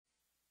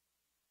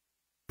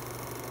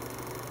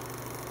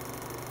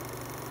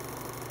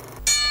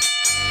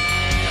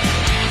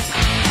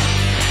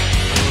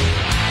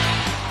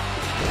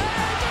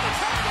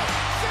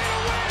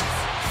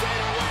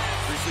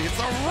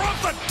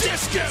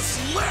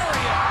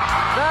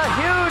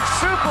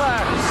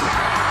suplex.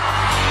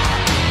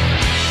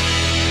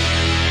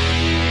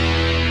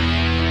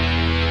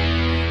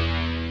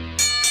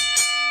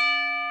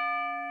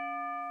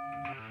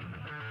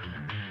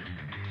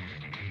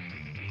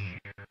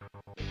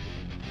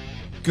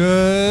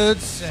 Good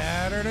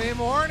Saturday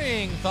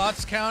morning.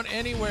 Thoughts count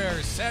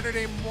anywhere.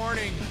 Saturday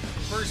morning,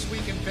 first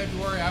week in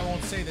February. I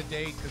won't say the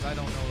date because I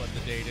don't know what the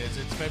date is.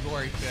 It's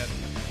February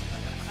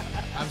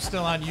 5th. I'm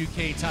still on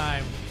UK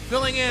time.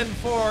 Filling in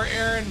for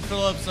Aaron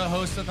Phillips, the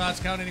host of Thoughts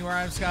Count Anywhere.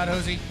 I'm Scott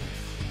Hosey,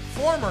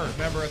 former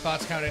member of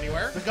Thoughts Count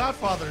Anywhere. The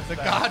Godfather is The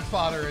back.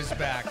 Godfather is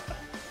back.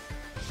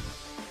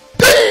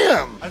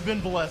 Damn! I've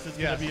been blessed. It's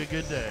Yes. going to be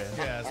a good day.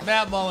 Yes,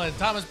 Matt Mullen,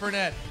 Thomas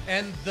Brunette,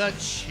 and the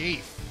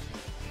Chief.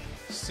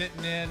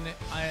 Sitting in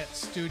at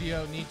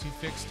studio, need to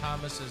fix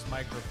Thomas's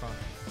microphone.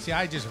 See,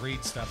 I just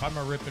read stuff. I'm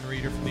a rip and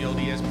reader from the old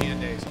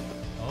ESPN days.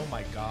 Oh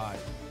my God.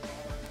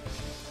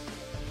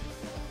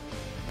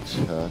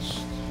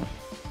 Test.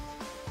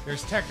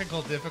 There's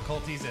technical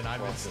difficulties and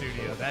I'm in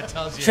studio. That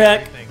tells you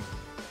Check. everything.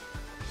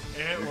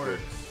 It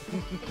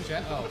works.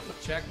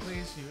 Check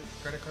please.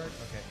 Credit card?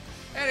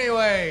 Okay.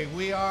 Anyway,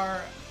 we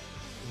are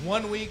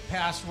 1 week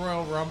past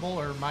Royal Rumble,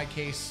 or in my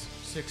case,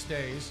 6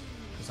 days,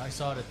 because I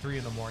saw it at 3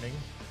 in the morning.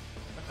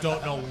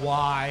 Don't know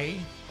why,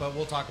 but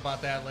we'll talk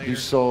about that later. You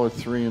saw at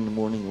 3 in the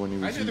morning when he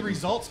was I knew the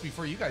results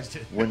before you guys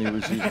did. when he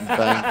was eating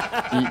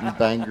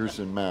bangers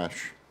and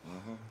mash.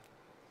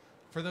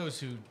 For those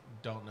who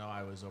don't know,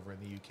 I was over in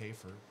the UK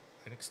for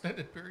an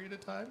extended period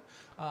of time.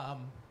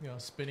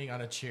 Spinning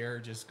on a chair,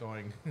 just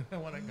going, I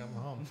want to come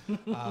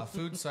home.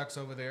 Food sucks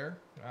over there.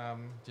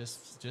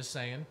 Just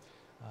saying.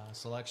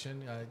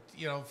 Selection.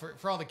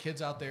 For all the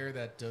kids out there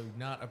that do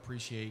not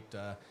appreciate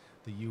the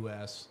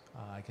U.S.,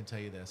 I can tell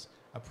you this.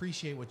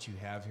 Appreciate what you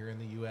have here in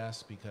the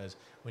U.S. because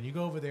when you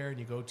go over there and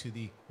you go to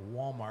the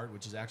Walmart,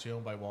 which is actually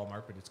owned by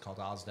Walmart, but it's called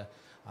Asda,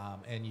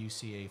 and you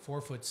see a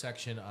 4-foot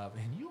section of,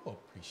 and you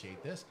will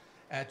appreciate this,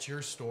 at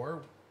your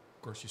store,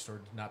 grocery store,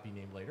 not be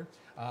named later,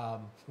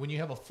 when you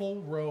have a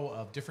full row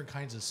of different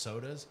kinds of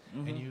sodas,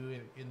 and you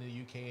in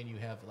the UK and you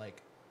have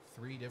like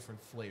 3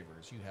 different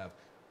flavors. You have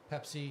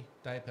Pepsi,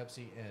 Diet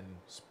Pepsi, and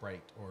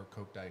Sprite, or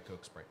Coke, Diet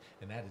Coke, Sprite,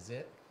 and that is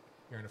it.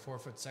 You're in a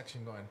 4-foot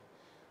section going,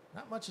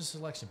 not much of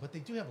selection, but they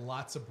do have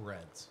lots of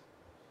breads.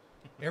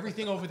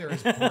 Everything over there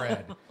is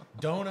bread.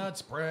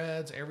 Donuts,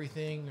 breads,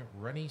 everything,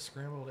 runny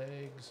scrambled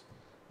eggs.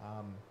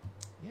 I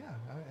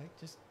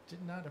just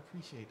did not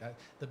appreciate that.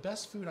 The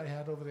best food I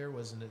had over there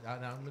was, and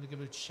I'm going to give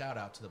a shout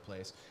out to the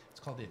place. It's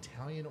called the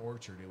Italian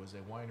Orchard. It was a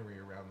winery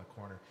around the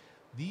corner.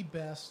 The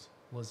best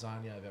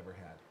lasagna I've ever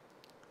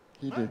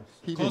had.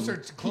 Closer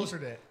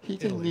to He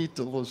didn't eat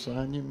the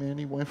lasagna, man.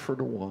 He went for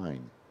the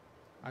wine.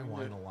 I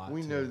whine a lot.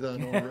 We too. know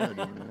that already,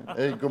 man.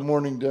 Hey, good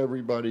morning to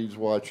everybody who's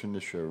watching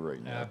the show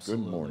right now.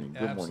 Absolutely. Good morning.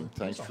 Good morning. Absolutely.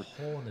 Thanks There's for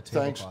a hole in the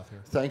tablecloth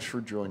here. thanks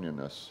for joining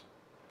us.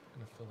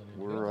 I'm gonna fill it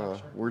in. You got that,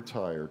 Sharp? We're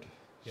tired.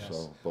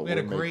 Yes. But we had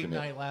a we're great making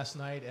night last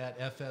night at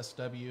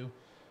FSW.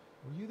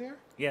 Were you there?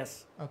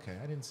 Yes. Okay,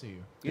 I didn't see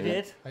you. You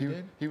did? I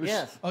did? He was.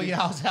 Yes. Oh,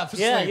 yeah, I was half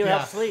asleep. Yeah, you were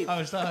half asleep. I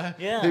was,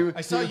 Yeah.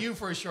 I saw you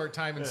for a short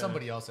time, and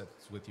somebody else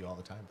that's with you all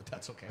the time, but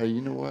that's okay. Hey,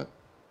 you know what?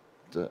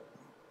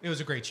 It was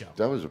a great show.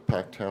 That was a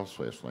packed house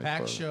last night.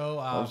 Packed brother. show.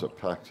 That was a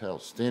packed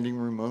house. Standing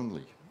room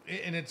only.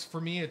 And it's, for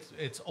me,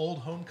 it's old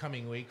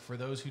homecoming week. For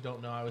those who don't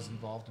know, I was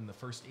involved in the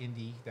first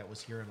indie that was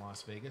here in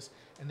Las Vegas,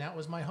 and that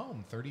was my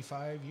home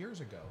 35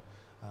 years ago.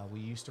 We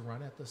used to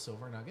run at the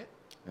Silver Nugget.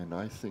 And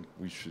I think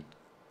we should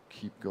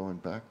keep going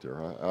back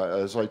there.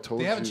 As I told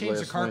you, They haven't changed the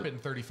last carpet night, in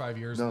 35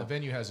 years, No. and the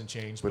venue hasn't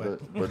changed.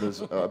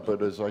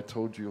 but as I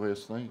told you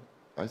last night,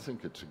 I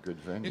think it's a good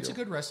venue. It's a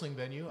good wrestling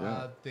venue.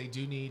 Yeah. They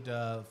do need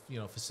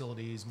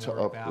facilities, To more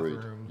upgrade,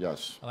 bathroom.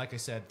 yes. Like I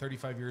said,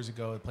 35 years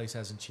ago, the place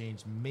hasn't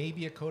changed.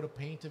 Maybe a coat of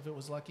paint if it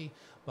was lucky.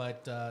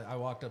 But I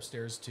walked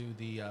upstairs to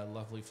the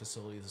lovely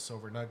facility, the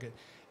Silver Nugget,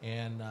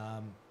 and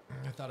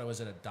I thought I was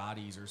at a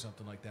Dottie's or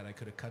something like that. I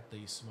could have cut the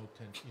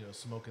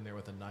smoke in there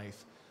with a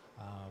knife.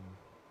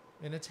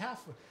 And it's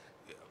half.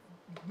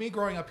 Me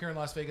growing up here in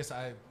Las Vegas,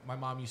 my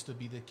mom used to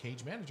be the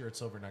cage manager at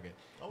Silver Nugget.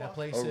 Oh, that wow.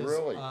 place Oh, is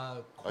really?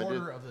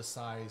 quarter of the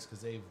size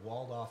because they've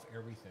walled off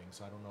everything.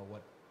 So I don't know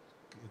what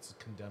it's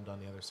condemned on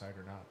the other side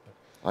or not. But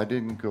I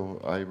didn't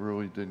go. I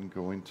really didn't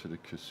go into the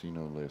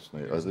casino last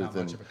night. There's not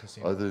much of a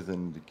casino. Other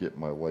than to get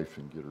my wife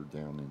and get her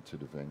down into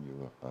the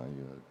venue, I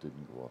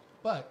didn't go up.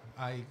 But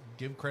I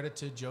give credit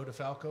to Joe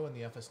DeFalco and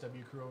the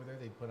FSW crew over there.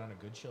 They put on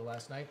a good show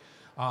last night.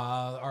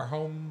 Our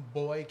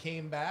homeboy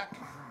came back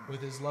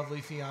with his lovely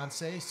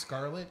fiance,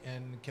 Scarlett,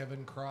 and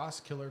Kevin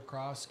Cross, Killer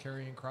Cross,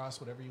 Carrying Cross,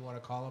 whatever you want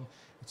to call him.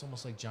 It's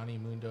almost like Johnny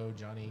Mundo,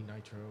 Johnny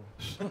Nitro.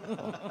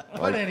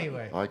 But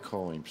anyway. I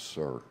call him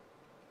Sir.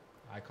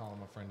 I call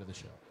him a friend of the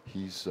show.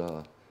 He's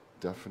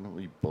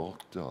definitely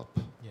bulked up.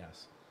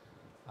 Yes.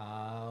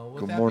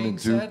 With Good that morning, being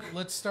said, Duke.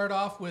 let's start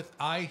off with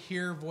I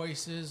Hear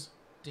Voices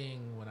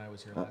Ding when I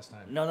was here last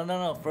time.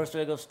 No. First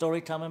we go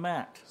story time with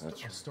Matt.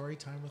 That's right. Story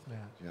time with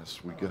Matt. Yes,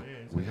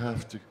 we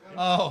have to.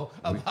 Oh,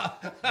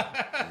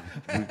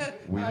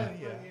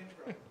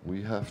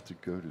 We have to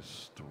go to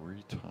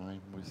story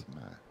time with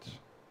Matt.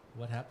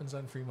 What happens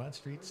on Fremont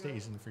Street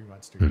stays in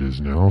Fremont Street. It is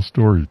now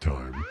story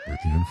time with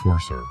the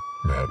enforcer,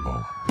 Mad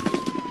Mom.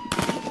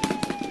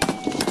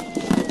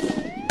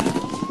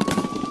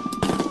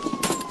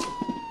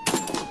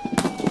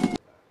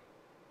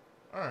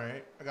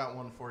 Alright, I got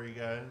one for you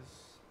guys.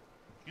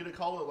 You get a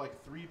call at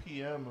like 3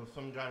 p.m. of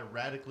some guy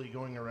radically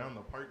going around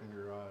the parking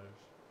garage.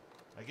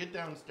 I get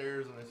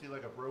downstairs and I see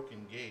like a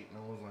broken gate, and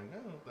I was like,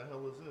 oh, what the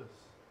hell is this?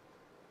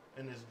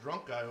 And this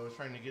drunk guy was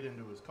trying to get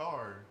into his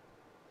car.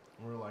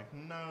 And we're like,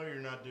 no, you're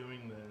not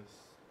doing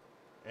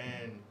this.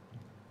 And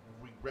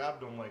we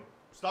grabbed him, like,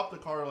 stopped the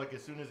car like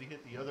as soon as he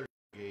hit the other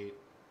gate,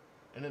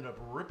 and ended up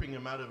ripping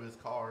him out of his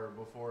car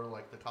before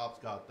like the cops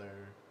got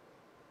there.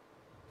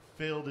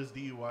 Failed his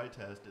DUI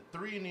test at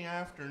 3 in the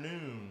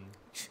afternoon.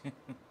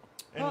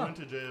 And went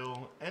to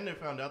jail, and they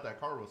found out that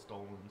car was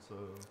stolen, so...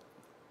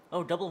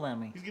 Oh, double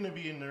whammy. He's going to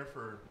be in there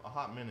for a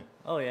hot minute.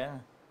 Oh, yeah.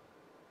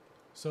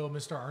 So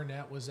Mr.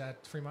 Arnett was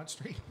at Fremont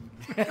Street.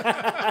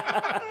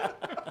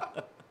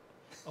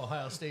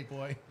 Ohio State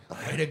boy.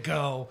 Way to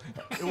go.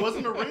 It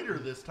wasn't a Raider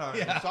this time.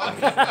 Yeah.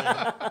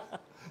 Shockingly.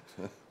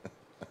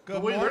 Good The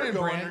way they're morning,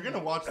 going, Brand. they're going to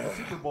watch the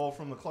Super Bowl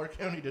from the Clark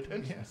County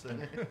Detention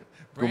Center.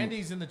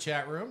 Brandy's in the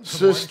chat room. Good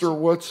Sister,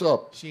 morning. what's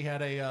up? She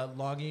had a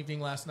long evening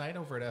last night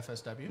over at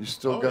FSW. You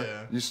still Oh, got?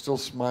 yeah. You still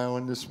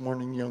smiling this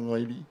morning, young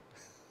lady?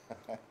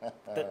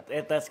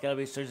 That's got to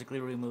be surgically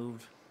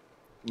removed.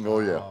 Oh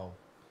yeah. Oh.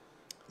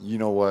 You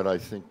know what? I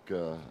think.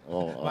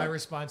 My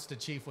response to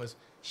Chief was,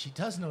 she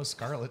does know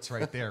Scarlett's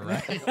right there,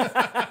 right?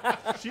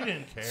 She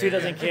didn't care. She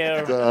doesn't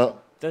care. uh,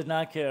 Does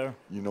not care.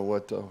 you know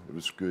what though? It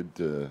was good.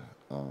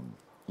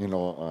 In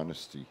all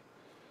honesty,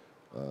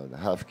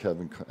 have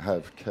Kevin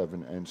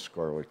and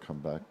Scarlett come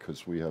back,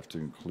 because we have to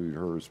include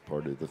her as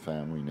part of the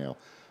family now.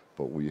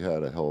 But we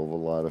had a hell of a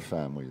lot of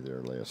family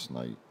there last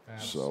night. So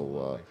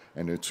Absolutely.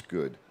 and it's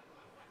good.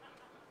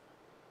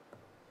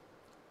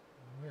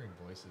 I'm hearing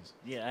voices.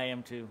 Yeah, I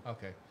am too.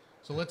 Okay.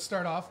 So let's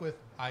start off with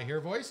I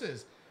Hear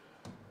Voices.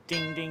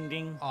 Ding, ding,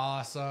 ding.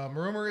 Awesome.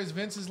 Rumor is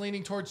Vince is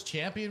leaning towards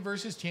champion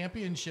versus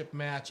championship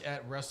match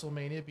at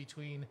WrestleMania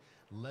between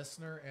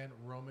Lesnar and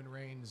Roman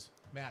Reigns.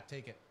 Matt,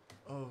 take it.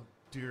 Oh,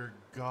 dear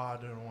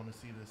God, I don't want to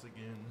see this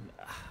again.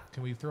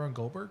 Can we throw in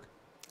Goldberg?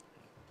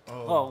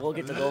 Oh, we'll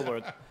get to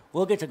Goldberg.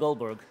 We'll get to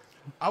Goldberg.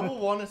 I will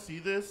want to see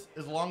this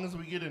as long as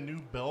we get a new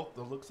belt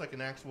that looks like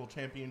an actual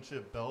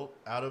championship belt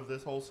out of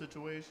this whole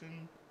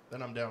situation.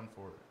 Then I'm down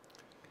for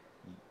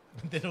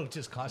it. Then it'll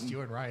just cost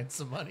you and Ryan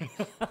some money.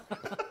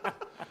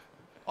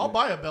 I'll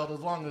buy a belt as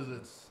long as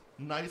it's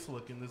nice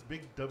looking. This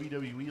big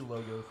WWE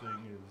logo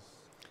thing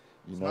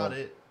is not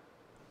it.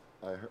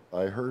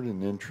 I heard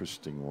an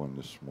interesting one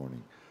this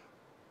morning.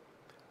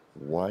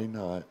 Why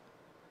not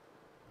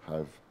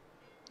have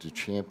the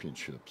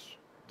championships,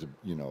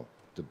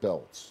 the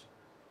belts,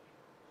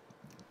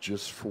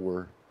 just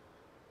for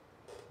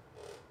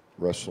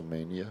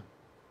WrestleMania,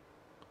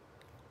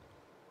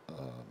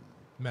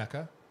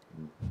 Mecca.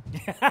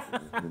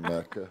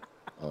 Mecca,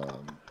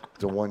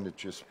 the one that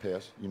just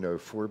passed,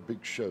 4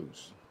 big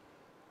shows.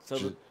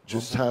 So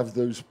Just have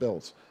those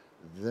belts.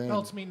 Then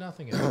Belts mean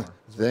nothing anymore.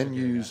 then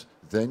use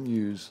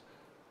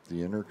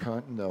the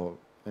Intercontinental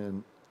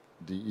and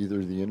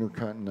either the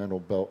Intercontinental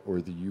belt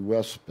or the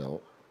U.S.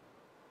 belt,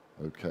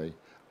 okay,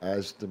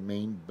 as the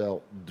main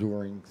belt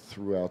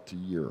throughout the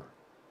year.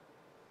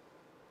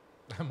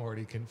 I'm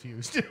already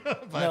confused.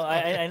 no,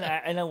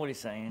 I know what he's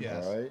saying. Yeah.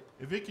 Yes. All right.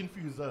 If it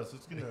confused us,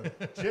 it's going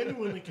to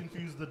genuinely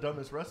confuse the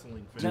dumbest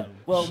wrestling fan. No,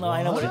 well, no,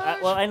 I know what.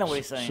 I know what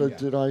he's saying. So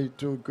did I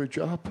do a good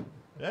job?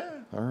 Yeah.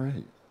 All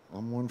right.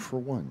 I'm 1 for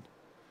 1.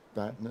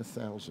 Batting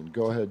 1,000.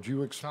 Go ahead.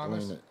 You explain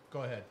Thomas, it.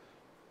 go ahead.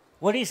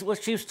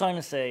 What Chief's trying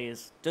to say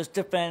is just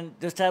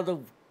have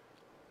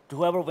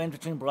whoever wins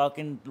between Brock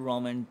and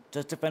Roman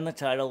just defend the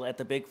title at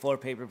the big 4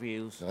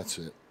 pay-per-views, That's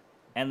it.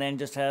 and then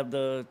just have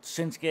the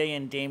Shinsuke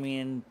and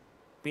Damian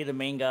be the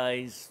main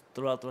guys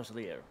throughout the rest of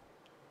the year.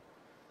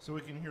 So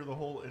we can hear the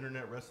whole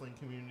internet wrestling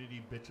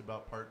community bitch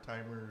about Yes.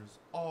 part-timers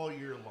all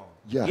year long.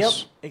 Yes.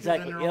 Yep,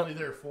 exactly. And they're only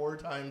there 4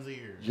 times a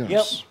year.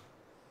 Yes.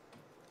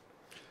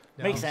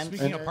 Now, Makes sense.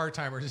 Speaking of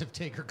part-timers, if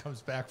Taker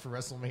comes back for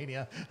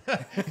WrestleMania,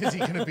 is he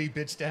going to be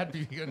bitch dad?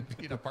 Be going to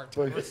be a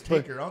part-timer? But- Let's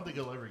take her. I don't think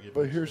he'll ever get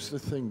But bitched here's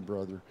at. the thing,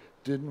 brother.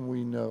 Didn't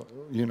we know,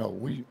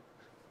 we,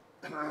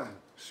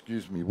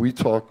 excuse me, we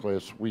talked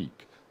last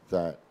week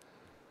that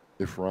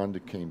if Ronda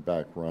came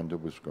back, Ronda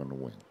was going to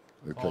win.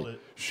 Called Okay.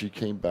 it. She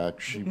came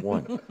back, she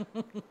won.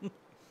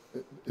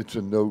 It's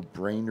a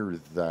no-brainer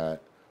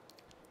that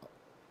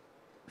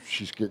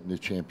she's getting the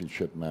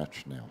championship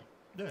match now.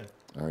 Yeah.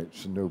 All right,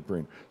 it's a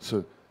no-brainer.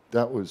 So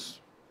that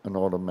was an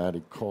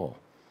automatic call.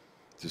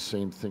 The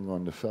same thing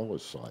on the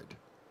fellas' side.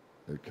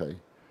 Okay?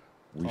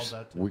 Called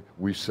that too.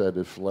 We said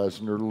if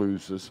Lesnar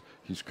loses,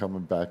 he's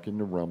coming back in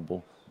the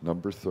Rumble,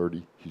 number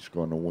 30. He's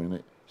going to win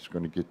it. He's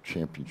going to get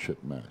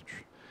championship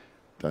match.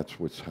 That's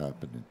what's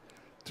happening.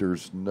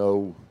 There's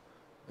no,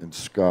 and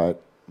Scott,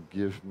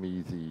 give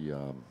me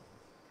the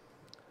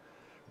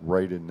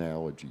right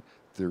analogy.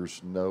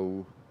 There's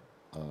no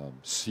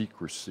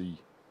secrecy,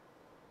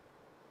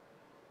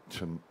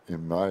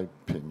 in my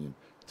opinion,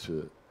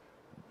 to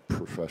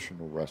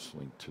professional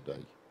wrestling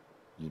today.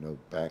 You know,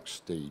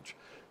 backstage.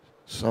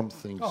 Some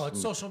things. Oh,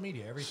 it's social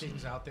media.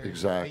 Everything's out there.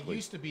 Exactly. It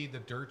used to be the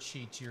dirt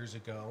sheets years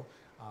ago.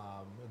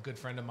 A good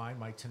friend of mine,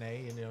 Mike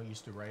Tanay,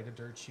 used to write a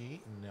dirt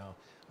sheet, and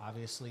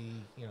obviously,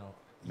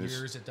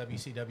 years at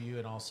WCW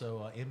and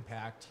also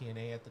Impact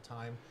TNA at the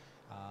time.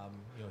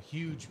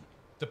 Huge.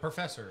 The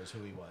Professor is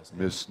who he was.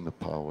 Miss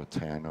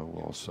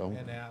Napolitano also.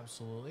 And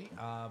absolutely,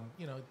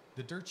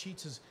 the dirt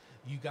sheets is.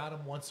 You got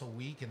them once a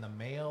week in the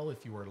mail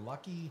if you were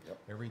lucky,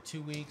 every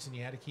 2 weeks, and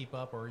you had to keep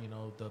up, or,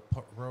 the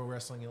Pro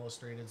Wrestling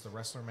Illustrateds, the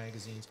Wrestler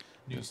magazines,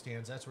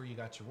 newsstands, that's where you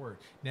got your word.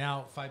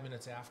 Now, 5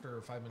 minutes after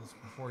or 5 minutes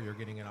before, you're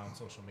getting it on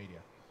social media.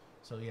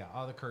 So, yeah,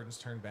 all the curtains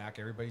turned back.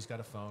 Everybody's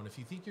got a phone. If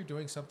you think you're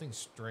doing something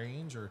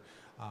strange or,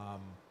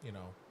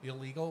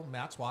 illegal,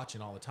 Matt's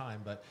watching all the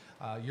time, but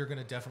you're going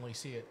to definitely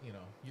see it.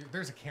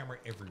 There's a camera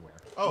everywhere.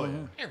 Oh,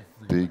 yeah.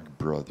 Everywhere. Big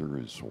Brother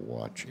is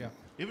watching. Yeah.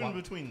 Even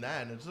between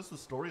that, and it's just the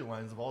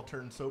storylines have all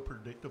turned so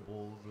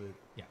predictable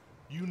that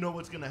you know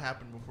what's going to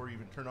happen before you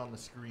even turn on the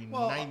screen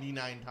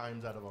 99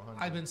 times out of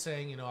 100. I've been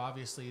saying,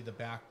 obviously the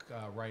back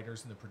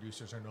writers and the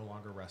producers are no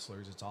longer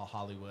wrestlers. It's all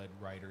Hollywood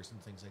writers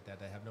and things like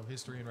that that have no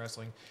history in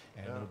wrestling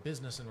and no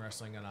business in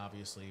wrestling, and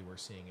obviously we're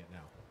seeing it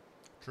now.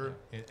 True.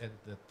 At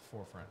the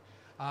forefront.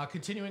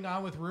 Continuing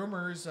on with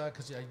rumors,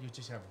 because you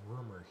just have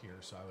rumor here,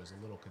 so I was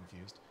a little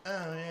confused.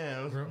 Oh, yeah,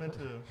 I was meant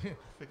to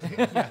fix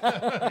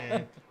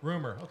it.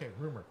 Rumor. Okay,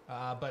 rumor.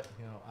 But,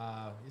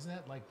 isn't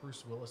that like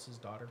Bruce Willis's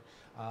daughter?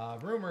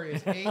 Rumor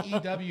is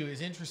AEW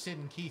is interested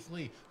in Keith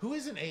Lee. Who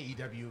isn't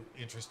AEW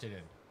interested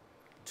in?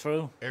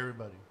 True.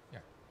 Everybody. Yeah,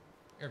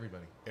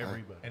 everybody.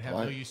 And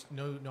have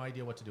no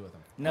idea what to do with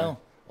him. No.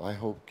 I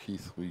hope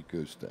Keith Lee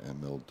goes to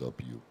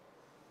MLW.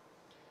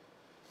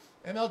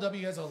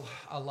 MLW has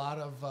a lot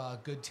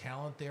of good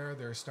talent there.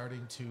 They're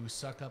starting to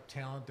suck up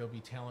talent. There'll be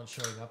talent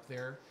showing up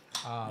there.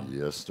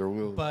 Yes, there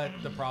will. But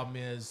the problem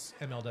is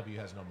MLW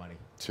has no money.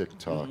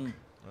 TikTok.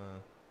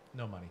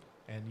 No money.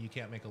 And you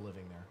can't make a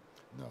living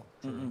there. No.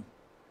 True.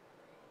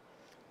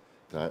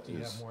 That Do you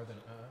is have more than...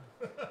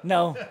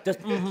 No. Just,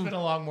 It's been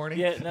a long morning.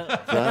 Yeah, no.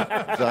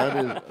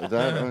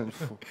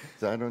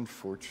 that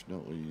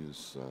unfortunately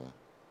is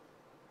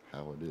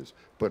how it is.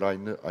 But I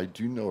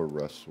do know a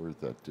wrestler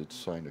that did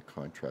sign a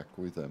contract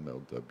with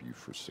MLW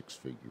for 6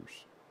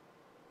 figures.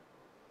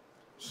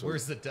 So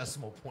Where's the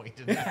decimal point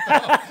in that?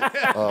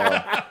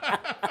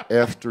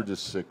 after the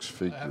 6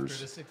 figures After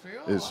the 6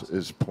 figures?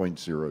 is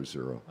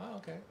 .00. Oh,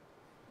 okay.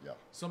 Yeah.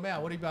 So,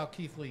 Matt, what about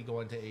Keith Lee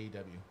going to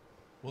AEW?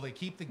 Will they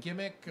keep the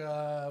gimmick?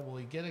 Will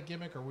he get a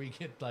gimmick, or will he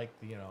get,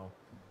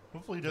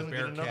 Hopefully he doesn't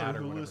get another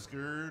hula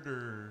skirt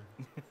or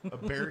a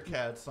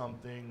Bearcat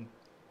something.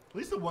 At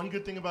least the one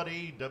good thing about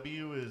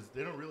AEW is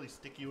they don't really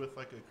stick you with,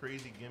 a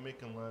crazy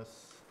gimmick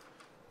unless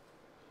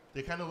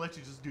they kind of let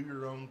you just do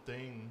your own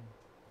thing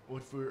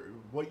with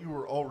what you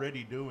were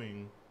already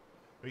doing.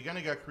 But you kind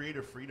of got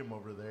creative freedom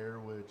over there,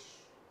 which...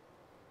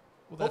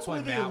 Well, that's why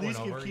hopefully Matt they at least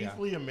went give over, Keith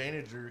Lee a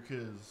manager,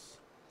 because...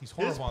 He's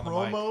his horrible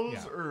on the promos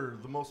mic. Yeah. are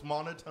the most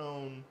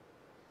monotone,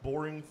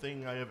 boring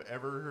thing I have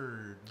ever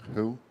heard.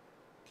 Who?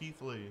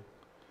 Keith Lee.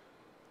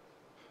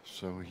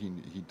 So he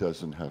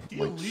doesn't have He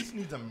at least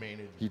needs a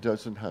manager. He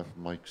doesn't have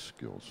mic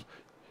skills.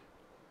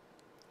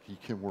 He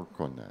can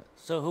work on that.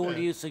 So who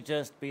do you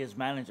suggest be his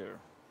manager?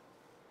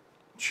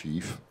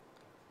 Chief.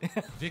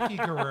 Vicky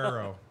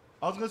Guerrero.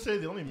 I was going to say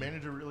the only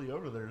manager really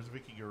over there is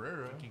Vicky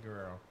Guerrero. Vicky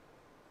Guerrero.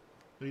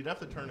 But you'd have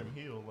to turn him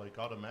heel,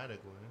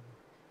 automatically.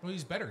 Well,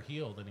 he's better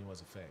heel than he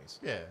was a face.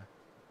 Yeah.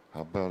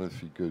 How about if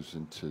he goes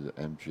into the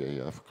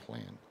MJF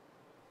clan?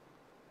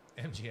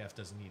 MJF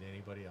doesn't need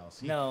anybody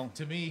else. No.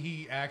 To me,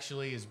 he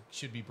actually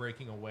should be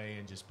breaking away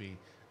and just be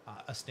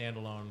a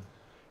standalone.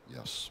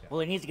 Yes.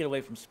 Well, he needs to get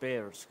away from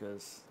Spears,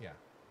 because... Yeah.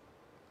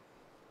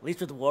 At least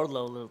with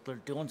Wardlow, they're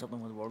doing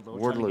something with Wardlow.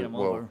 Trying to get him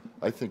over.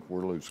 I think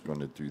Wardlow's going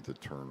to do the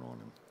turn on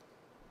him.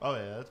 Oh,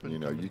 yeah. That's been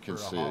you can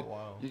for see a hot it.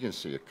 while. You can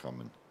see it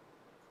coming.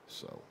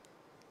 So...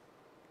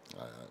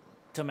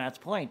 to Matt's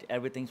point,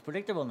 everything's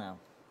predictable now.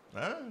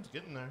 It's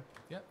getting there.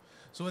 Yep.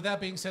 So with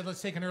that being said,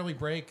 let's take an early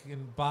break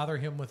and bother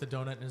him with a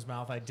donut in his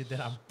mouth. I did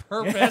that on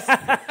purpose.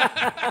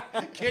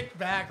 Kick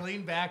back,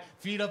 lean back,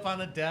 feet up on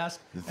the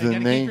desk.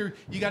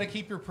 You got to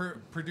keep your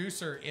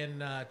producer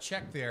in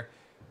check there.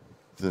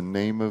 The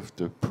name of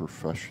the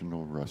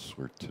professional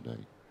wrestler today,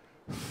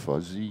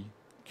 Fuzzy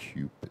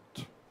Cupid.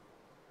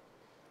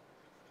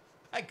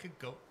 I could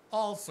go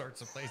all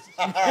sorts of places.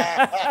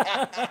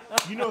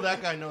 You know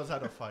that guy knows how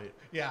to fight.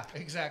 Yeah,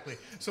 exactly.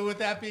 So with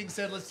that being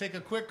said, let's take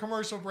a quick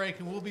commercial break,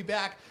 and we'll be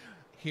back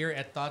here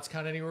at Thoughts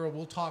Count Anywhere.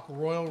 We'll talk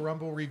Royal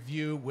Rumble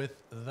review with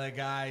the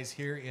guys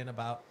here in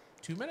about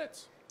 2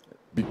 minutes.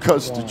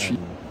 Because the Chief...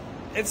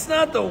 It's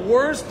not the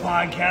worst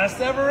podcast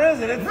ever,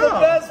 is it? It's the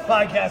best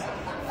podcast.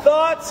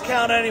 Thoughts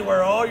Count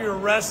Anywhere. All your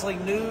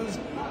wrestling news,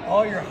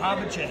 all your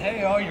hobbit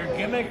all your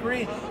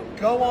gimmickry.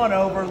 Go on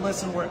over,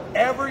 listen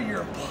wherever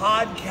your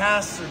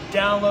podcasts are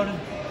downloaded.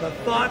 The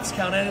Thoughts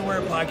Count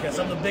Anywhere podcast.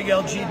 I'm the big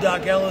LG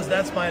Doc Ellis.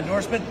 That's my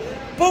endorsement.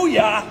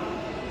 Booyah!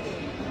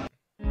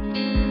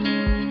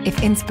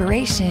 If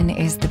inspiration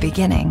is the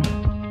beginning,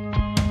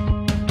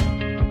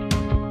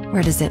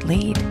 where does it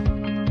lead?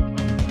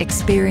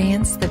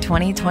 Experience the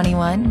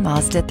 2021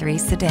 Mazda 3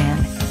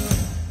 sedan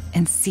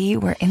and see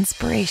where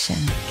inspiration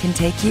can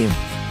take you.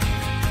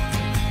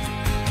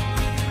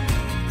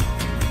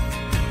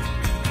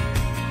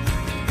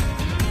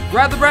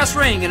 Grab the brass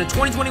ring in a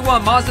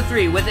 2021 Mazda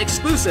 3 with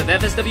exclusive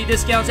FSW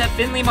discounts at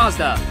Findlay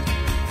Mazda.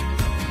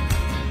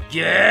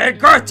 Get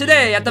Garth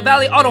today at the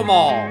Valley Auto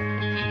Mall.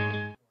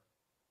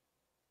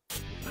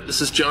 This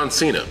is John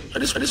Cena. I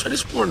just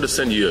wanted to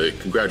send you a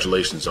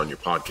congratulations on your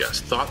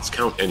podcast. Thoughts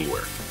count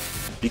anywhere.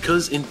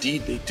 Because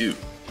indeed they do.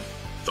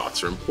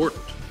 Thoughts are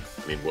important.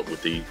 I mean, what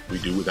would we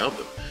do without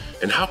them?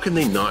 And how can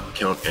they not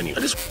count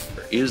anywhere?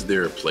 Is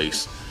there a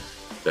place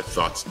that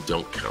thoughts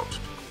don't count?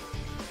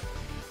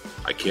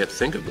 I can't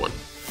think of one.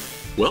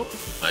 Well,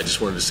 I just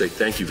wanted to say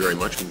thank you very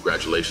much,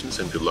 congratulations,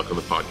 and good luck on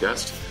the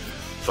podcast.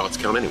 Thoughts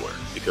count anywhere,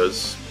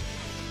 because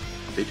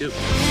they do.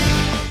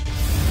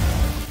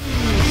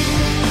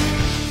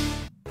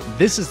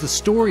 This is the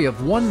story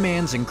of one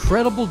man's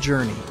incredible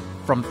journey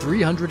from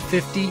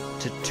 350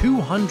 to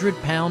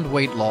 200-pound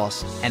weight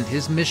loss and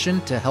his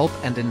mission to help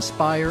and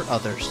inspire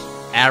others.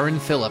 Aaron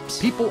Phillips.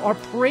 People are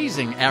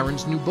praising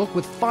Aaron's new book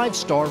with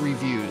 5-star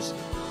reviews.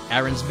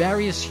 Aaron's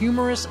various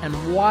humorous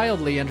and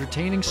wildly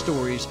entertaining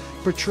stories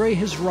portray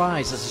his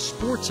rise as a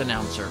sports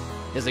announcer,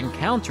 his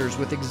encounters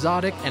with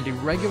exotic and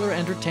irregular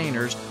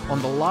entertainers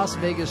on the Las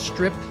Vegas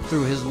Strip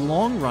through his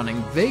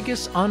long-running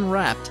Vegas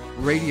Unwrapped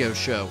radio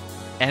show,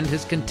 and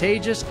his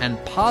contagious and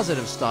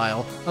positive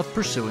style of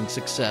pursuing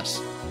success.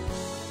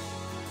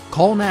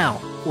 Call now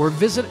or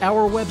visit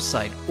our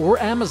website or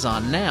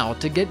Amazon now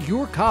to get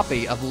your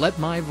copy of Let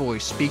My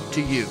Voice Speak to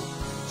You,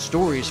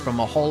 stories from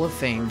a Hall of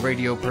Fame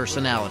radio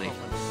personality.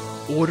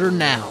 Order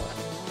now.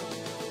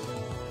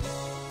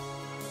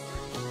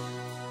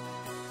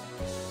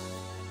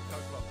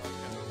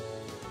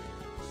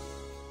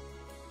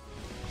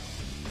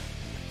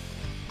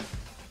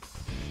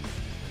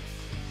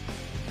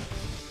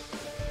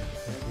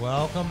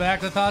 Welcome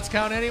back to Thoughts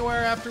Count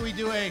Anywhere after we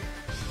do a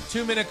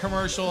 2-minute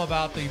commercial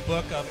about the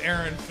book of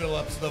Aaron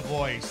Phillips, The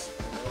Voice.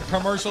 The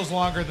commercial's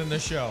longer than the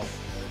show.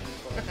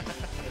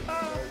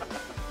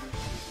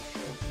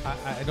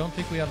 I don't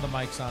think we have the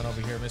mics on over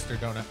here, Mr.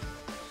 Donut.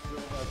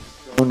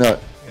 Donut.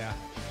 Yeah.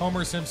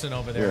 Homer Simpson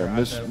over there.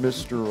 Yeah,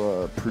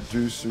 Mr.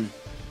 Producer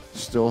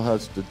still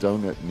has the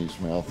donut in his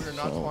mouth. We're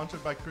not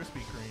sponsored by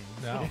Krispy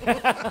Kreme.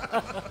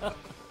 No.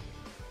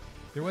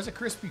 There was a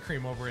Krispy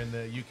Kreme over in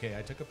the UK.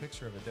 I took a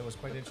picture of it. That was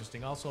quite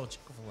interesting. Also,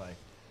 Chick-fil-A.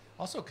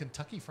 Also,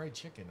 Kentucky Fried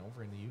Chicken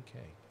over in the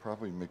UK.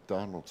 Probably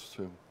McDonald's,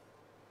 too.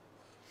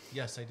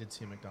 Yes, I did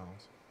see a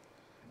McDonald's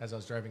as I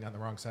was driving on the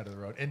wrong side of the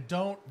road. And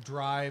don't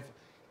drive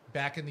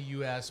back in the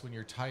U.S. when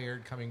you're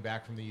tired coming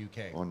back from the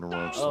UK. On the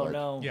wrong side. Oh,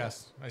 no.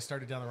 Yes, I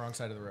started down the wrong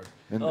side of the road.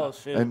 And,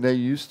 shit. And they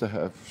used to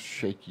have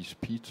Shakey's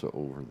Pizza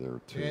over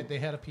there, too. They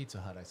had a Pizza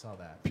Hut. I saw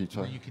that. Pizza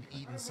where Hut? you could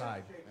eat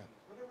inside. Yeah.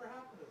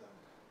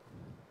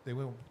 They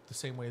went the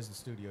same way as the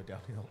studio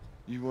downhill.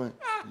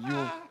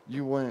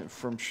 You went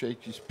from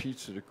Shakey's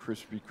Pizza to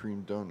Krispy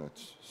Kreme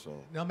donuts. So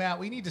Now, Matt,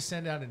 we need to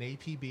send out an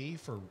APB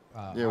for.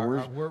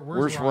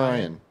 Where's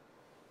Ryan?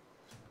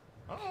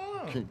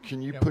 Oh,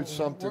 Can you put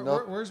something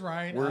up? Where's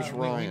Ryan? Where's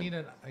Ryan? We need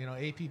an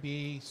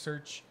APB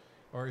search,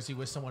 or is he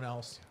with someone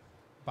else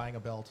buying a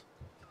belt?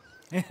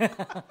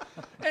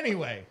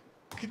 Anyway,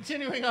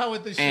 continuing on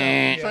with the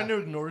show. Trying to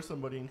ignore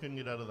somebody and couldn't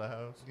get out of the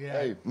house. Yeah.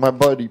 Hey, my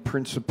buddy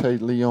Principe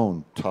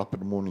Leon, top of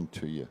the morning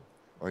to you.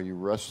 Are you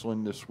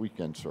wrestling this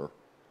weekend, sir?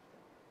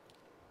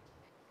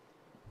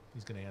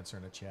 He's going to answer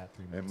in a chat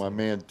 3 minutes. And my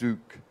man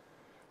Duke,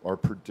 our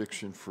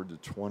prediction for the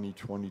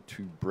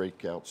 2022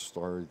 Breakout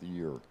Star of the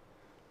Year,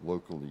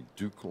 locally,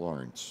 Duke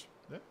Lawrence.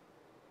 Yep.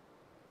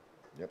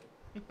 Yep.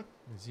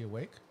 Is he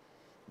awake?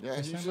 Yeah,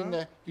 he's in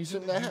the house. He's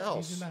in the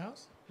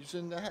house? He's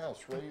in the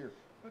house right here.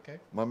 Okay.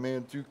 My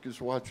man Duke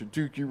is watching.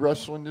 Duke, you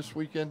wrestling this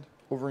weekend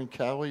over in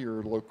Cali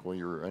or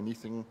locally or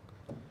anything?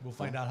 We'll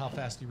find out how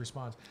fast he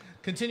responds.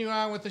 Continuing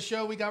on with the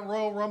show, we got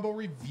Royal Rumble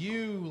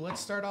review. Let's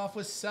start off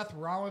with Seth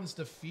Rollins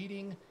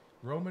defeating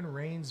Roman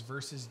Reigns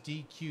versus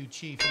DQ.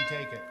 Chief, you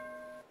take it.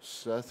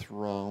 Seth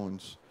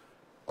Rollins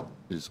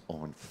is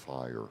on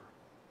fire.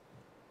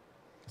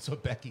 That's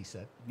what Becky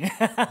said.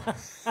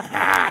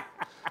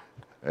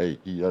 Hey,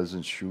 he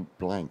doesn't shoot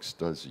blanks,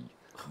 does he?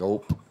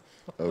 Nope.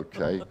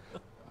 Okay.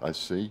 I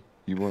see.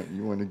 You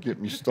want to get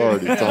me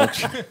started,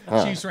 don't you?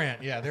 Huh. Chiefs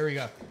rant. Yeah, there we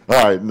go.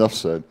 All right, enough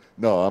said.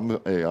 No,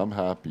 I'm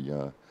happy.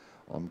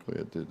 I'm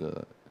glad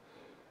that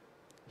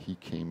he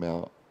came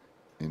out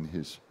in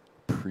his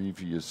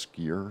previous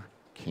gear,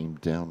 came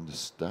down the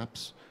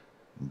steps,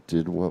 and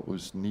did what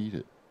was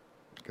needed.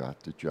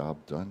 Got the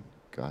job done,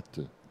 got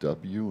the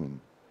W,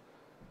 and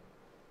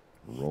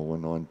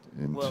rolling on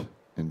into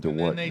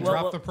what? And they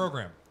dropped the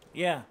program.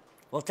 Yeah.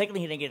 Well,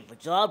 technically he didn't get the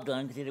job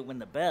done because he didn't win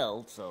the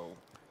belt, so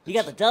he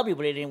got the W,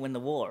 but he didn't win the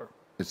war.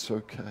 It's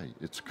okay.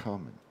 It's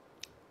coming.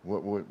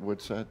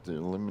 What's that? The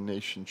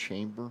Elimination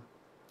Chamber?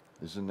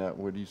 Isn't that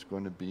what he's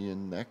going to be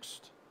in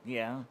next?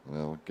 Yeah.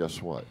 Well,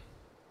 guess what?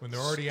 When they're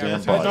already Stand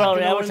advertising. by. They're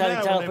already Knowing advertising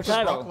that title when for they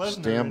put title. Brock Lesnar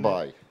in Stand it.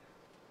 by.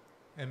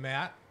 And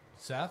Matt,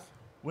 Seth,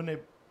 When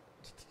it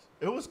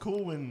was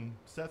cool when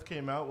Seth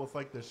came out with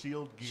like the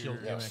Shield gear.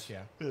 Shield gimmick,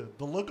 yeah.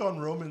 The look on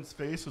Roman's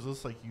face was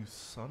just like, "You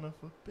son of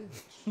a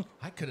bitch!"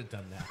 I could have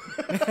done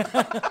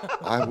that.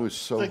 I was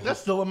so. It's like that's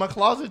still in my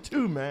closet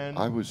too, man.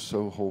 I was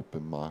so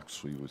hoping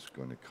Moxley was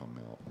going to come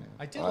out, man.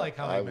 I did like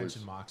how they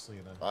mentioned Moxley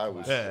in the I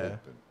was Yeah.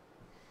 hoping.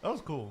 That was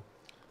cool.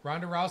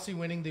 Ronda Rousey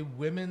winning the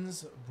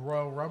Women's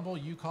Royal Rumble.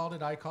 You called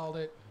it. I called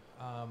it.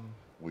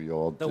 We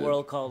all The did.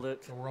 world called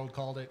it. The world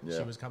called it. Yeah.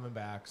 She was coming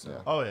back. So. Yeah.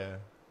 Oh yeah.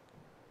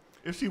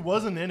 If she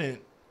wasn't in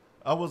it,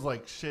 I was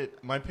like,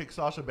 shit. My pick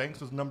Sasha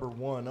Banks was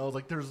 #1. I was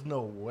like, there's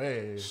no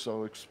way.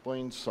 So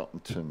explain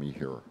something to me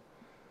here.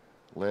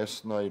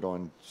 Last night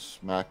on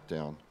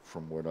SmackDown,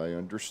 from what I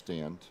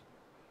understand,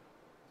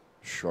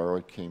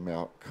 Charlotte came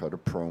out, cut a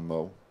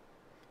promo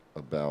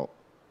about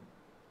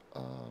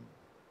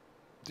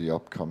the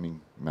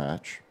upcoming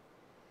match.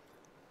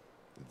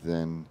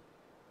 Then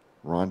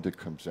Ronda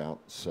comes out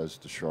and says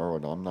to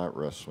Charlotte, I'm not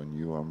wrestling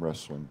you, I'm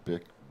wrestling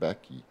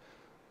Becky.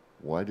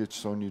 Why did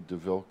Sonya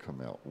Deville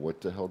come out?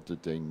 What the hell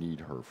did they need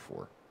her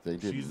for? They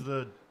didn't. She's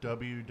the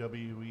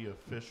WWE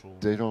official.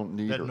 They don't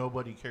need that her.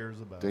 nobody cares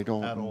about. They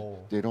don't at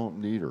all. They don't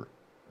need her.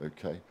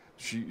 Okay,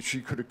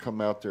 she could have come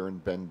out there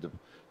and been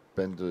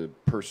the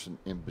person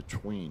in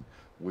between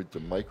with the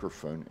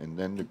microphone, and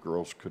then the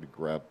girls could have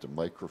grabbed the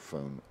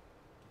microphone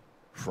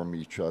from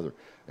each other.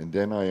 And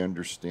then I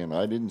understand.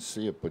 I didn't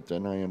see it, but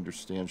then I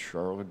understand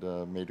Charlotte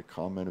made a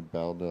comment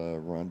about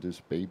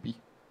Ronda's baby.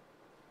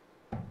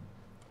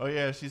 Oh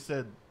yeah, she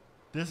said,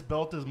 "This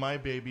belt is my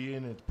baby,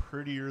 and it's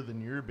prettier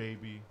than your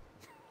baby."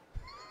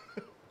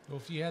 Well,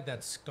 if you had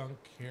that skunk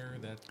hair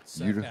that You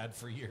Seth don't- had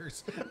for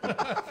years.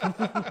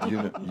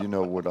 You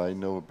know what I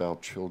know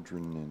about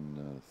children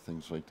and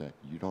things like that.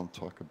 You don't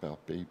talk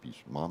about babies.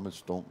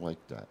 Mamas don't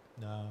like that.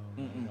 No.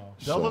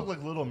 They'll look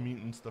like little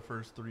mutants the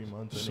first 3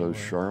 months. So anyway.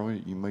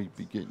 Charlotte, you might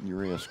be getting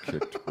your ass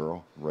kicked,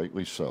 girl.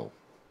 Rightly so.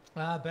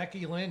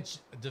 Becky Lynch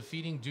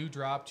defeating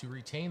Doudrop to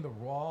retain the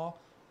Raw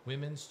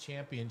Women's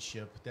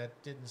Championship.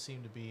 That didn't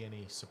seem to be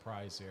any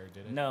surprise there,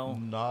 did it? No.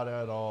 Not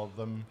at all.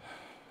 The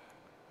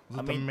I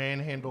the mean-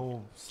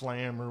 manhandle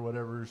slam or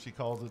whatever she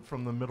calls it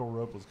from the middle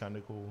rope was kind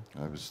of cool.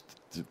 I was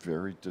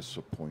very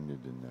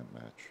disappointed in that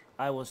match.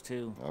 I was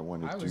too. I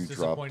wanted I was Doudrop to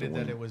disappointed that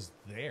win. it was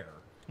there.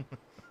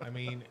 I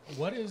mean,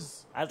 what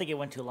is I think it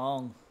went too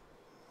long.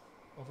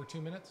 over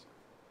 2 minutes?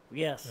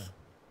 Yes.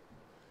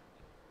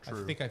 I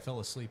think I fell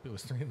asleep. It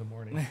was 3 in the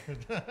morning.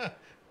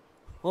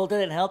 Well, it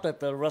didn't help that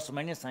the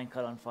WrestleMania sign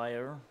caught on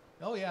fire.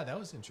 Oh, yeah, that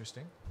was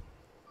interesting.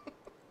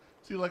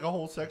 See, like a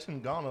whole section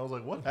gone. I was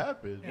like, what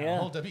happened? Yeah, the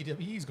whole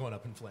WWE's going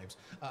up in flames.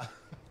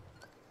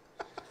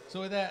 So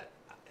with that,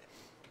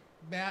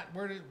 Matt,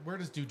 where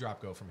does Doudrop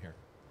go from here?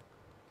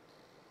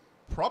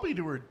 Probably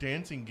to her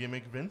dancing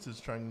gimmick Vince is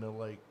trying to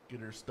like get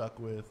her stuck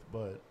with,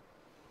 but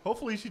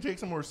hopefully she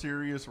takes a more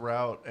serious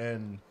route.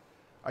 And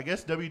I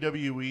guess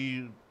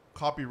WWE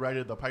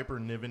copyrighted the Piper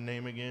Niven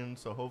name again,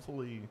 so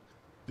hopefully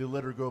they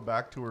let her go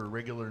back to her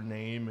regular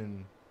name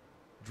and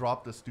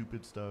drop the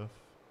stupid stuff.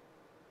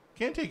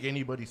 Can't take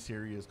anybody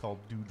serious called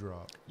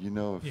Doudrop. You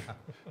know,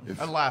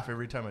 I laugh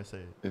every time I say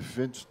it. if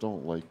Vince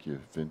don't like you,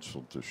 Vince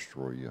will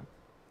destroy you.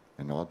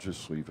 And I'll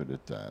just leave it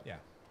at that. Yeah.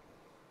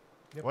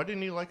 Why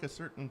didn't he like a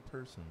certain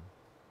person?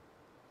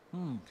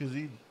 Because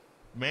he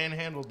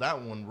manhandled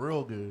that one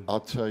real good. I'll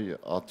tell you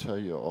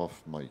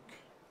off mic.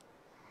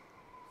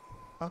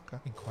 Okay.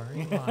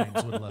 Inquiring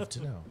minds would love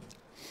to know.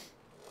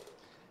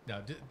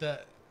 No,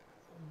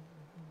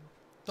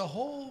 the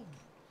whole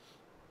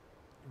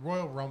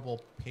Royal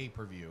Rumble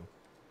pay-per-view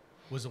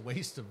was a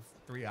waste of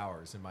 3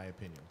 hours, in my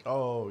opinion.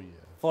 Oh, yeah.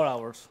 4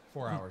 hours.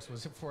 4 hours.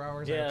 Was it 4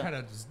 hours? Yeah. I kind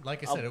of,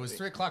 like I said, it was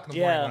 3 o'clock in the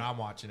Yeah. morning when I'm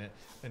watching it.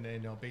 And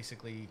then,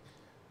 basically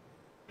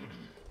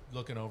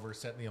looking over,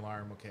 setting the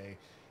alarm. Okay,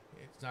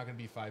 it's not going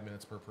to be 5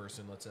 minutes per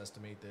person. Let's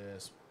estimate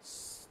this.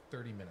 It's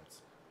 30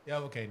 minutes. Yeah,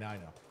 okay, now I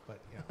know. But,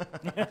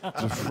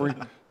 yeah.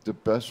 The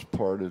best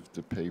part of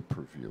the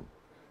pay-per-view,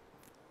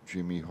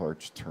 Jimmy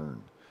Hart's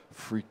turn.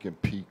 Freaking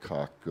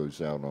Peacock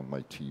goes out on my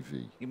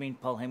TV. You mean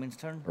Paul Heyman's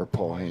turn? Or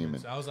Paul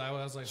Heyman. I was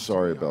like,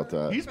 Sorry about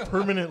that. He's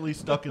permanently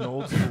stuck in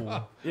old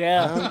school.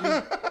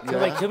 Yeah. You're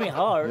like Jimmy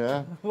Hart.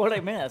 Yeah. What'd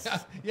I miss?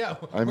 Yeah.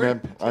 Did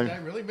I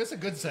really miss a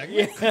good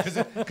segment?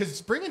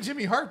 Because bringing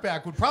Jimmy Hart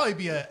back would probably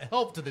be a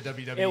help to the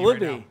WWE. It would right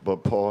be. now.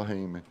 But Paul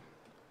Heyman,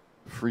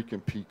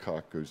 freaking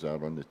Peacock goes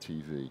out on the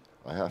TV.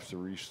 I have to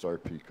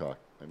restart Peacock.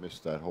 I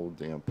missed that whole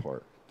damn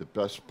part. The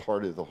best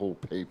part of the whole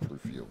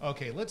pay-per-view.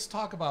 Okay, let's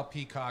talk about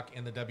Peacock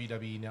and the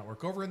WWE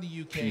Network. Over in the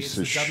UK, Piece it's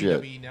the of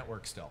shit. WWE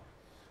Network still.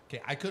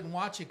 Okay, I couldn't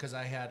watch it because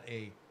I had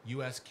a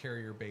U.S.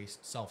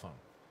 carrier-based cell phone.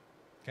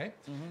 Okay?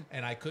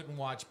 And I couldn't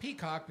watch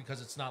Peacock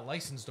because it's not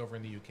licensed over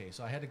in the UK.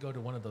 So I had to go to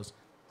one of those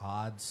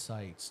odd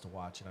sites to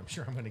watch it. I'm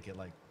sure I'm going to get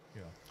porn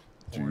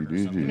or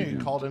You something. need to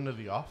get called into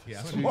the office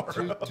Yeah,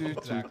 tomorrow.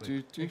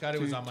 exactly. Thank God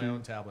it was on my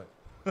own tablet.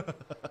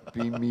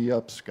 Beam me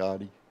up,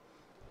 Scotty.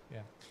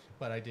 Yeah.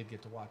 but I did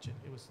get to watch it.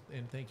 It was,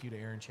 and thank you to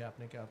Aaron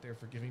Chapnick out there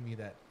for giving me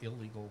that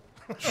illegal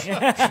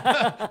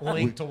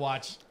link to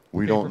watch.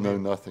 We don't know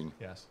nothing.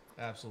 Yes,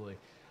 absolutely.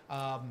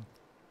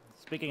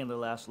 Speaking of the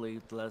last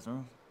league,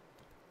 Lesnar,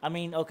 I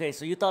mean, okay,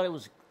 so you thought it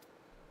was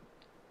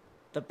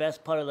the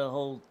best part of the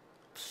whole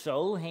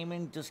show,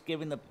 Heyman just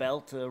giving the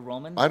belt to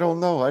Roman? I don't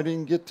know. I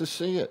didn't get to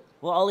see it.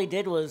 Well, all he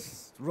did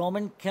was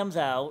Roman comes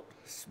out,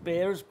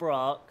 spares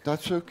Brock.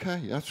 That's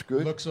okay. That's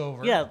good. Looks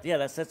over. Yeah,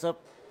 that sets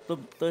up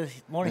the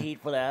more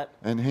heat for that.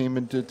 And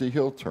Heyman did the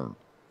heel turn.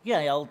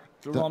 Yeah,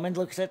 Roman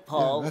looks at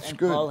Paul, that's and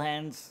good. Paul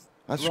hands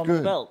That's Roman good.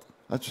 the belt.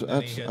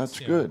 That's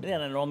good.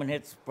 Yeah, and Roman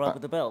hits Brock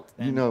with the belt.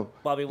 And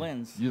Bobby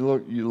wins. You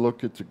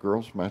look at the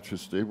girls'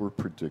 matches; they were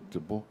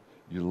predictable.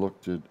 You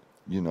looked at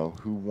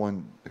who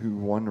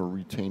won or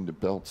retained the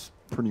belts,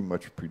 pretty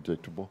much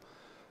predictable.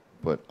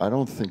 But I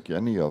don't think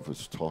any of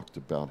us talked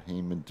about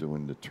Heyman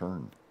doing the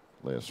turn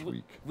last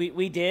week.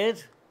 We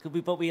did,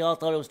 but we all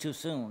thought it was too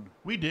soon.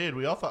 We did.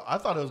 I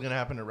thought it was going to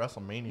happen at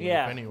WrestleMania.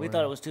 Yeah, we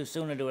thought it was too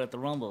soon to do it at the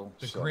Rumble.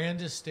 The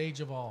grandest stage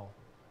of all.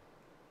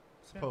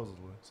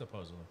 Supposedly.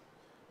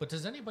 But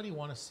does anybody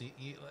want to see?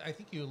 I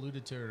think you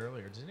alluded to it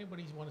earlier. Does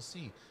anybody want to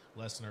see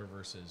Lesnar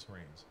versus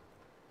Reigns?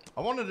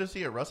 I wanted to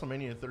see it at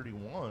WrestleMania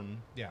 31.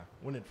 Yeah,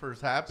 when it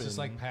first happened. It's just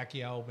like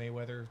Pacquiao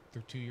Mayweather.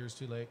 They're 2 years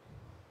too late.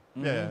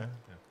 Yeah.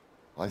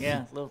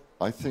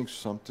 I think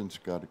something's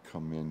got to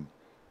come in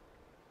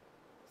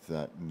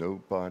that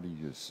nobody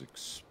is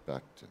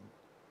expecting.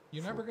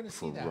 You're never going to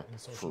see that in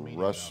social media.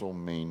 For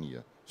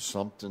WrestleMania,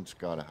 something's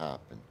got to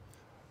happen.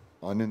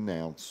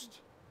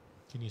 Unannounced.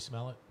 Can you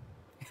smell it?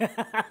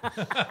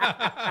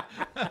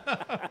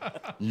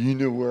 You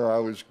knew where I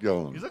was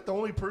going. He's like the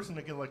only person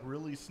that can like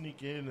really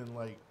sneak in and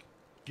like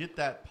get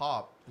that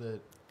pop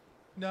that.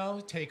 No,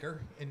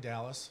 Taker in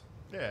Dallas.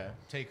 Yeah,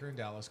 Taker in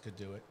Dallas could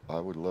do it. I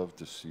would love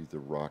to see the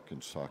Rock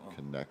and Sock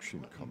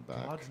connection come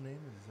back. God's name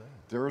is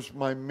that? There's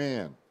my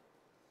man.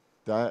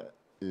 That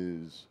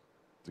is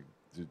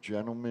the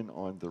gentleman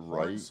on the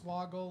right.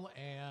 Hornswoggle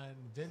and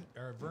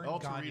Vern El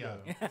Gagne.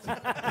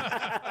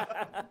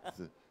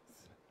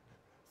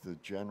 The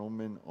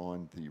gentleman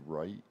on the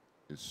right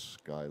is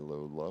Sky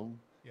Lolo.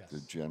 Yes.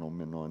 The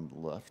gentleman on the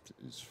left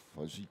is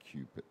Fuzzy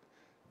Cupid.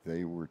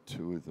 They were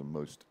two of the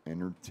most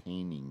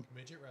entertaining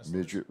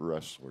midget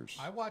wrestlers.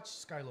 I watched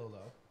Sky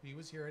Lolo. He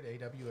was here at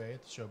AWA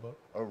at the Showboat.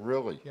 Oh,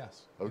 really?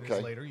 Yes. Okay. In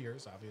his later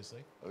years,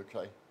 obviously.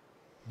 Okay.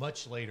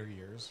 Much later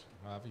years,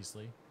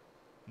 obviously.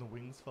 The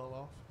wings fell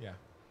off? Yeah.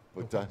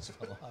 But the wings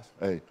fell off.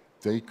 Hey,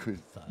 they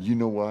could. You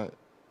know what?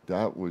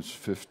 That was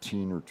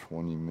 15 or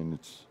 20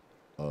 minutes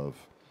of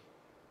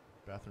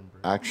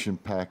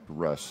action-packed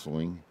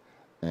wrestling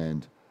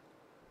and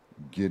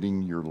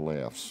getting your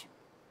laughs.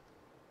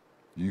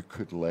 You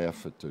could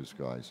laugh at those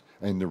guys.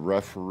 And the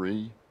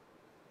referee,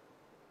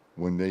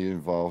 when they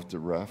involved the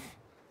ref,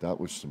 that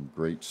was some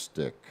great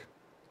stick.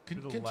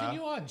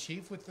 Continue on,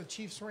 Chief, with the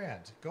Chief's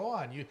rant. Go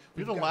on. You'd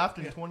have laughed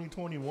in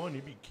 2021,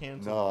 you'd be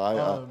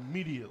canceled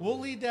immediately. We'll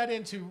lead that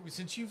into,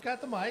 since you've got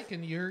the mic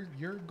and you're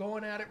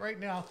going at it right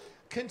now,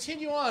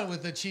 continue on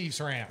with the Chief's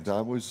rant.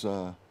 That was,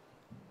 go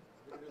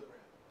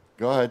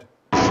ahead.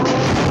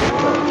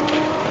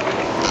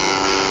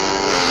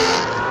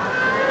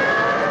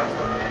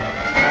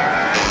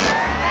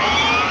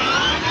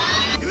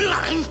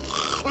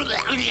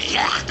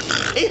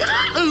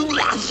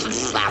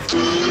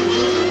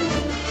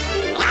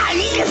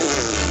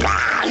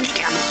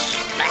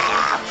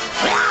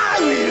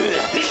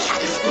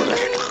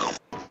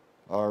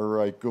 All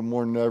right, good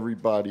morning,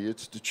 everybody.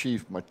 It's the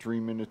Chief. My 3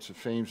 minutes of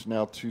fame's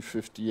now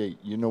 2:58.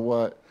 You know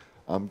what?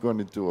 I'm going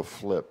to do a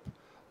flip.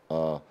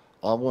 I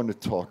want to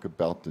talk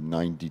about the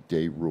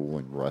 90-day rule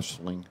in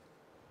wrestling.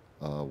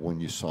 When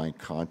you sign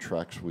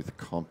contracts with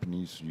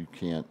companies, you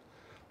can't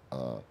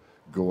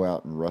go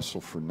out and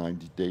wrestle for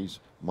 90 days.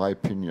 My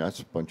opinion, that's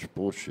a bunch of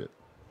bullshit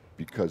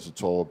because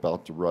it's all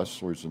about the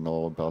wrestlers and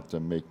all about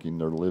them making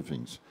their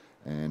livings.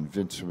 And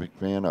Vince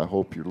McMahon, I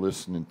hope you're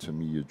listening to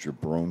me, you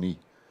jabroni.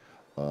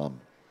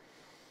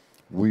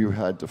 We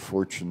had the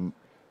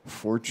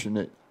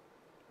fortunate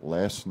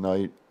last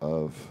night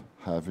of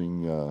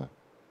having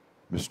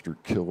Mr.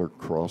 Killer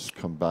Cross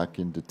come back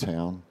into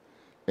town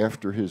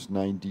after his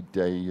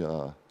 90-day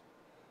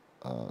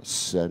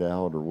set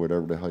out or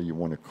whatever the hell you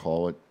want to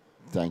call it,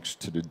 thanks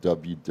to the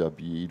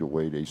WWE, the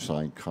way they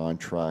sign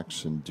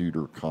contracts and do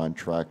their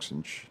contracts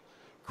and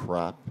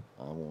crap.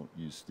 I won't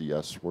use the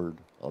S word.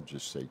 I'll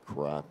just say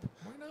crap.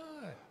 Why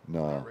not?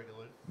 No.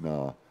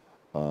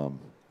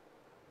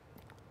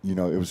 You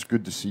know, it was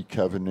good to see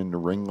Kevin in the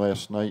ring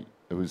last night.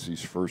 It was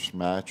his first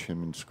match,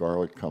 him and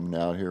Scarlett coming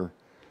out here.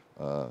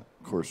 Of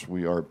course,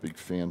 we are big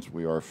fans.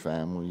 We are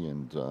family,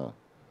 and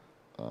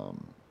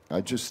I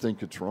just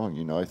think it's wrong.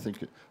 You know, I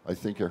think it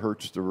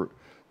hurts the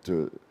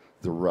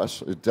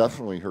wrestler. It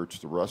definitely hurts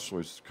the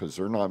wrestlers because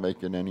they're not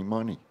making any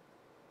money.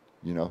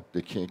 You know,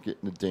 they can't get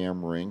in the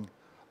damn ring.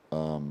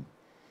 You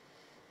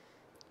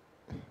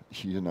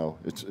know,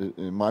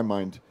 in my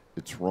mind,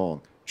 it's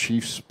wrong.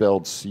 Chief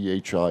spelled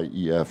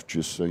CHIEF,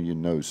 just so you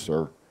know,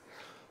 sir.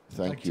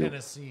 Thank you.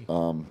 Tennessee.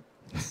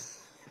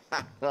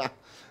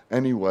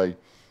 Anyway,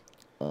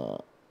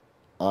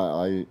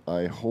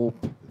 I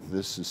hope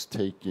this is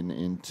taken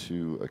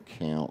into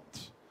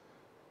account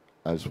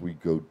as we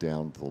go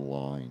down the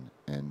line.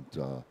 And,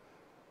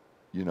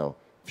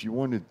 if you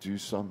want to do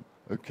some,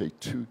 okay,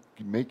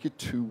 make it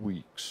 2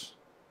 weeks.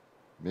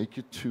 Make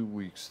it 2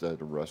 weeks that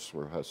a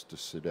wrestler has to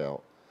sit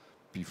out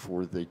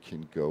before they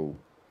can go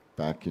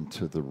back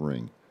into the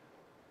ring.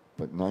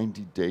 But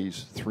 90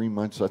 days, 3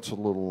 months, that's a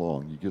little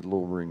long. You get a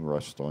little ring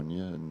rust on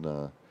you, and,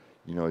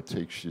 it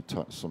takes you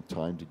some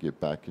time to get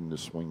back in the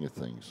swing of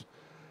things.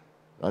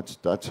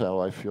 That's how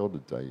I feel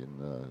today.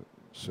 And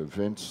so,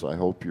 Vince, I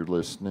hope you're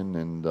listening.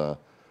 And,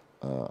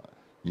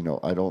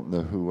 I don't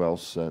know who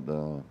else at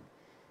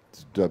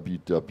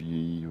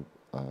WWE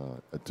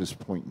at this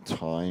point in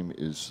time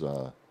is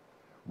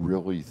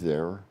really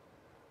there.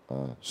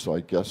 So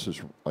I guess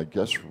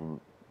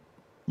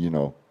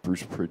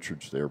Bruce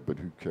Pritchard's there, but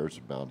who cares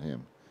about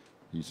him?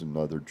 He's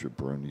another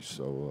jabroni.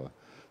 So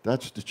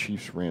that's the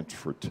Chiefs rant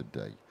for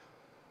today.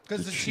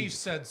 Because the Chiefs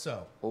said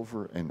so.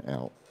 Over and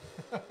out.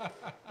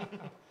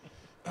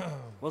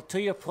 Well,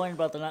 to your point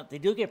about they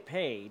do get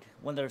paid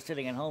when they're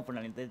sitting at home for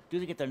nothing. They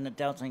do get their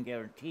downtime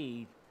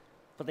guaranteed,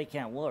 but they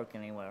can't work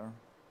anywhere.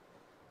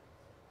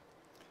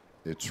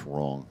 It's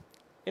wrong.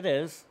 It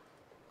is.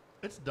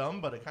 It's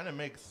dumb, but it kind of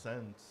makes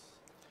sense.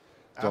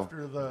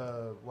 After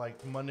the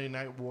Monday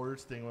Night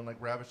Wars thing, when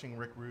Ravishing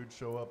Rick Rude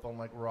show up on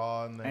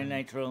Raw and then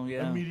Nitro,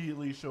 yeah,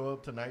 immediately show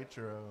up to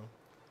Nitro,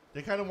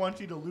 they kind of want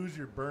you to lose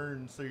your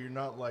burn so you're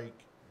not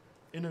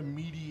an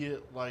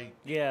immediate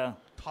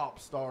top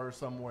star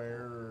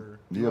somewhere, or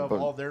you have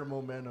all their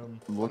momentum.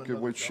 Look at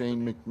what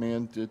Shane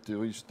McMahon did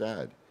to his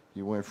dad.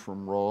 He went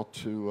from Raw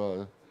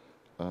to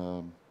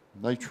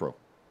Nitro.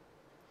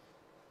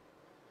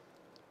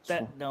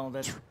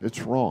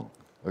 It's wrong.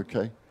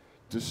 Okay,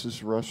 this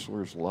is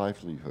wrestlers'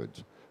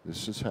 livelihoods.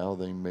 This is how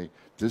they make.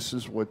 This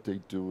is what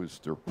they do as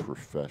their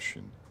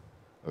profession.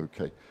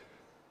 Okay,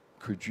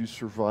 could you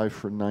survive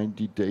for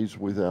 90 days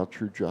without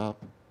your job?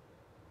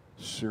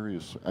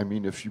 Seriously, I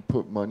mean, if you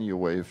put money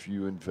away, if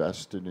you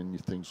invested in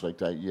things like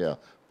that, yeah.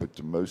 But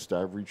the most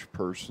average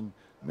person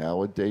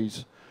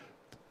nowadays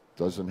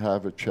doesn't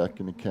have a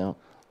checking account,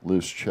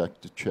 lives check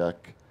to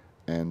check,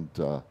 and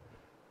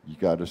you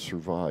got to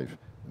survive.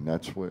 And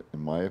that's what,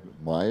 in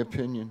my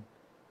opinion,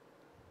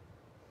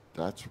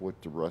 that's what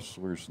the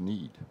wrestlers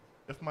need.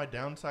 If my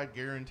downside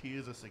guarantee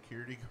as a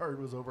security guard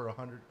was over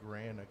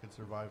 $100,000, I could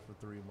survive for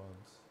 3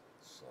 months.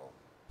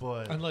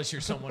 But unless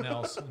you're someone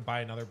else and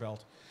buy another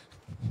belt.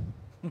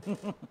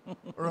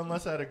 Or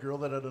unless I had a girl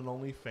that had an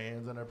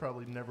OnlyFans, and I'd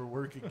probably never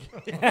work again.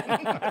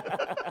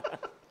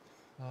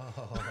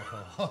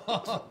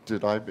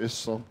 Did I miss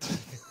something?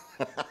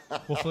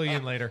 We'll fill you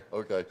in later.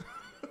 Okay.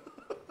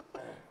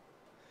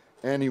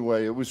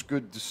 Anyway, it was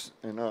good to,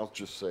 and I'll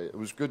just say it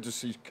was good to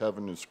see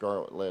Kevin and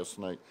Scarlett last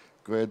night.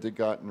 Glad they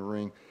got in the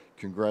ring.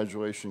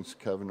 Congratulations,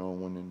 Kevin,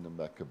 on winning the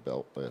Mecca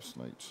belt last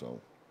night.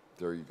 So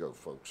there you go,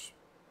 folks.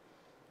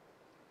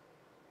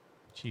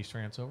 Chiefs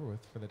rant's over with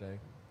for the day.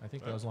 I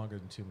think that was longer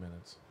than 2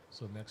 minutes.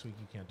 So next week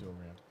you can't do a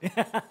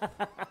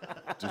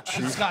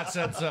rant. Scott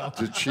said so.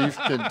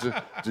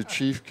 The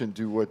chief can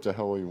do what the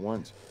hell he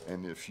wants.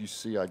 And if you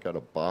see I got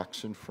a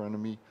box in front of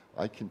me,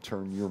 I can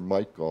turn your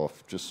mic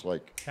off just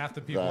like half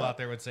the people out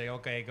there would say,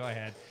 "Okay, go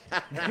ahead."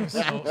 A bunch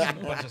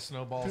of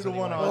snowballs. 2 to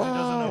 1 odds. He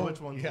doesn't know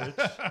which one's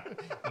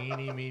which.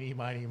 Eeny, meeny,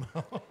 miny,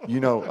 mo.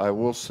 I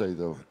will say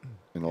though,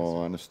 in all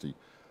honesty,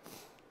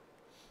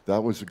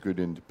 that was a good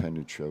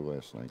independent show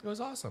last night. It was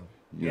awesome.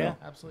 Yeah,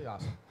 absolutely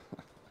awesome.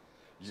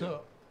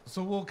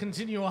 So we'll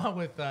continue on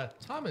with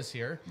Thomas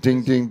here.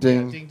 Ding, ding,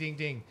 ding. Yeah, ding, ding,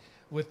 ding.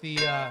 With the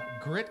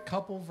grit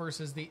couple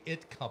versus the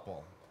it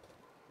couple.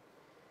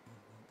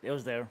 It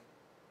was there.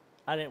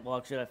 I didn't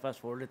watch it. I fast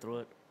forwarded through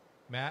it.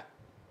 Matt?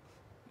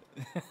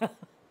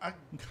 I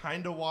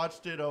kind of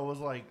watched it. I was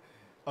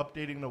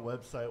updating the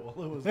website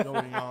while it was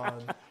going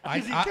on.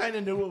 Because he kind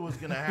of knew what was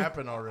going to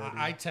happen already.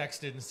 I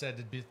texted and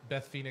said, did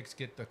Beth Phoenix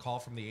get the call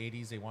from the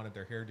 80s? They wanted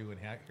their hairdo and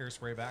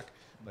hairspray back.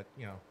 But,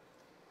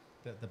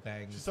 the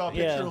bangs. She saw a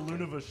picture of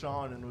Luna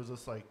Vachon and was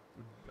just like,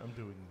 I'm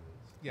doing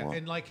this. Yeah, wow.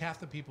 And half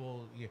the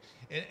people,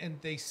 and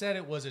they said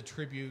it was a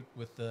tribute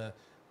with the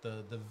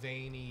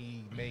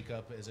veiny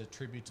makeup as a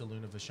tribute to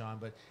Luna Vachon.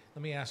 But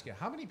let me ask you,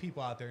 how many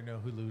people out there know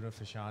who Luna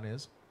Vachon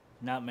is?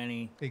 Not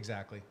many.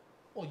 Exactly.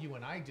 Well, you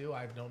and I do.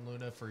 I've known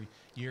Luna for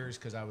years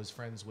because I was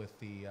friends with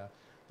the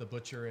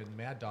Butcher and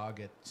Mad Dog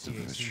at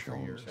CAC for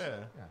years. Yeah.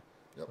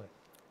 Yep.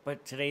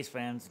 But today's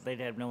fans, they'd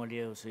have no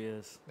idea who she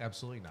is.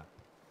 Absolutely not.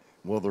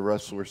 Well, the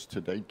wrestlers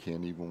today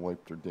can't even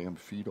wipe their damn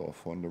feet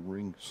off on the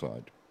ring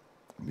side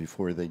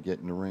before they get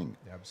in the ring.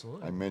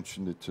 Absolutely. I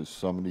mentioned it to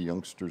some of the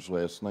youngsters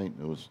last night,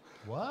 and it was...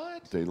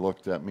 What? They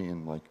looked at me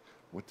and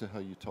what the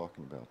hell are you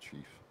talking about,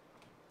 Chief?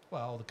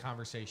 Well, the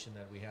conversation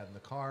that we had in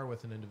the car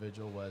with an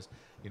individual was,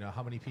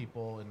 how many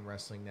people in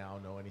wrestling now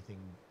know anything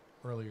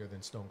earlier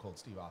than Stone Cold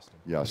Steve Austin?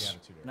 Yes.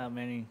 Not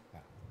many.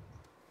 Yeah.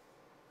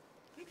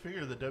 You'd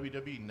figure the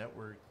WWE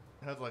Network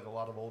has a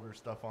lot of older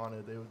stuff on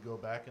it. They would go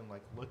back and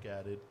look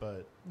at it,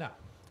 but no,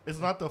 it's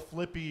not the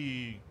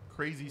flippy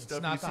crazy It's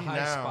stuff not you the see high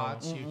now.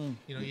 spots.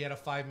 You know, you had a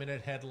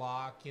 5-minute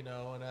headlock, you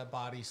know, and a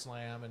body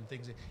slam and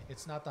things.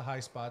 It's not the high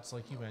spots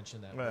like you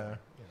mentioned that. Yeah.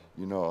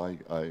 You know,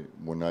 I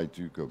when I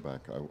do go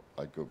back,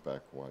 I go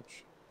back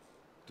watch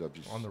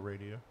On the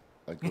radio.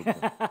 I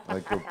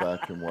go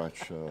back and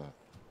watch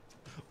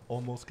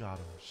Almost got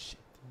him. Shit.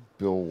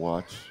 Bill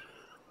Watts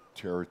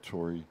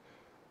territory,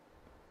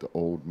 the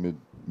old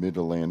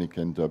Mid-Atlantic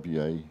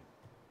NWA.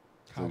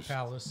 Cow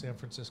Palace, San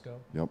Francisco.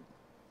 Yep.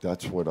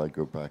 That's what I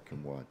go back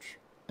and watch.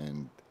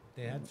 And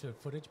They had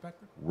footage back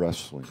there?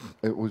 wrestling.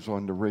 It was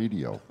on the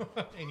radio.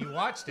 And you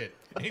watched it.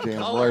 In Damn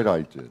color. right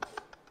I did.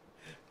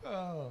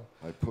 Oh.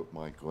 I put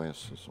my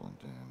glasses on,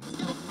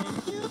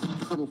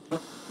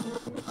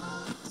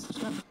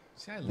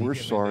 See, I leave We're him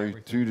in sorry.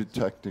 everything. Due to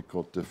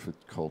technical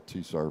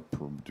difficulties, our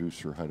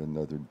producer had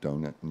another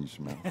donut in his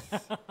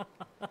mouth.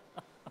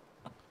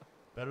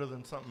 Better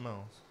than something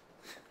else.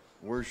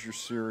 Where's your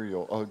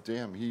cereal? Oh,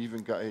 damn! He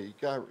even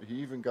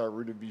got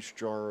rid of his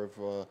jar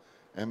of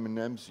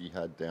M&Ms he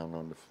had down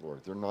on the floor.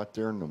 They're not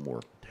there no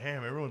more.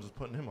 Damn, everyone's just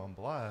putting him on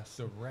blast.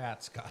 The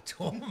rats got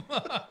to him.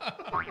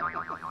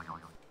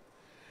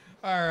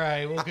 All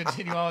right, we'll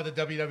continue on with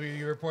the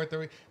WWE report.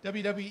 The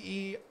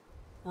WWE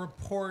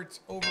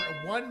reports over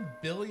 $1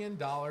 billion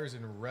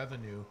in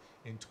revenue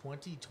in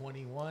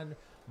 2021.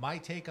 My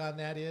take on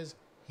that is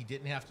he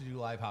didn't have to do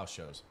live house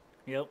shows.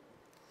 Yep.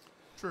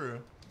 True.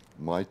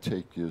 My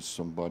take is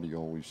somebody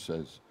always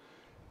says,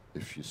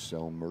 if you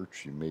sell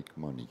merch, you make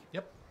money.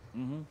 Yep.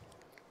 And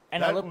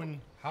That I look,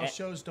 one- House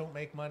shows don't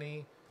make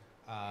money.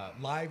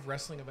 Live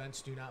wrestling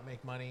events do not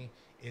make money.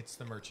 It's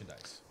the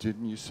merchandise.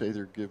 Didn't you say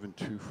they're giving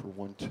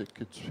 2-for-1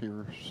 tickets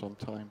here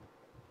sometime?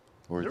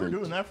 Or They were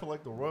doing that for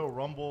like the Royal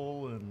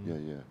Rumble and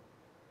Yeah.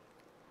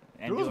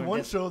 there was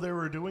one show they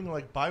were doing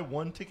like buy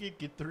one ticket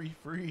get 3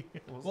 free.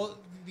 Well,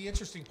 the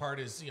interesting part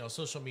is, you know,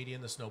 social media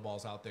and the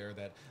snowballs out there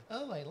that,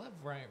 oh, I love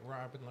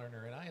Robin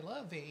Lerner and I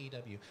love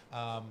AEW.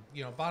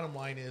 You know, bottom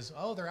line is,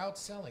 oh, they're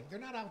outselling. They're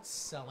not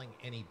outselling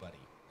anybody.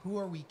 Who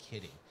are we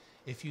kidding?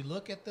 If you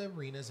look at the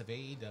arenas of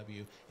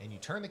AEW and you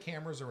turn the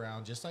cameras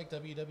around, just like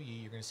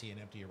WWE, you're going to see an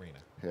empty arena.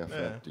 Half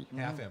empty.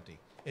 Half empty.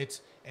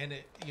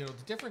 You know,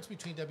 the difference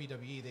between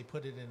WWE, they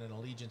put it in an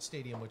Allegiant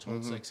Stadium, which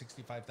holds like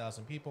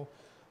 65,000 people.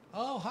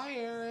 Oh, hi,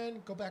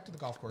 Aaron. Go back to the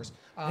golf course.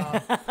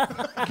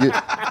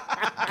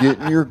 Get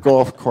in your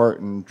golf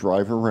cart and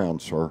drive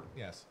around, sir.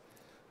 Yes.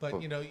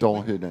 But, you know,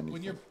 don't hit anything.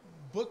 When you're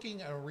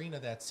booking an arena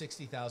that's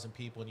 60,000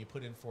 people and you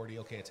put in 40,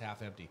 okay, it's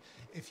half empty.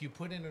 If you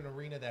put in an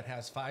arena that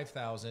has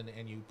 5,000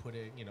 and you put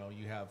in, you know,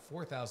 you have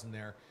 4,000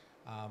 there,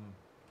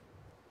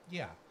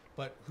 yeah.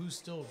 But who's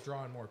still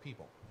drawing more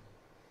people?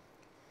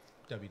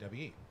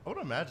 WWE. I would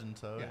imagine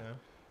so, yeah.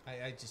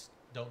 I just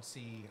don't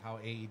see how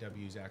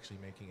AEW is actually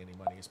making any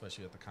money,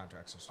 especially with the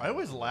contracts. I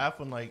always laugh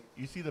when like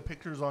you see the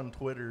pictures on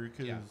Twitter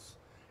because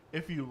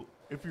if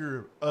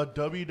you're a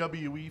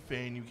WWE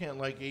fan, you can't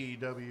like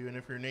AEW, and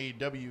if you're an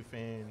AEW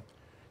fan,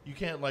 you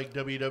can't like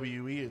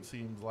WWE. It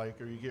seems like,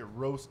 or you get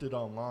roasted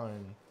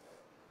online.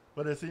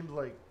 But it seems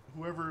like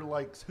whoever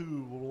likes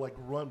who will like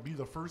be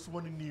the first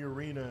one in the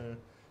arena,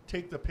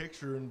 take the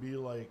picture, and be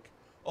like,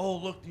 "Oh,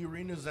 look, the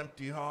arena's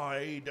empty.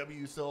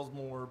 AEW sells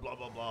more. Blah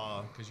blah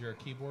blah." Because you're a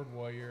keyboard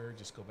warrior,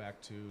 just go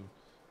back to,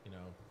 you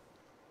know,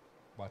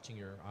 watching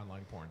your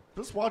online porn.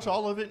 Just watch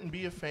all of it and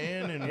be a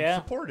fan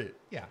and support it.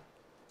 Yeah.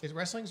 Is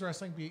wrestling's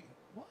wrestling?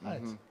 What?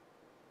 Mm-hmm.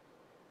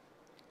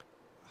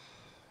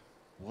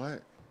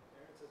 What?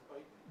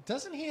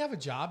 Doesn't he have a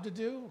job to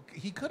do?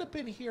 He could have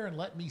been here and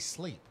let me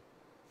sleep.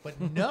 But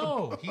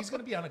no, he's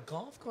going to be on a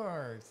golf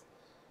course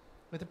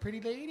with a pretty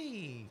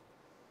lady.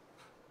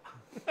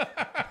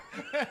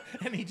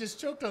 And he just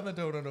choked on the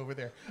donut over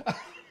there.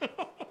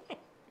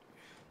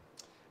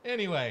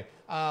 Anyway,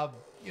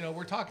 you know,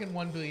 we're talking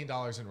 $1 billion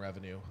in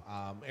revenue.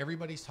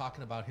 Everybody's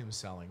talking about him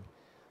selling.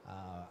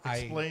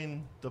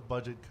 Explain the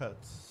budget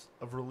cuts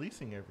of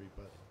releasing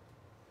everybody.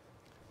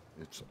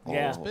 It's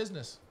It's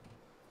business.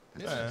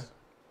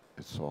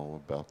 It's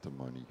all about the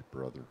money,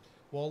 brother.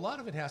 Well, a lot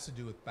of it has to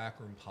do with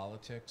backroom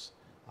politics.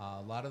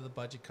 A lot of the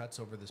budget cuts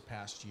over this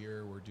past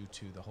year were due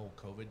to the whole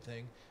COVID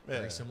thing.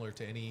 Very similar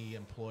to any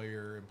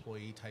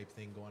employee type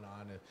thing going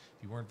on. If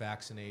you weren't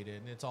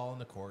vaccinated, and it's all in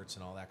the courts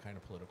and all that kind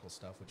of political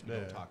stuff, which we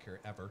don't talk here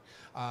ever.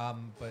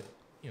 But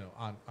you know,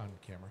 on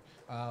camera.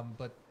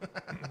 But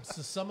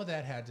so some of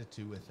that had to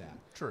do with that.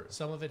 True.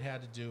 Some of it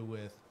had to do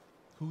with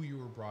who you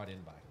were brought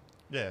in by.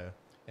 Yeah.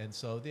 And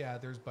so,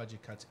 there's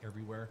budget cuts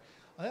everywhere.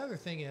 The other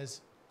thing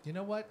is, you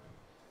know what?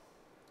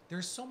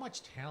 There's so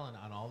much talent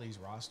on all these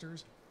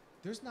rosters.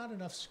 There's not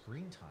enough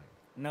screen time.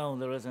 No,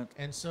 there isn't.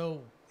 And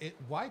so,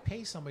 why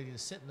pay somebody to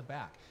sit in the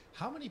back?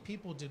 How many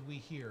people did we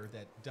hear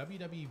that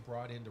WWE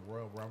brought into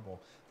Royal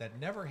Rumble that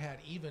never had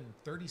even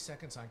 30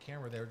 seconds on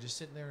camera? They were just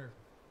sitting there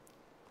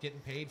getting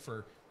paid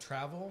for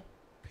travel,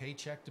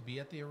 paycheck to be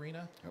at the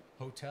arena,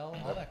 hotel,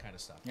 all that kind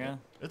of stuff. Yeah.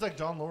 It's like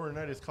John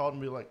Laurinaitis called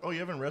and be like, "Oh, you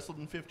haven't wrestled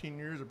in 15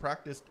 years or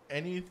practiced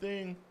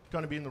anything?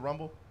 Going to be in the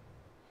Rumble?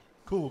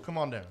 Cool, come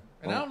on down."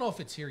 And I don't know if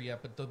it's here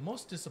yet, but the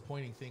most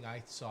disappointing thing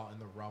I saw in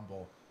the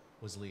Rumble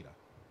was Lita.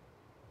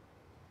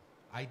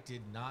 I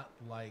did not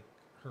like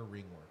her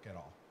ring work at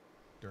all.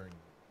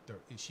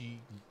 She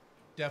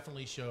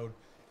definitely showed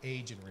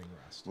age and ring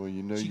rust. Well,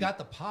 you know, she got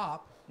the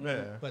pop,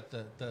 Yeah. but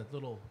the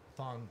little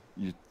thong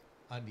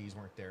undies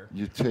weren't there.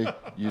 You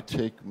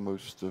take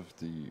most of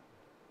the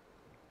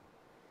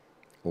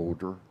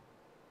older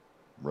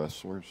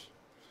wrestlers.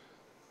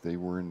 They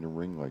were in the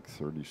ring like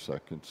 30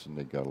 seconds and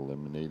they got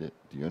eliminated.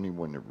 The only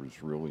one that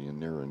was really in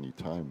there any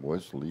time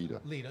was Lita.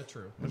 Lita,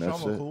 true. And Michelle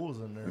that's it. McCool was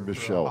in there. And for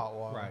Michelle. a hot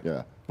while. Right.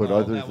 Yeah, but Well,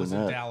 other that than was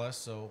that, in Dallas,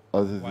 so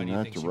other why than do you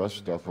that, think the she was rest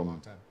in there of for a long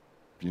them, time?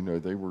 you know,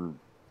 they were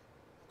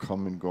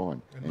come and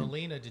gone. And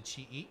Melina, did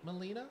she eat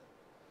Melina?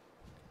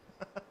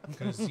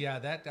 Because no.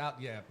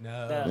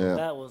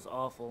 That was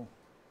awful.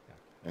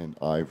 And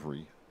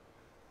Ivory.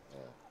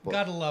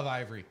 Gotta love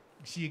Ivory.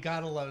 She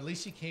gotta love. At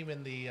least she came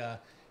in the,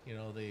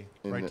 the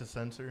Right to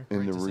Censor. In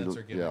Right the to real,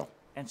 Censor gimmick. yeah.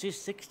 And she's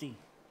 60.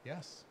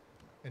 Yes,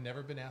 and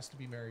never been asked to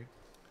be married.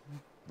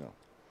 No.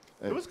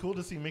 It was cool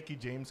to see Mickie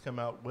James come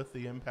out with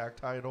the Impact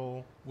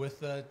title,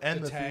 with the theme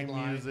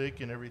tagline, music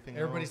and everything.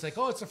 Everybody's else.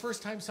 like, "Oh, it's the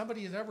first time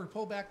somebody has ever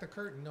pulled back the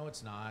curtain." No,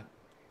 it's not.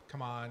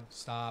 Come on,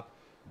 stop.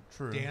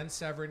 True. Dan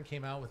Severn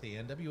came out with the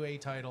NWA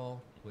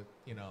title with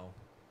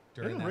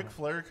during Didn't that. Ric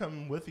Flair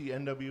come with the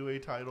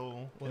NWA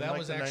title? Well, in that like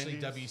was the actually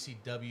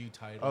 90s? WCW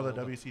title. Oh, the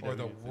WCW or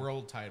the thing.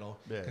 world title,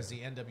 Yeah. because the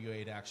NWA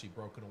had actually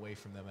broken away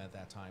from them at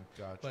that time.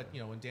 Gotcha. But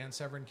when Dan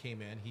Severn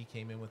came in, he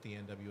came in with the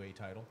NWA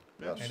title,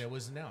 Yes. and it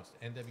was announced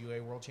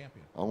NWA World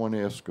Champion. I want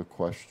to ask a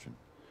question.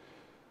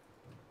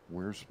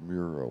 Where's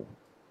Miro?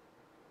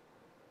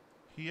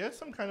 He had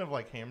some kind of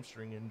like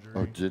hamstring injury.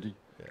 Oh, did he?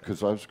 Yeah.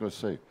 Because I was going to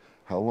say,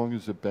 how long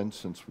has it been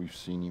since we've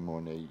seen him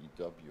on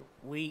AEW?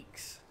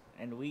 Weeks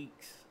and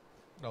weeks.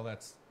 No,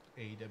 that's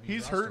AEW.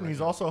 He's roster hurt, and right he's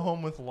now. also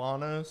home with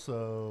Lana,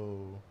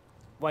 so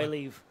Why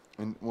leave?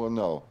 And well,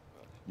 no,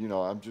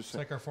 I'm just It's saying.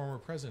 like our former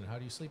president. How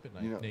do you sleep at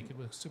night? Naked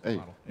with a Hey,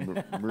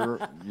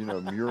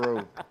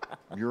 supermodel.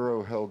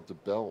 Miro held the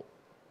belt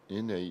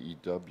in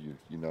AEW,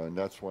 and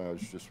that's why I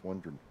was just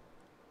wondering.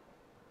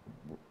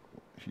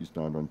 He's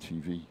not on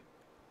TV.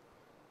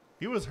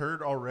 he was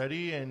hurt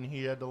already, and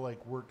he had to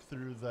like work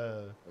through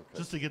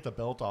just to get the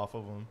belt off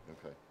of him.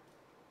 Okay.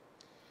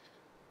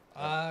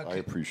 I I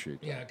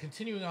appreciate that. Yeah,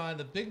 continuing on,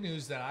 the big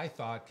news that I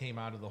thought came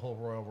out of the whole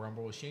Royal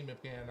Rumble was Shane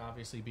McMahon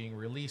obviously being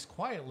released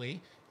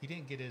quietly. He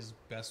didn't get his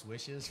best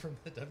wishes from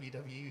the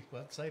WWE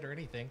website or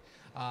anything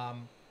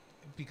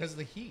because of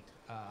the heat.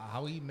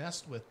 How he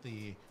messed with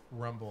the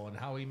Rumble and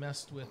how he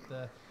messed with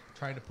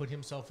trying to put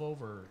himself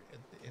over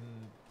and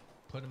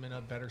put him in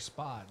a better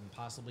spot and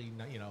possibly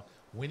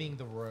winning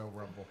the Royal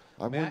Rumble.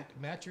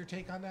 Matt, your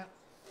take on that?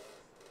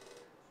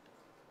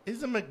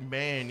 Is a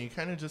McMahon, you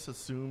kind of just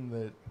assume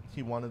that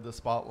he wanted the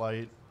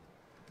spotlight.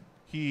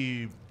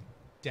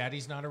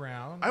 Daddy's not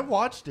around. I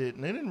watched it,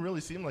 and it didn't really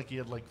seem like he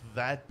had like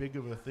that big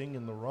of a thing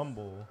in the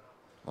Rumble.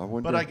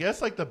 But I guess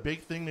like the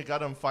big thing that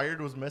got him fired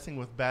was messing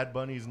with Bad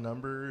Bunny's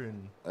number,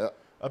 and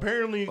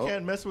apparently you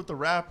can't mess with the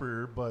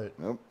rapper. But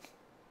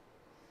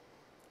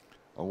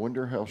I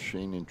wonder how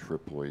Shane and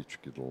Triple H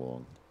get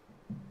along.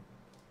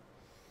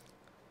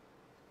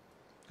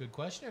 Good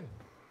question.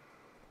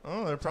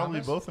 Oh, they're probably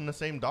Thomas? both in the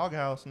same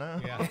doghouse now.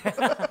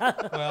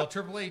 Yeah. Well,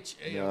 Triple H.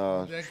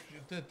 No.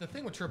 The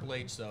thing with Triple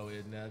H, though,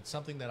 and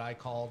something that I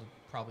called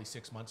probably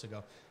 6 months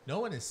ago, no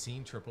one has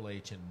seen Triple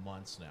H in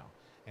months now.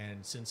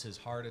 And since his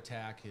heart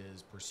attack,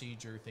 his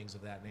procedure, things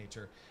of that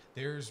nature,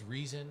 there's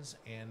reasons,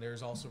 and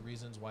there's also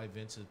reasons why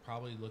Vince is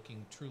probably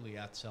looking truly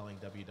at selling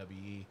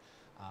WWE.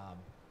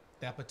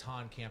 That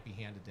baton can't be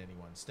handed to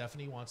anyone.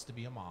 Stephanie wants to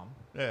be a mom.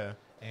 Yeah.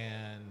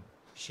 And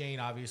Shane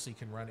obviously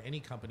can run any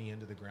company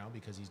into the ground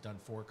because he's done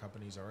 4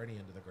 companies already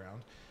into the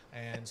ground.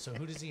 And so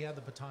who does he have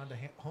the baton to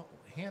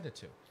hand it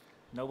to?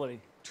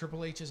 Nobody.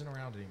 Triple H isn't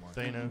around anymore.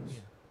 Thanos.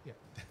 Yeah.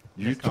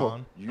 You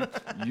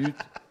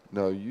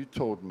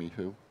told me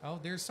who. Oh,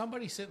 there's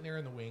somebody sitting there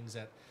in the wings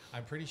that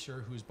I'm pretty sure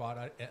who's bought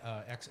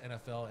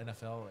ex-NFL,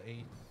 NFL,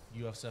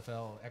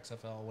 USFL,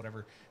 XFL,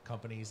 whatever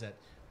companies that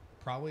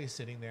probably is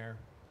sitting there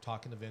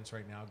talking to Vince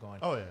right now going,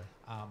 oh, yeah.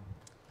 I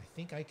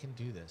think I can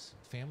do this.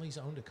 Family's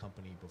owned a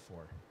company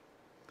before.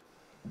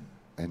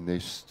 And they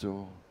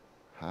still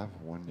have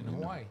one in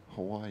Hawaii.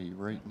 Hawaii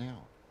right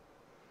now.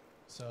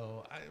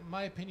 So, in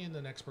my opinion,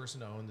 the next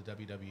person to own the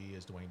WWE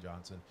is Dwayne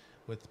Johnson,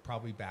 with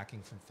probably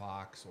backing from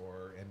Fox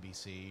or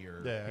NBC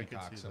or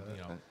Peacock.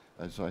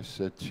 As I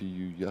said to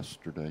you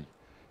yesterday,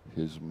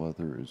 his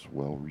mother is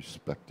well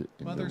respected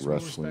in the Mother's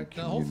wrestling community.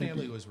 The whole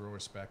family was real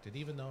respected,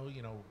 even though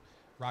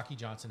Rocky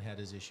Johnson had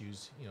his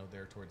issues,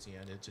 there towards the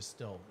end. It just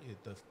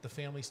the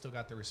family still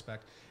got the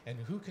respect. And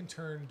who can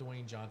turn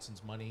Dwayne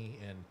Johnson's money?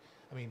 And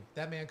I mean,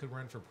 that man could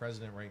run for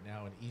president right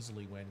now and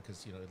easily win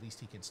because at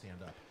least he can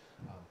stand up.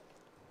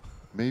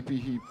 Maybe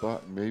he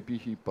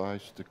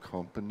buys the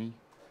company,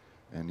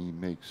 and he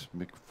makes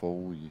Mick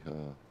Foley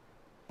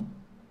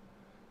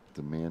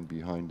the man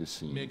behind the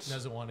scenes. Mick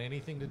doesn't want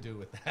anything to do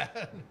with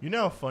that. You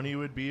know how funny it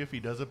would be if he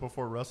does it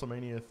before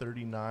WrestleMania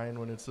 39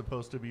 when it's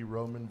supposed to be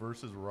Roman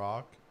versus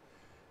Rock,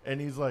 and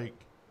he's like,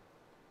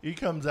 He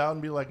comes out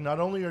and be like, not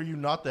only are you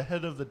not the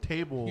head of the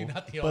table, You're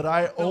not the but owner.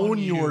 I own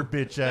you. your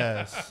bitch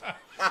ass.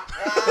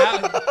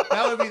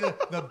 that would be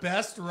the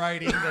best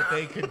writing that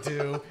they could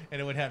do, and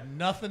it would have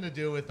nothing to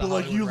do with the But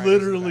like, Hollywood you writers in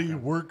the literally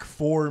background. work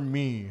for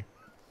me.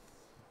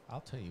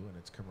 I'll tell you when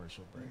it's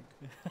commercial break.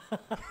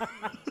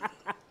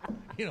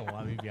 You don't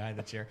want me behind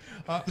the chair.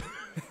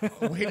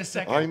 Wait a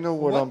second. I know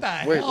what the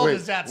hell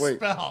does that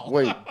spell?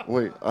 Wait.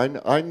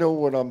 I know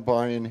what I'm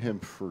buying him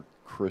for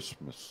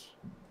Christmas.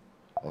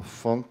 A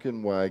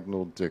Funkin'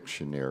 Wagnall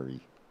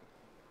dictionary.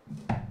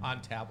 On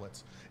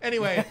tablets.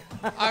 Anyway,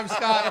 I'm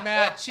Scott,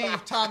 Matt,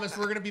 Chief, Thomas.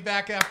 We're going to be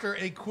back after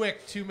a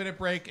quick 2-minute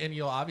break, and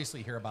you'll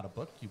obviously hear about a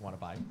book you want to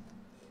buy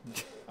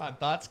on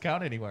Thoughts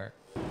Count Anywhere.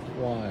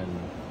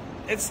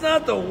 It's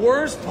not the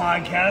worst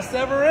podcast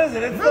ever, is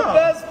it? It's the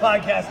best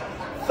podcast.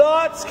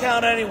 Thoughts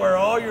count anywhere.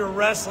 All your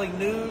wrestling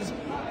news,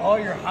 all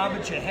your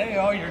hobbit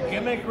all your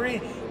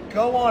gimmickry.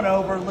 Go on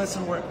over,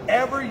 listen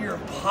wherever your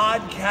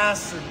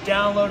podcasts are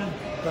downloaded.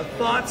 The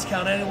Thoughts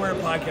Count Anywhere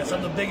podcast.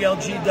 I'm the big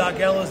LG Doc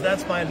Ellis.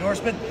 That's my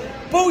endorsement.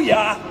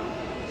 Booyah!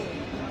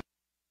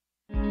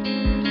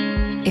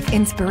 If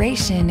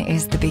inspiration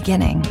is the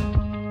beginning,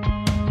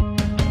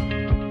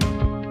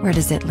 where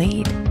does it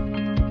lead?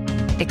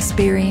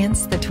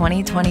 Experience the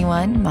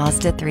 2021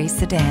 Mazda 3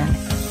 sedan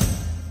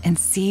and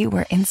see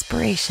where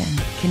inspiration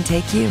can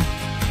take you.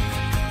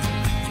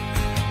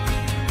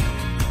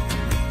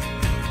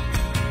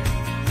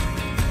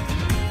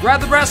 Grab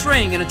the brass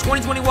ring in a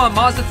 2021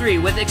 Mazda 3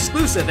 with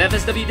exclusive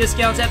FSW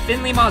discounts at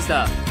Findlay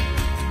Mazda.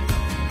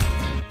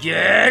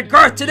 Get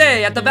Garth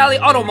today at the Valley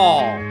Auto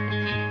Mall.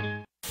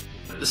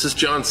 This is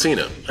John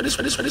Cena. I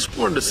just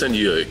wanted to send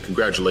you a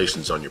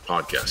congratulations on your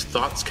podcast.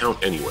 Thoughts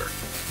count anywhere.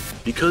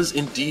 Because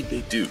indeed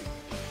they do.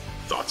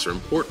 Thoughts are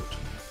important.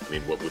 I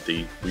mean, what would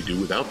we do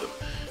without them?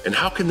 And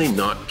how can they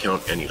not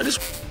count anywhere?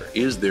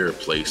 Is there a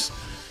place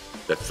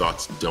that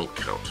thoughts don't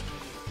count?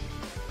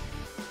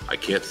 I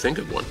can't think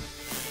of one.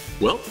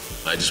 Well,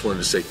 I just wanted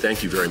to say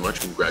thank you very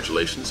much,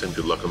 congratulations, and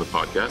good luck on the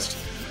podcast.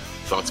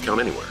 Thoughts count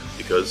anywhere,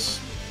 because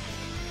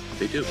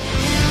they do.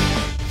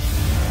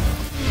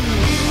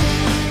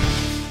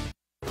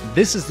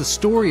 This is the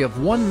story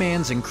of one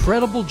man's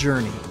incredible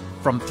journey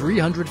from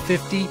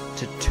 350 to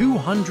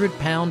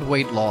 200-pound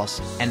weight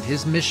loss and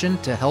his mission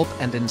to help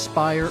and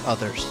inspire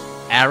others.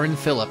 Aaron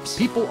Phillips.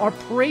 People are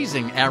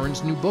praising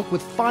Aaron's new book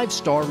with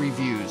 5-star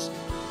reviews.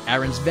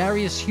 Aaron's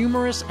various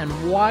humorous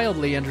and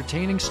wildly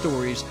entertaining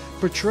stories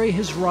portray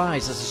his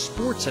rise as a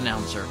sports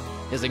announcer,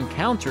 his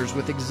encounters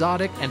with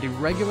exotic and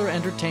irregular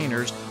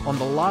entertainers on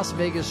the Las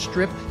Vegas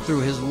Strip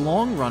through his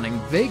long-running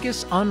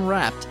Vegas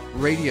Unwrapped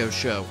radio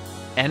show,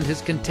 and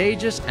his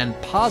contagious and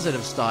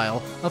positive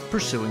style of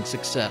pursuing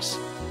success.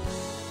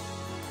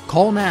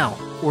 Call now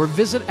or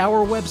visit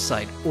our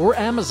website or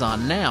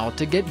Amazon now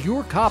to get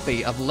your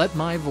copy of Let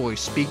My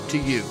Voice Speak to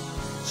You,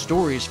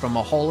 stories from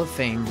a Hall of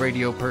Fame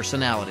radio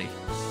personality.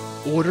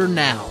 Order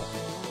now.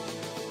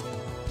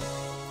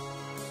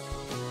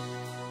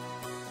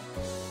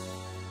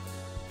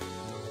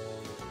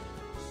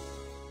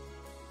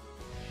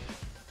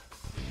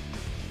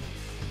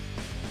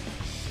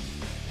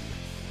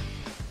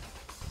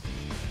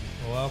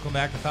 Welcome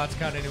back to Thoughts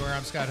Count Anywhere.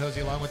 I'm Scott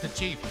Hosey along with the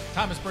Chief,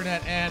 Thomas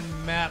Brunette, and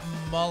Matt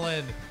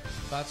Mullen.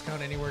 Thoughts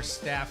Count Anywhere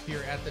staff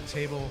here at the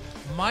table,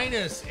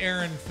 minus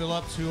Aaron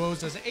Phillips, who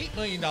owes us $8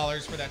 million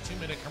for that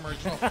 2-minute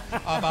commercial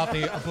about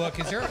the book.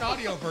 Is there an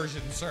audio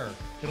version, sir?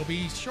 It'll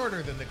be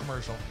shorter than the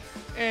commercial.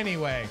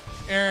 Anyway,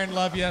 Aaron,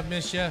 love you,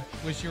 miss you.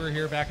 Wish you were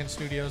here back in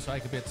studio so I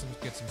could get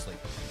some sleep.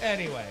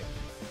 Anyway,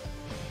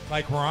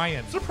 like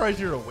Ryan. I'm surprised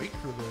you're awake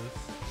for this.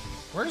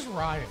 Where's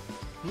Ryan?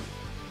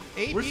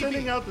 We're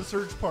sending out the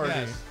search party.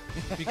 Yes,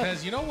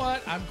 because you know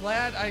what? I'm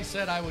glad I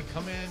said I would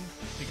come in,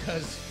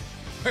 because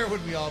where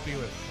would we all be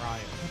with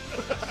Ryan?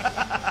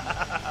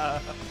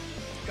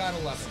 Gotta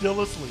love it.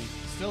 Still asleep.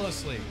 Still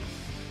asleep.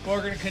 Well,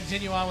 we're going to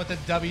continue on with the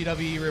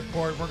WWE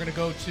report. We're going to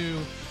go to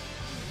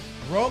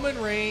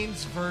Roman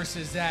Reigns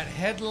versus that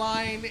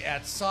headline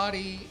at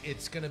Saudi.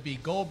 It's going to be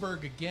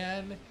Goldberg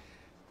again.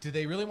 Do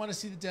they really want to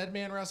see the dead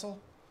man wrestle?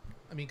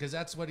 I mean, because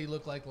that's what he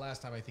looked like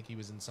last time I think he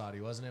was in Saudi,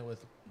 wasn't it?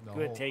 With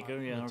Taker,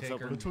 yeah. with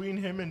Taker. Between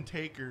him and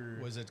Taker,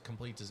 Was a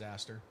complete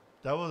disaster.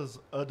 that was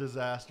a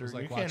disaster. It was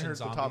like You can't watching hurt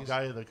the top zombies.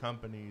 guy of the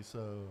company,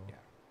 so... Yeah.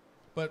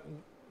 But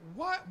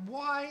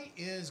why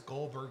is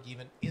Goldberg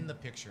even in the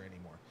picture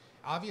anymore?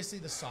 Obviously,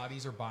 the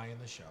Saudis are buying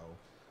the show,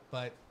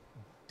 but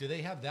do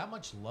they have that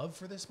much love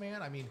for this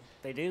man? I mean,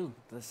 They do.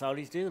 The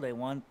Saudis do. They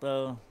want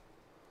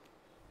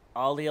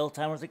all the old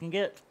timers they can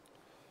get.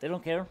 They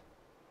don't care.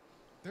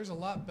 there's a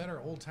lot better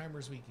old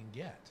timers we can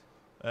get.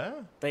 Yeah.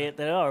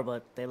 They are,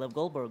 but they love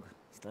Goldberg.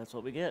 So that's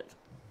what we get.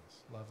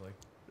 It's lovely.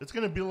 It's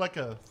going to be like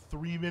a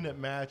 3-minute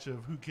match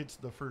of who gets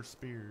the first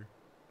spear.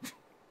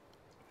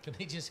 Can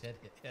they just hit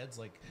heads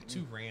like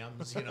two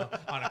rams,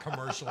 on a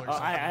commercial or Oh,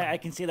 something? I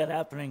can see that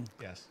happening.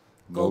 Yes.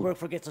 Goldberg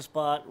forgets a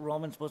spot.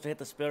 Roman's supposed to hit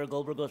the spear.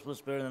 Goldberg goes for the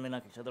spear, and then they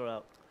knock each other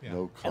out. Yeah.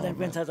 No And then comment.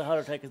 Vince has a heart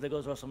attack because there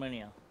goes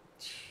WrestleMania.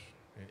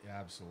 Yeah,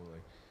 absolutely.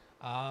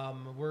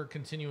 We're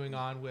continuing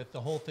on with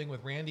the whole thing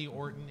with Randy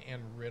Orton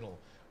and Riddle.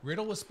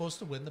 Riddle was supposed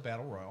to win the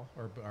Battle Royal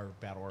or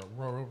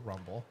Royal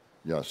Rumble.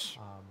 Yes.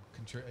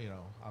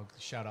 I'll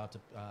shout out to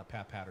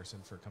Pat Patterson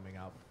for coming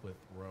out with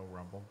Royal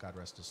Rumble. God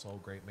rest his soul,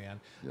 great man.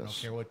 Yes. I don't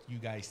care what you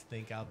guys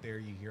think out there.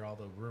 You hear all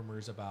the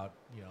rumors about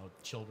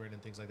children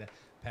and things like that.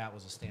 Pat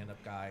was a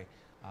stand-up guy.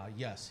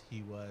 Yes,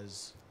 he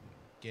was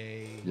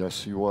gay.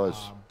 Yes, he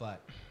was.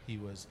 But he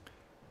was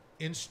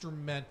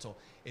instrumental.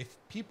 If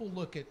people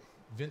look at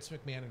Vince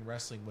McMahon in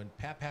wrestling, when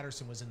Pat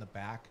Patterson was in the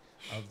back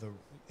of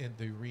in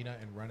the arena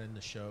and running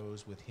the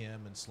shows with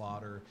him and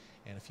Slaughter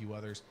and a few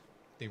others,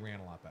 they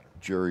ran a lot better.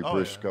 Jerry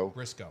Briscoe. Yeah.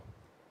 Briscoe.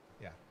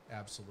 Yeah,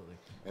 absolutely.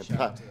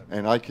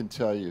 And I can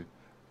tell you,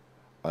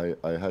 I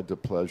had the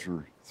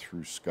pleasure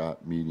through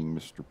Scott meeting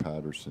Mr.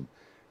 Patterson,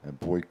 and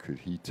boy, could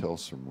he tell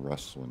some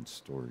wrestling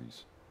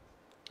stories.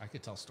 I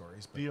could tell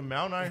stories. But the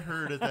amount I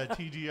heard at that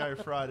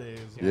TGI Fridays.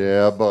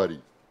 Yeah,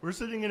 buddy. We're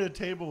sitting at a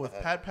table with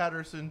Pat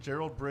Patterson,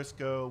 Gerald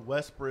Briscoe,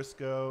 Wes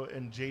Briscoe,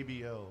 and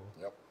JBL.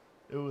 Yep.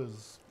 It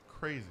was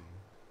crazy.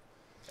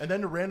 And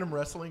then the random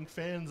wrestling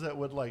fans that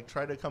would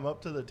try to come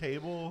up to the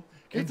table,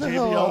 and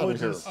JBL would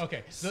just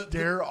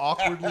stare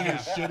awkwardly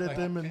as shit at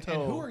them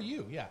until. And who are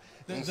you? Yeah,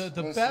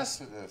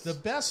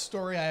 the best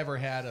story I ever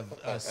had of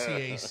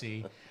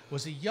CAC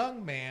was a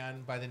young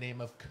man by the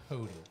name of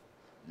Cody.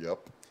 Yep.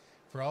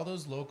 For all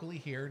those locally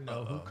here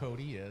know who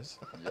Cody is.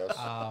 Yes.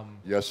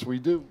 Yes, we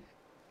do.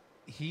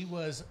 He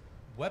was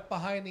wet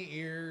behind the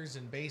ears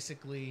and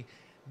basically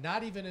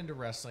not even into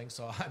wrestling,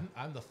 so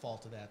I'm the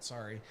fault of that.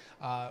 Sorry.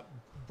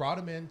 Brought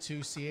him into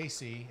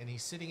CAC, and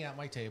he's sitting at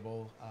my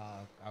table.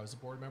 I was a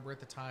board member at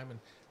the time and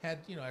had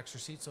extra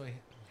seats, so I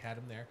had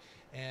him there.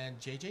 And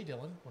J.J.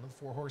 Dillon, one of the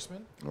Four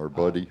Horsemen, our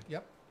buddy,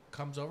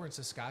 comes over and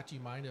says, "Scott, do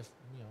you mind if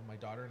my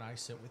daughter and I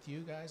sit with you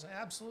guys?"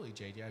 Absolutely,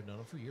 J.J. I've known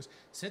him for years.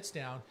 Sits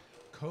down.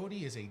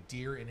 Cody is a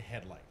deer in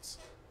headlights,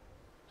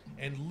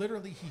 and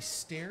literally he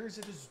stares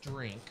at his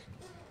drink,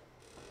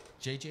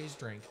 JJ's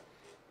drink,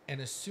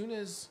 and as soon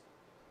as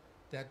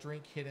that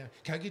drink hit him,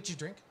 "Can I get you a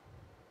drink?"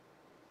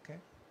 Okay.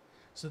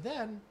 So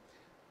then,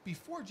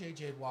 before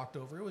JJ had walked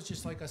over, it was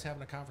just like us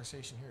having a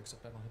conversation here,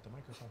 except I don't hit the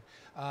microphone.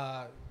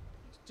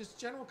 Just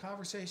general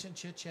conversation,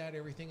 chit chat,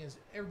 everything is.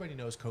 Everybody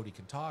knows Cody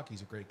can talk.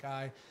 He's a great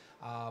guy.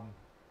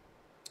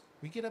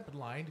 We get up in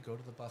line to go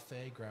to the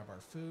buffet, grab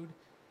our food,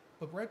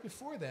 but right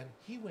before then,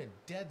 he went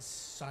dead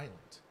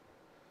silent,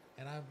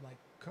 and I'm like,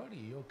 "Cody,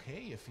 you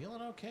okay? You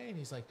feeling okay?" And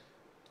he's like,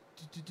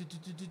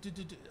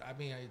 I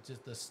mean,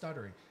 just the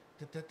stuttering.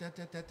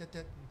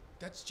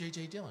 That's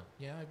J.J. Dillon.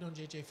 Yeah, I've known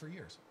J.J. for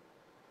years.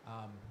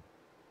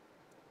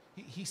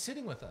 He's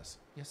sitting with us.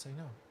 Yes, I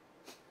know.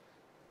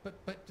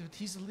 But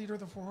he's the leader of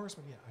the Four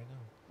Horsemen. Yeah, I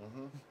know.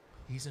 Mm-hmm.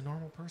 He's a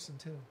normal person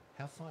too.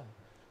 Have fun.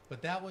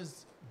 But that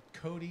was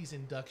Cody's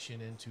induction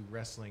into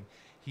wrestling.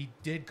 He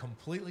did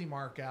completely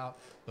mark out,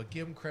 but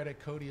give him credit.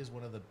 Cody is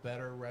one of the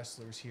better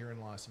wrestlers here in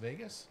Las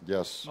Vegas.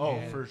 Yes.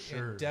 For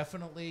sure. And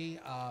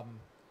definitely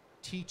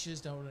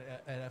teaches down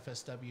at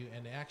FSW,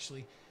 and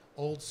actually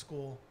old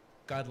school.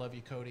 God love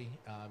you, Cody.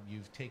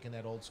 You've taken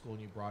that old school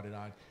and you brought it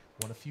on.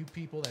 One of few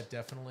people that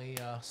definitely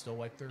still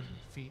wipe their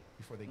feet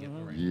before they get in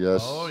the ring.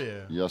 Yes. Oh,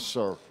 yeah. Yes,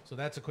 sir. So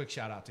that's a quick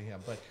shout out to him.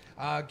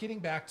 But getting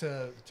back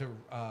to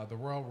the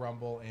Royal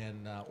Rumble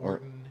and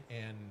Orton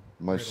and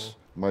Riddle.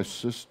 My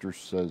sister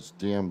says,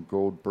 "Damn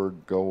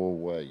Goldberg, go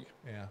away."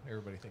 Yeah,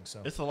 everybody thinks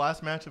so. It's the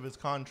last match of his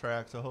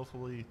contract, so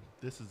hopefully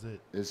this is it.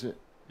 Is it?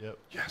 Yep.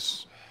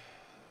 Yes.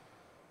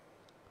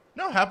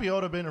 No, happy I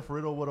would have been if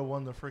Riddle would have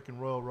won the freaking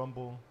Royal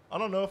Rumble. I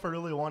don't know if I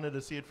really wanted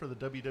to see it for the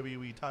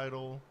WWE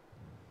title.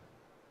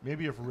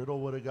 Maybe if Riddle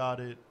would have got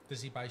it.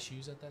 Does he buy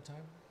shoes at that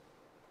time?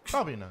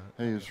 Probably not.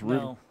 Hey, is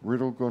Riddle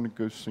going to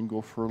go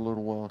single for a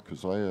little while?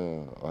 Because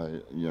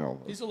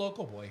he's a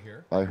local boy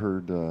here. I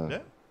heard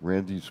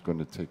Randy's going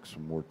to take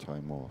some more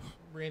time off.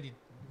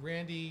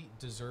 Randy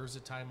deserves a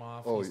time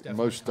off. Oh, he's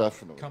most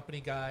definitely.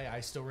 Company guy. I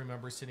still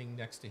remember sitting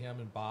next to him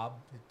and Bob,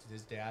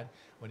 his dad,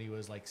 when he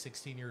was like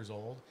 16 years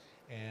old,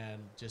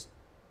 and just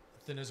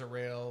thin as a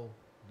rail,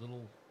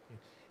 little,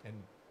 and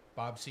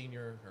Bob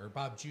Sr. or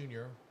Bob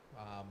Jr.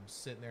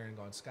 Sitting there and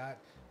going, "Scott,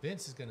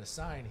 Vince is going to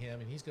sign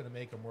him and he's going to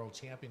make him world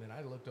champion." And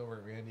I looked over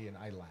at Randy and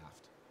I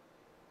laughed.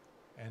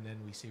 And then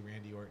we see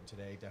Randy Orton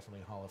today,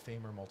 definitely a Hall of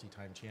Famer,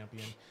 multi-time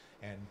champion,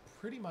 and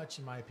pretty much,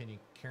 in my opinion,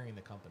 carrying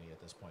the company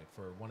at this point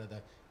for one of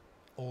the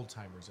old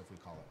timers, if we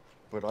call it.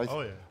 But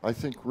I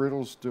think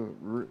Riddle's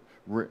doing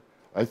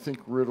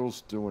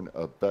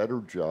a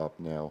better job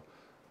now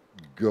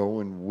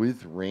going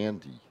with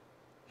Randy.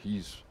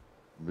 He's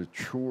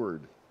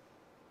matured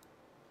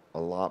a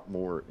lot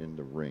more in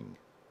the ring.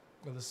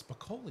 Well, the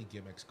Spicoli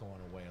gimmick's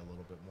going away a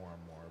little bit more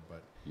and more,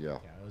 but yeah,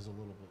 it was a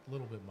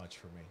little bit much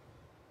for me.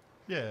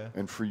 Yeah.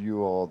 And for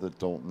you all that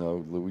don't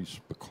know, Louis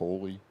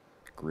Spicoli,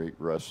 great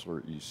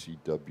wrestler,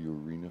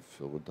 ECW Arena,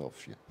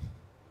 Philadelphia.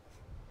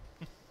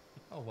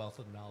 A wealth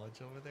of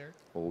knowledge over there.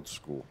 Old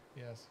school.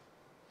 Yes.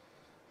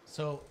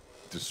 So,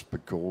 the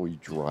Spicoli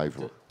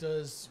driver.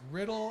 Does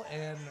Riddle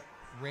and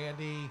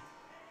Randy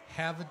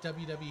have a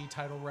WWE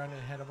title run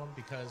ahead of them?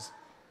 Because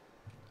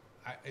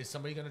Is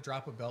somebody going to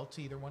drop a belt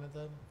to either one of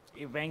them?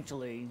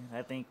 Eventually,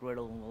 I think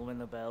Riddle will win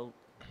the belt.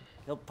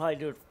 He'll probably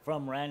do it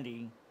from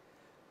Randy.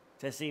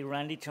 To see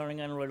Randy turning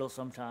on Riddle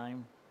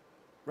sometime.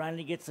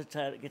 Randy gets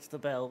the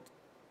belt.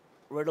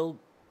 Riddle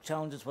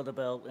challenges for the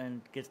belt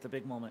and gets the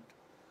big moment.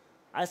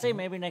 I say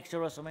maybe next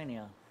year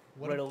WrestleMania.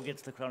 Riddle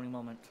gets the crowning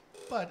moment.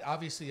 But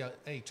obviously a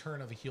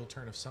heel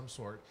turn of some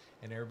sort,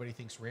 and everybody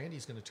thinks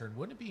Randy's going to turn.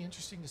 Wouldn't it be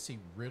interesting to see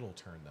Riddle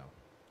turn, though?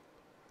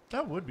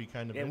 That would be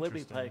kind of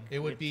interesting. It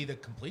would be the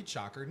complete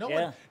shocker.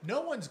 No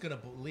one's going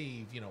to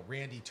believe,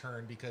 Randy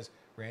turned, because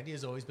Randy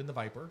has always been the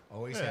Viper,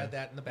 always had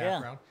that in the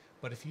background.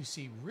 But if you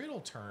see Riddle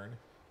turn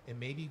and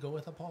maybe go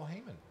with a Paul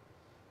Heyman,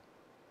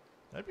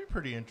 that'd be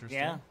pretty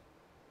interesting. Yeah.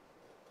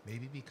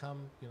 Maybe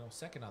become,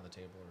 second on the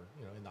table, or,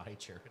 in the high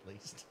chair at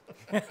least.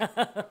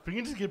 If we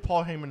can just get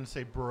Paul Heyman to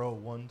say bro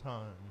one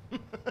time.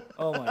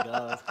 Oh, my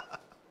God.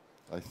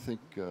 I think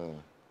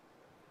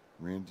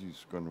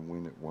Randy's going to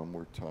win it one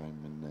more time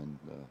and then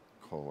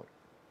call it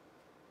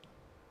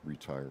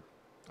retire.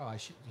 Oh,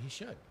 he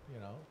should,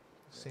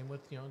 Same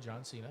with,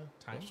 John Cena.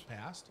 Time's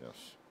passed. Yes.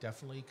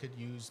 Definitely could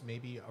use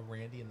maybe a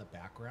Randy in the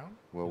background.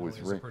 Well,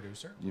 with as a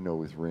producer.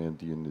 With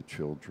Randy and the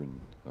children,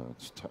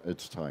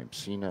 it's time.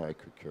 Cena, I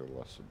could care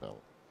less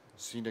about.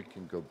 Cena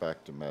can go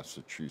back to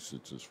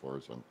Massachusetts as far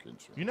as I'm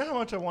concerned. You know how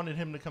much I wanted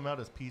him to come out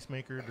as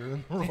Peacemaker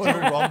during the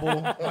Royal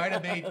Rumble? Might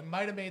have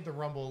made the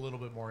Rumble a little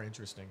bit more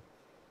interesting.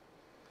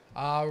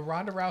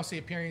 Ronda Rousey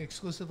appearing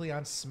exclusively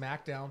on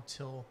SmackDown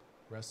till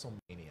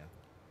WrestleMania.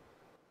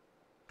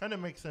 Kind of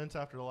makes sense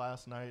after the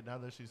last night, now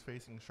that she's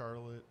facing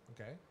Charlotte.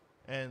 Okay.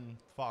 And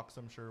Fox,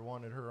 I'm sure,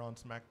 wanted her on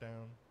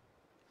SmackDown.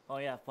 Oh,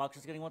 yeah. Fox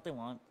is getting what they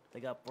want. They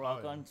got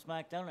Brock on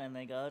SmackDown, and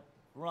they got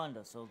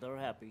Ronda, so they're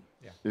happy.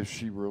 Yeah. Is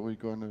she really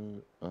going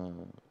to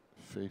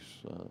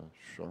face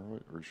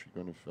Charlotte, or is she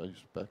going to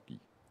face Becky?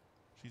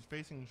 She's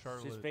facing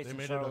Charlotte. She's facing they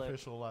made Charlotte. it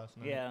official last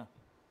night. Yeah.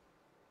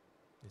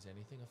 Is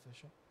anything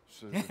official?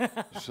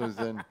 So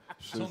then...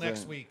 Till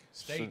next week.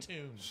 Stay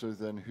tuned. So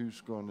then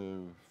who's going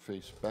to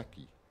face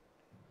Becky?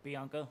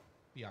 Bianca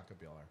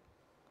Belair.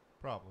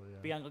 Probably,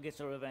 yeah. Bianca gets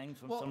her revenge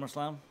from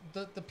SummerSlam.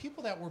 The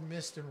people that were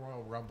missed in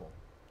Royal Rumble.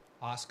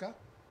 Asuka.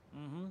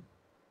 Mm-hmm.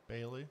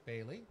 Bailey.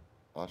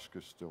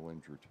 Asuka's still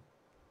injured.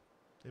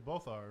 They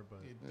both are, but...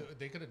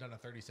 They could have done a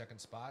 30-second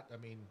spot. I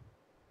mean...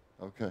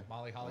 Okay.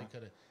 Molly Holly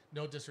could have...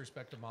 No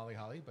disrespect to Molly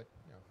Holly, but,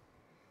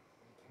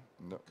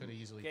 could have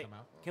easily come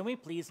out. Can we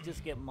please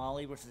just get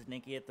Molly versus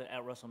Nikki at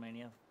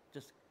WrestleMania?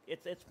 Just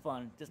it's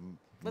fun. Just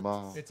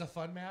it's a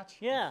fun match.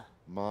 Yeah.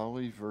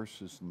 Molly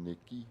versus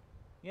Nikki.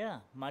 Yeah,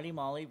 Mighty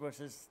Molly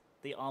versus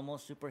the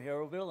almost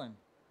superhero villain.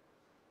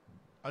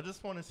 I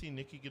just want to see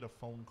Nikki get a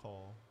phone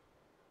call.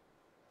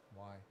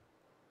 Why?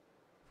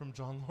 From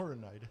John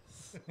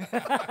Laurinaitis.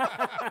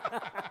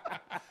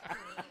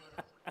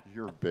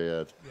 You're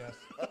bad. Yes.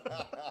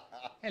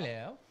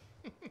 Hello.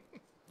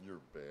 You're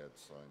bad,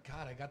 son.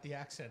 God, I got the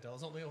accent. I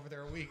was only over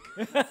there a week.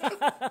 Good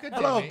day,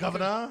 Hello,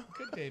 Governor.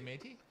 Good day,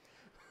 matey.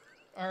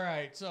 All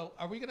right, so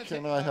are we going to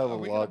Can I have a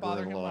lager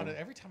bother him line?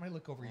 every time I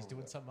look over, he's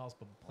doing something else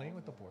but playing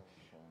with the board.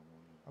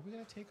 Are we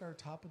going to take our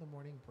top of the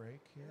morning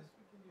break here?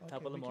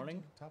 Top of the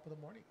morning? Top of the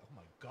morning? Oh,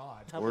 my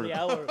God. Top of the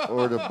hour.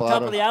 Or the bottom.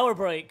 Top of the hour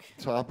break.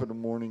 Top of the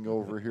morning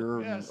over here,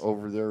 Yes. and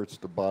over there it's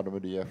the bottom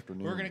of the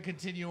afternoon. We're going to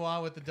continue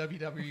on with the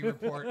WWE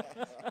report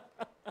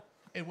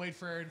and wait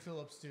for Aaron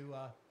Phillips to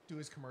do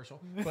his commercial.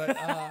 But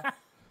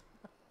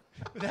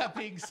with that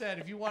being said,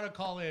 if you want to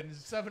call in,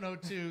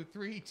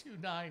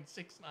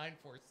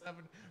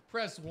 702-329-6947.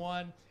 Press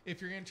 1.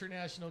 If you're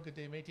international, good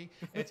day, matey.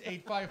 It's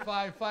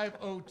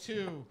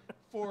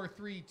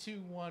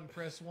 855-502-4321.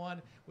 Press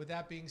 1. With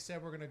that being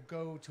said, we're going to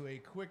go to a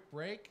quick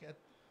break at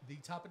the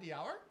top of the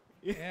hour.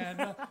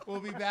 And we'll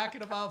be back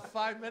in about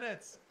 5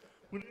 minutes.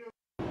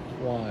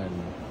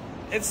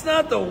 It's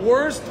not the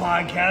worst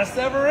podcast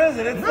ever, is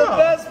it? It's the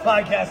best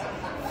podcast.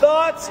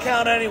 Thoughts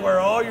count anywhere.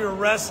 All your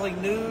wrestling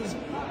news,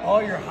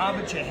 all your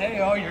hobbit-hey,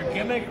 all your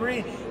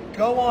gimmickry.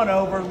 Go on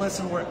over,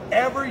 listen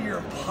wherever your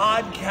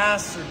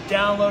podcasts are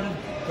downloaded.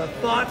 The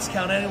Thoughts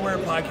Count Anywhere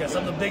podcast.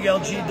 I'm the big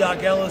LG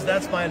Doc Ellis.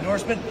 That's my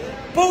endorsement.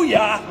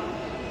 Booyah!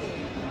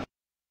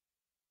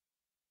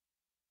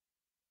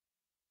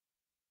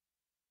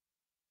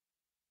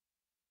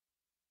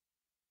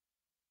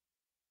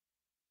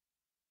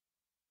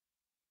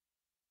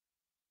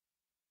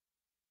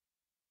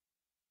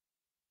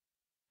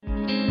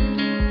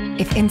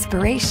 If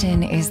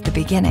inspiration is the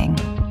beginning,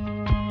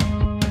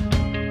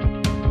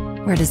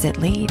 where does it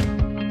lead?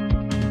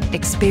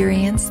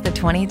 Experience the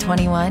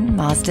 2021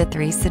 Mazda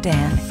 3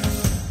 sedan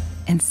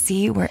and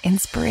see where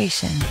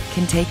inspiration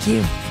can take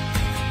you.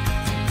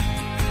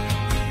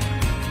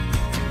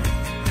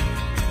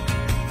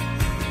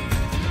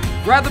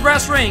 Grab the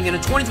brass ring in a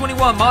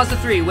 2021 Mazda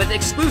 3 with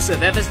exclusive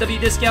FSW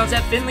discounts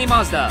at Findlay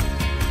Mazda.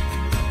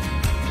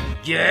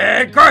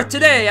 Get Garth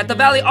today at the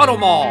Valley Auto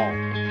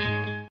Mall.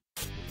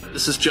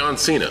 This is John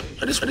Cena.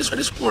 I just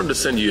wanted to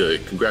send you a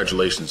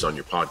congratulations on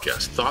your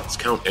podcast. Thoughts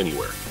count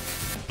anywhere.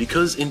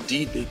 Because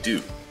indeed they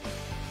do.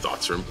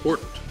 Thoughts are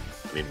important.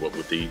 I mean, what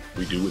would we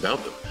do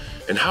without them?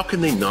 And how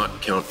can they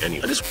not count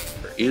anywhere? I just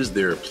wonder, is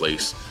there a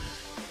place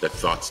that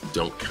thoughts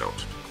don't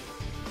count?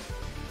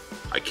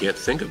 I can't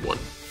think of one.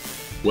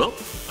 Well,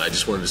 I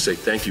just wanted to say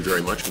thank you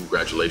very much,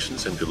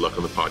 congratulations, and good luck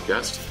on the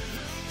podcast.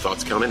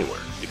 Thoughts count anywhere,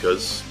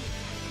 because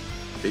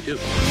they do.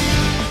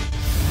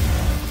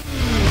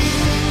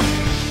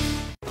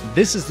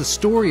 This is the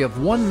story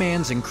of one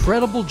man's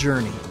incredible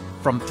journey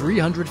from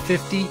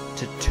 350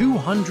 to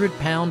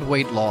 200-pound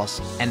weight loss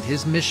and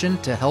his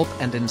mission to help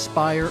and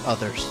inspire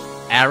others.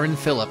 Aaron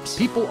Phillips.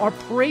 People are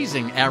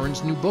praising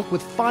Aaron's new book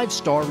with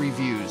 5-star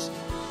reviews.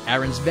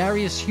 Aaron's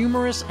various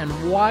humorous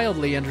and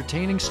wildly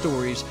entertaining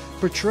stories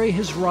portray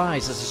his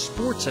rise as a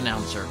sports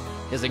announcer,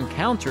 his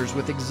encounters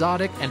with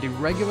exotic and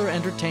irregular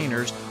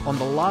entertainers on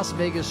the Las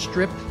Vegas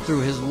Strip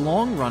through his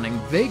long-running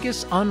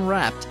Vegas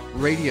Unwrapped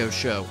radio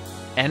show,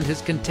 and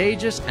his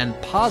contagious and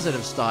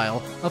positive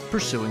style of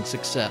pursuing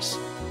success.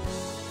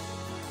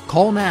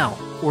 Call now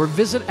or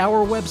visit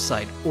our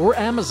website or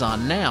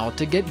Amazon now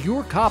to get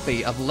your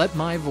copy of Let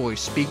My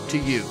Voice Speak to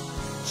You,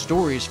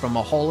 stories from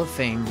a Hall of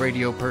Fame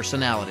radio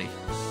personality.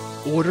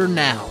 Order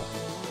now.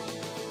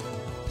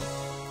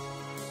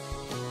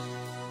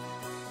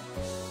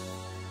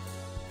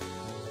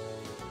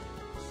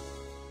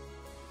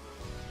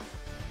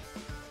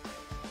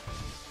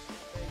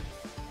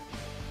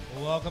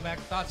 Welcome back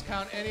to Thoughts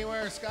Count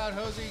Anywhere. Scott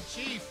Hosey,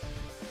 Chief,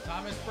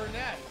 Thomas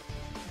Brunette,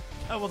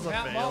 That was a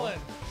Matt fail. Mullen.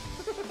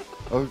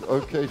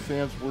 Okay,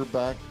 fans, we're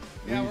back.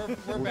 Yeah,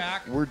 we're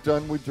back. We're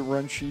done with the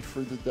run sheet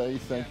for the day.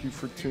 Thank you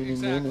for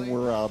tuning in, and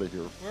we're out of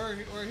here.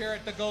 We're here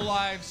at the Go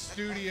Live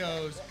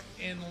Studios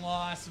in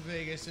Las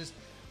Vegas. This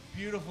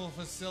beautiful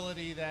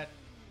facility, that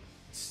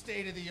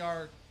state of the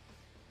art.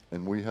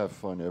 And we have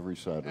fun every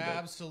Saturday.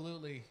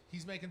 Absolutely.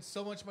 He's making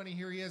so much money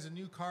here. He has a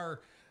new car,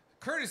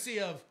 courtesy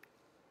of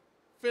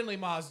Finley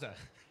Mazda.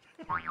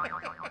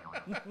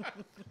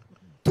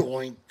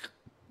 Doink.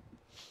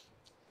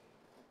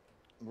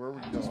 Where are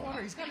we I just going?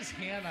 wonder, he's got his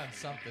hand on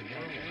something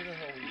Where the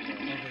hell are we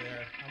going? over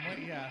there.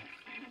 Yeah.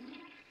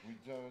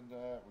 We've done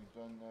that. We've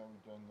done that.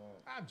 We've done that.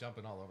 I'm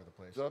jumping all over the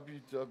place.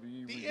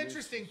 WWE. The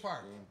interesting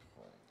part,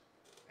 gameplay.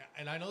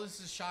 and I know this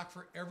is a shock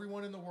for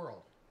everyone in the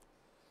world,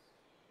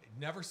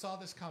 never saw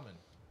this coming.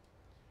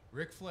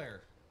 Ric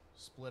Flair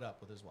split up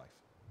with his wife.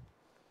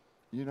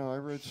 You know, I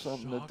read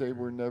something that they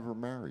were never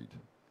married.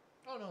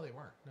 Oh, no, they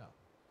weren't. No.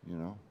 You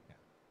know?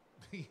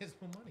 He has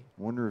no money.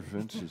 Wonder if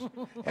Vince is.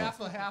 half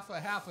of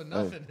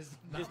nothing is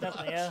not Just much.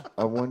 nothing, yeah.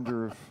 I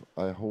wonder if.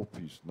 I hope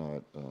he's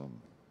not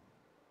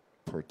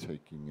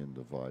partaking in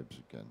the vibes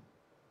again.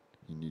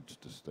 He needs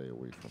to stay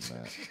away from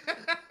that.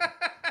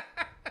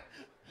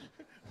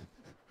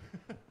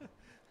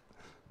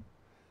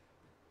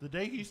 The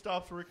day he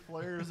stops Ric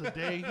Flair is the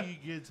day he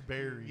gets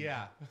buried.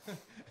 Yeah.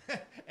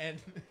 And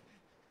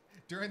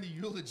during the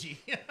eulogy,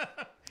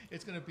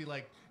 it's going to be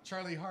like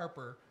Charlie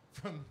Harper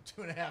from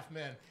 2.5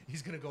 Men.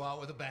 He's going to go out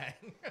with a bang.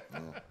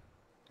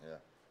 Yeah.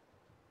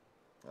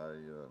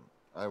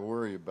 I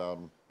worry about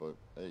him, but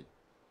hey,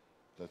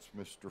 that's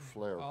Mr.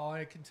 Flair. All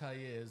I can tell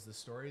you is the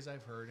stories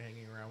I've heard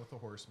hanging around with the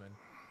Horsemen.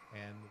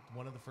 And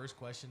one of the first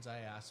questions I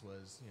asked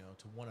was,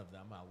 to one of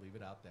them, I'll leave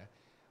it out there.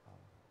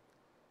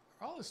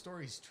 Are all the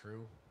stories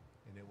true?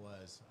 And it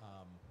was,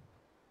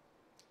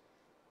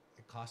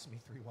 it cost me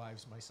 3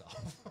 wives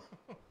myself.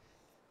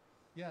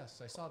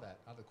 Yes, I saw that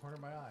out of the corner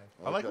of my eye.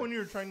 I like when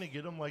you're trying to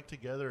get them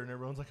together and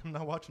everyone's like, I'm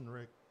not watching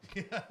Rick.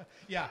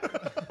 Yeah.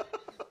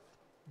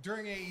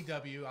 During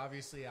AEW,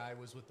 obviously, I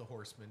was with the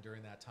Horsemen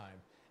during that time.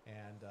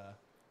 And,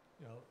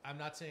 I'm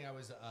not saying I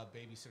was a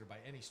babysitter by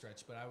any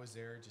stretch, but I was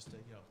there just to,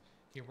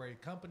 keep everybody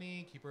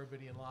company, keep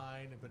everybody in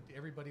line. But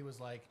everybody was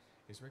like,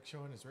 is Rick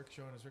showing? Is Rick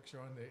showing? Is Rick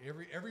showing?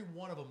 Every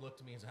one of them looked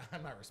at me and said,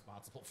 I'm not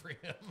responsible for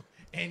him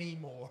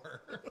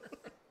anymore.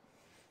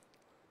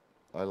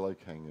 I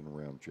like hanging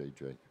around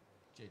JJ.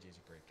 JJ's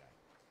a great guy.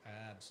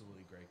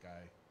 Absolutely great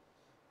guy.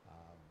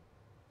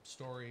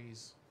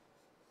 Stories,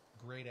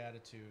 great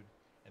attitude,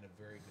 and a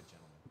very good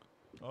gentleman.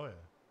 Oh,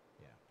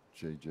 yeah.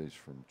 JJ's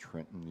from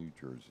Trenton, New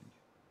Jersey.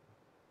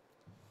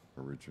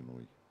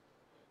 Originally.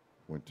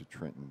 Went to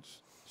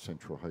Trenton's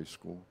Central High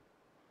School,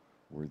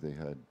 where they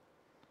had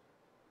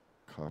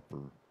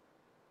copper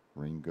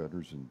rain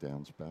gutters and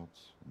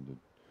downspouts, and the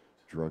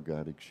drug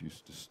addicts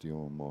used to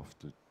steal them off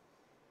the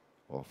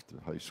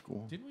high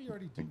school. Didn't we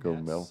already do and go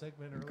that melt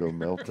segment and earlier? go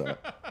melt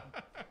that.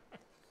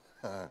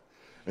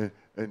 and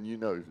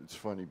it's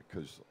funny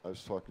because I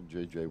was talking to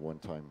JJ one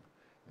time,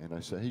 and I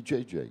said, "Hey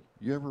JJ,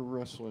 you ever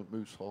wrestle at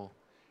Moose Hall?"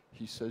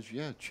 He says,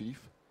 "Yeah,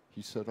 Chief."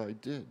 He said, "I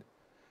did."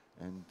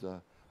 And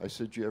I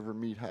said, "You ever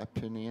meet Hat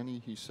Pin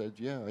Annie?" He said,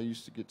 "Yeah, I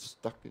used to get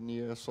stuck in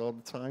the ass all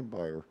the time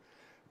by her."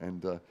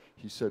 And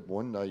he said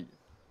one night,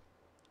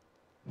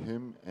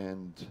 him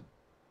and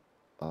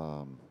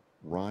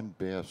Ron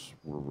Bass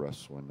were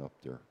wrestling up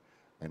there,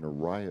 and a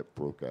riot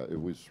broke out.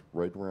 It was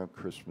right around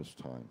Christmas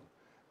time,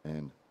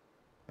 and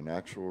an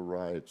actual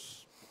riot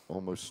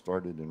almost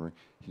started in ring.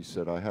 He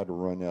said, I had to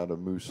run out of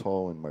Moose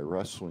Hall in my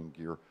wrestling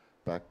gear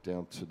back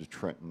down to the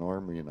Trenton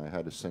Army, and I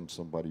had to send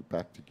somebody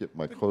back to get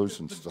my clothes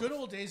and the stuff. good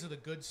old days are the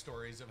good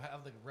stories of how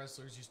the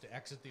wrestlers used to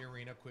exit the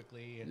arena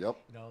quickly, and Yep.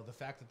 you know the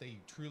fact that they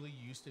truly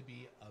used to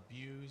be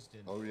abused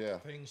and Oh, yeah.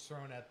 things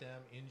thrown at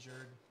them,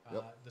 injured.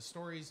 Yep. The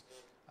stories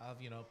of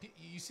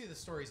you see the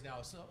stories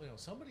now. So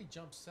somebody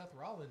jumped Seth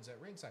Rollins at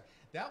ringside.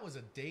 That was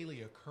a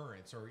daily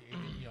occurrence, or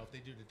even if they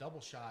do the double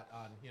shot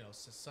on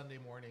Sunday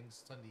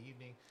mornings, Sunday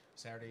evening,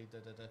 Saturday.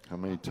 How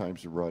many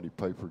times did Roddy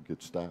Piper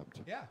get stabbed?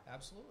 Yeah,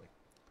 absolutely.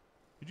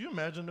 Could you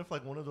imagine if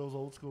like one of those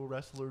old school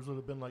wrestlers would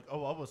have been like,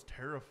 "Oh, I was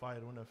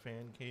terrified when a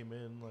fan came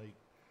in," like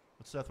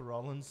what Seth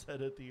Rollins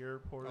said at the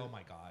airport. Oh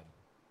my God.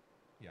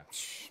 Yeah.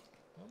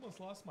 I almost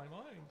lost my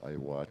mind. I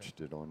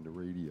watched it on the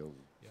radio.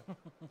 Yep.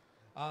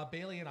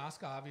 Bailey and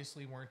Asuka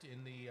obviously weren't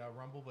in the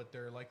Rumble, but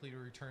they're likely to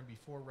return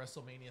before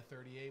WrestleMania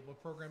 38.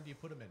 What program do you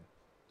put them in,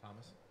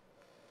 Thomas?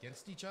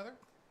 Against each other?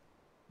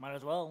 Might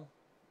as well,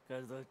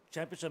 because the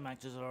championship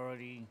matches are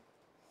already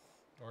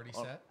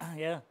set?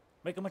 Yeah.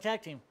 Make them a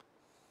tag team.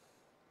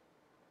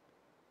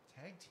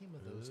 Tag team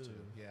of those two.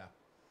 Yeah.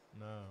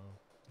 No.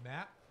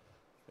 Matt?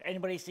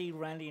 Anybody see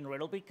Randy and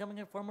Riddle becoming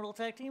a formidable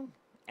tag team?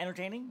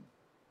 Entertaining?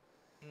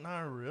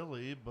 Not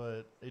really,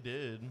 but they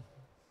did.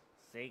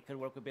 Say could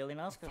work with Bailey and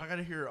Asuka. I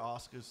gotta hear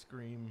Asuka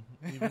scream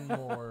even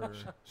more.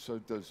 So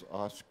does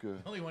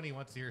Asuka? The only one he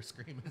wants to hear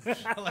scream is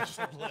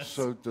Alexa Bliss.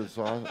 So does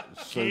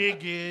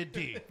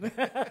Giggity.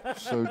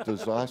 So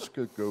does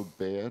Asuka go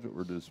bad,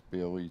 or does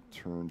Bailey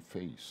turn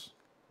face?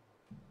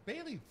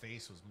 Bailey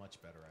face was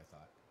much better, I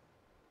thought.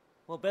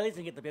 Well, Bailey's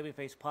gonna get the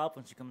babyface pop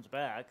when she comes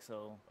back,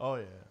 so. Oh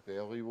yeah.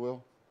 Bailey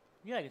will.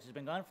 Yeah, because she's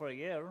been gone for a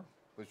year.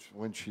 But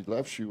when she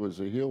left, she was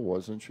a heel,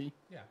 wasn't she?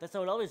 Yeah. That's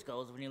how it always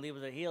goes. When you leave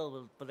as a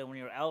heel, but then when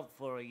you're out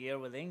for a year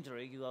with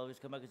injury, you always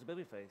come back as a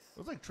babyface. It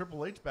was like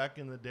Triple H back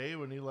in the day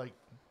when he like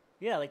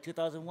Yeah, like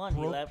 2001. He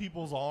broke left.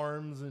 people's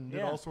arms and did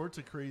Yeah. all sorts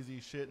of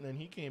crazy shit, and then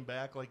he came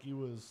back like he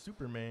was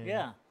Superman.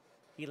 Yeah.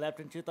 He left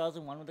in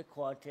 2001 with a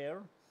quad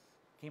tear.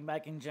 Came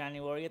back in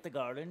January at the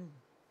Garden.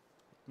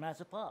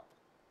 Massive pop.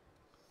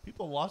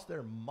 People lost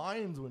their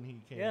minds when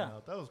he came Yeah.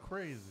 out. That was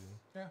crazy.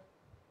 Yeah,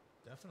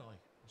 definitely.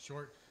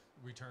 Short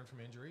return from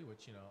injury,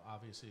 which,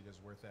 obviously is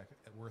worth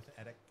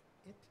etiquette,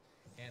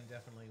 and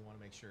definitely want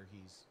to make sure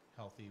he's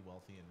healthy,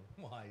 wealthy,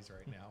 and wise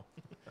right now.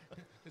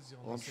 It's the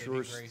only saving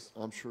grace.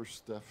 I'm sure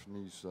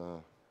Stephanie's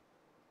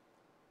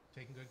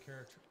Taking good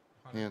care of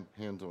Hunter.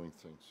 handling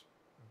things.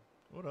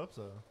 What up,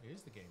 so? It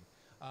is the game.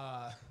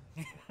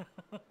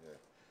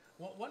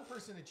 Well, one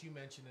person that you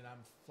mentioned, and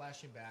I'm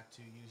flashing back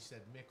to, you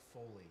said Mick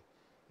Foley.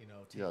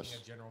 Taking Yes.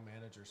 a general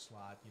manager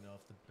slot,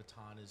 if the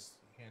baton is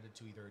handed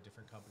to either a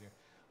different company.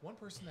 One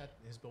person that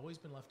has always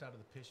been left out of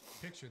the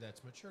picture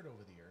that's matured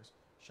over the years,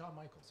 Shawn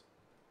Michaels.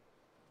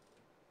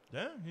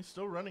 Yeah, he's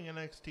still running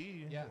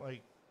NXT. Yeah.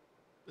 Like,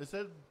 they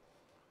said,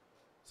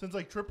 since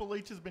like Triple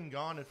H has been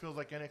gone, it feels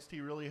like NXT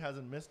really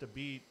hasn't missed a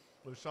beat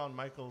with Shawn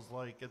Michaels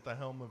like at the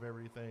helm of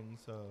everything.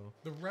 So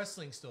The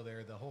wrestling's still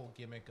there. The whole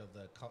gimmick of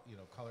the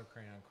color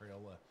crayon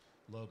Crayola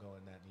logo,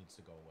 and that needs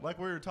to go away. like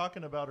we were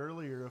talking about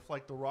earlier, if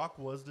like The Rock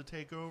was to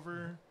take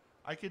over,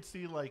 I could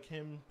see like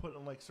him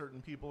putting like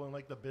certain people in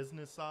like the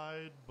business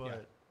side,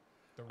 but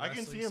The I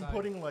can see him wrestling side-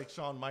 putting like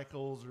Shawn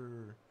Michaels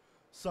or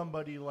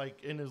somebody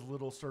like in his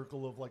little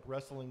circle of like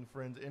wrestling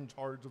friends in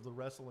charge of the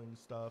wrestling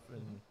stuff.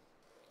 And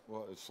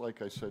Well, it's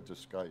like I said to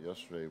Scott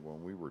yesterday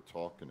when we were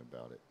talking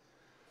about it.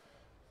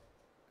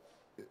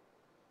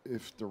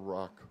 If The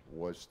Rock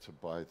was to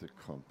buy the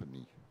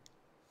company,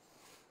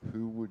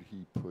 who would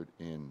he put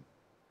in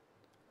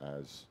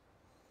as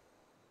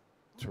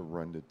to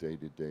run the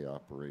day-to-day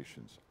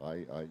operations?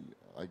 I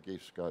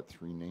gave Scott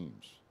 3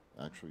 names,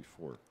 actually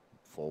 4.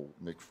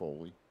 Mick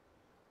Foley,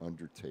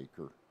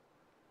 Undertaker,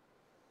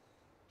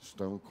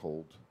 Stone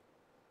Cold,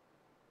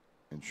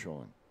 and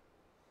Shawn.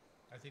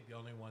 I think the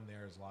only one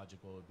there is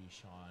logical would be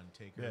Shawn.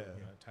 Taker, Yeah.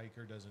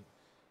 Taker doesn't,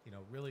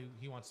 really,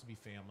 he wants to be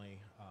family.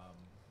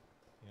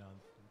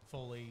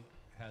 Foley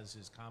has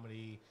his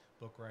comedy,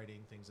 book writing,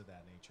 things of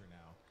that nature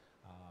now.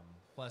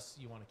 Plus,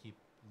 you want to keep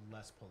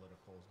less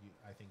political.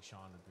 I think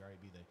Shawn would probably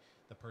be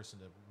the person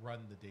to run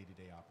the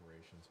day-to-day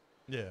operations.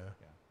 yeah.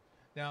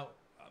 Now,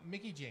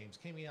 Mickie James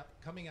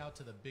coming out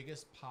to the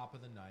biggest pop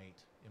of the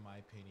night, in my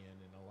opinion,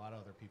 and a lot of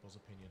other people's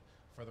opinion,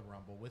 for the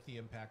Rumble with the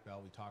Impact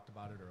Belt. We talked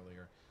about it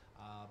earlier.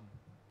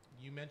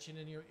 You mentioned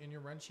in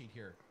your run sheet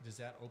here, does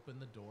that open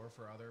the door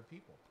for other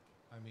people?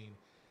 I mean,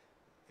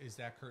 is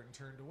that curtain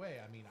turned away?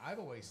 I mean, I've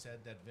always said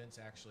that Vince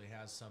actually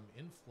has some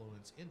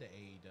influence into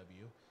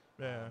AEW.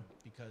 Yeah.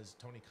 Because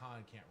Tony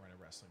Khan can't run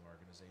a wrestling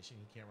organization.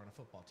 He can't run a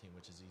football team,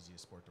 which is the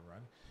easiest sport to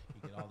run.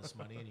 You get all this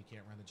money and you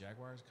can't run the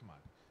Jaguars? Come on.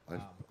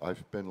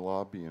 I've been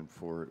lobbying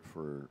for it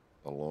for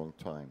a long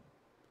time.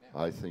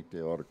 Yeah. I think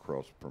they ought to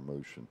cross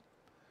promotion,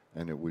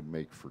 and it would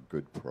make for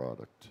good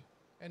product.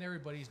 And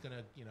everybody's going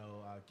to,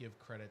 give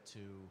credit to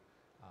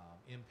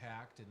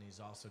Impact, and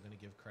he's also going to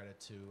give credit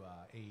to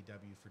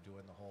AEW for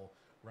doing the whole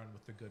run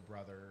with the Good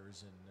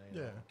Brothers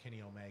and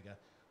Kenny Omega.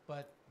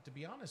 But to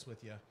be honest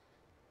with you,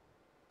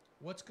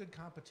 what's good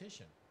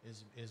competition?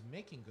 Is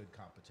making good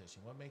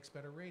competition. What makes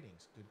better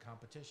ratings? Good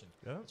competition.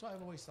 Yeah. That's why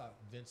I've always thought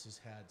Vince has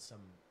had some,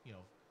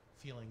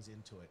 feelings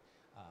into it.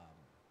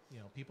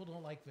 People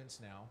don't like Vince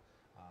now.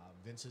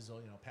 Vince is,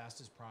 past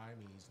his prime.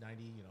 He's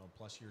 90,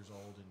 plus years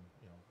old, and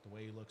the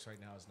way he looks right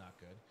now is not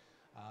good.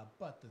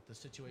 But the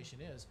situation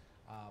is,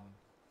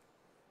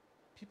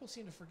 people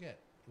seem to forget.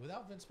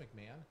 Without Vince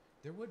McMahon,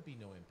 there would be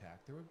no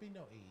Impact. There would be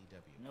no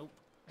AEW. Nope.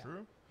 Yeah.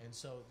 True. And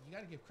so you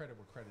got to give credit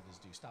where credit is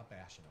due. Stop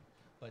bashing them.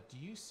 But do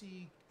you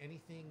see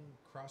anything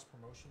cross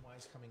promotion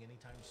wise coming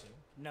anytime soon?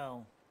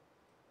 No,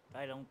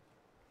 I don't.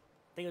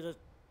 They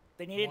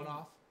needed One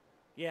off.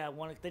 Yeah,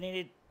 they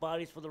needed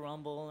bodies for the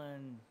Rumble,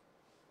 and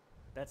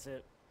that's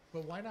it.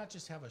 But why not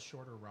just have a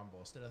shorter Rumble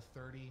instead of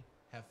 30?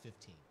 Have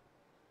 15.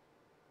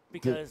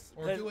 Because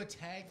or do a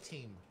tag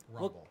team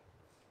Rumble.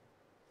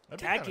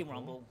 Tag team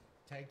Rumble.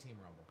 Tag team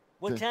Rumble.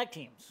 What tag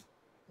teams?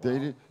 They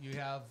did. You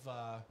have.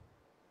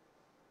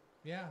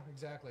 Yeah,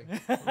 exactly.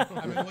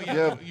 I mean,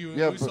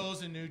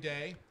 Usos and New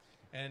Day,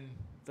 and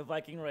the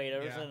Viking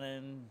Raiders, and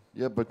then.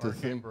 Yeah, but the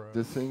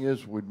thing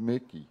is with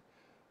Mickey,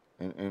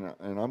 and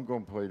I'm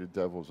going to play the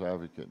devil's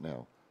advocate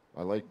now.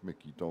 I like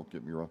Mickey, don't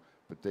get me wrong,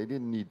 but they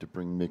didn't need to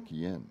bring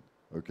Mickey in.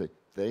 Okay,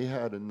 they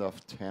had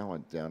enough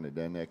talent down at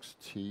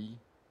NXT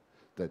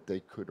that they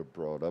could have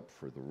brought up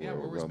for the Royal Rumble. Yeah,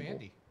 where was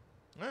Mandy?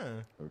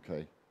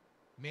 Okay.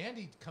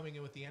 Mandy coming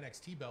in with the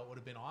NXT belt would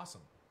have been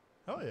awesome.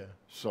 Oh yeah.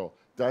 So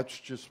that's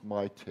just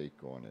my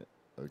take on it.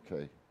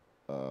 Okay.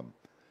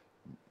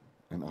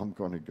 And I'm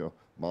going to go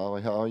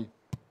Molly Holly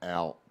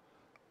out.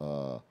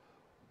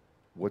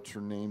 What's her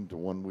name? The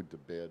one with the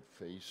bad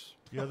face.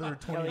 The other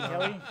 20.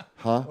 Kelly?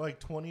 Huh? Like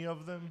 20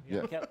 of them.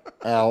 Yeah.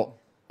 Out.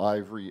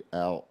 Ivory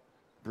out.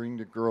 Bring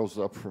the girls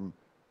up from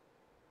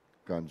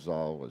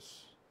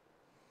Gonzalez.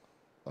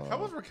 How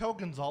was Raquel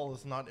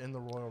Gonzalez not in the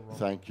Royal Rumble?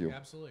 Thank you.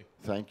 Absolutely.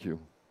 Thank you.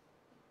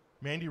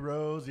 Mandy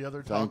Rose, the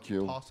other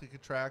Toxic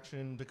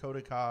Attraction,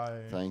 Dakota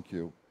Kai. Thank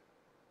you.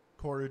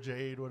 Cora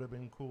Jade would have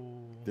been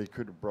cool. They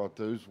could have brought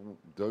those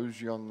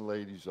young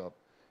ladies up,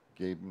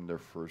 gave them their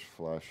first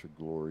flash of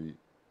glory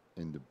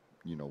in the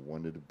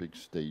one of the big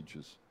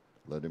stages,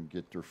 let them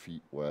get their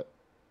feet wet.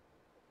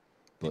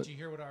 Did you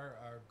hear what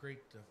our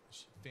great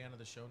fan of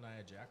the show,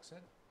 Nia Jax,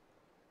 said?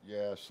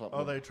 Yeah, something.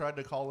 Oh, they tried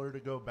to call her to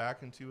go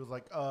back, and she was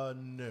like,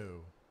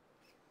 no.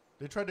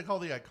 They tried to call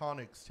the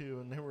Iconics, too,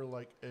 and they were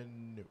like,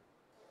 no.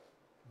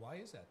 Why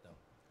is that, though?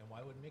 And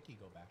why would Mickey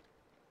go back?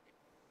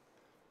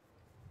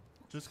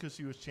 Just because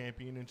she was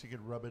champion and she could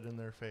rub it in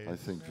their face. I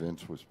think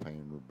Vince was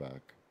paying her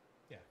back.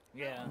 Yeah.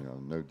 Yeah.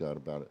 No doubt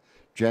about it.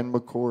 Jen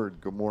McCord,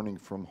 good morning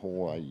from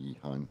Hawaii,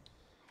 hon.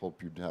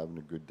 Hope you're having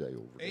a good day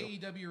over there.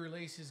 AEW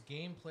releases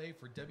gameplay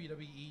for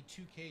WWE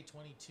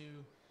 2K22.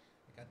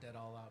 I got that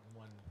all out in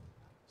one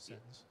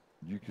sentence.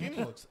 You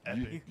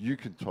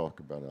can talk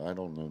about it. I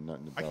don't know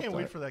nothing about it. I can't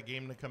wait for that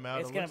game to come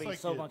out. It's going to be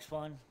so much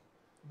fun.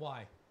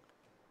 Why?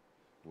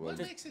 Well, what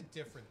makes it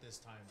different this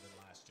time than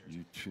last year?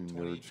 You two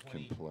nerds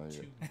can play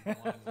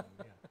it.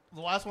 The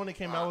last one that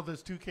came out with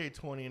is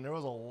 2K20, and there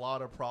was a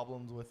lot of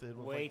problems with it,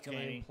 with Way like too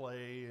many.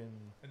 gameplay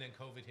and then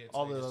COVID hits.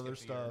 all the other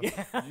stuff.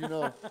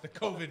 The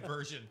COVID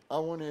version. I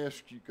want to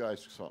ask you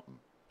guys something.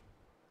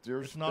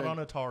 It's not on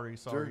Atari.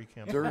 Sorry,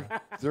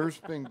 there's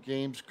been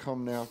games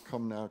coming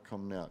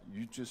out.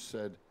 You just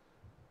said,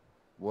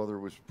 well, there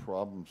was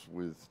problems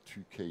with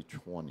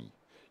 2K20.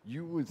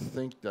 You would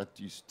think that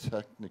these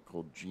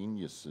technical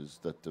geniuses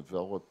that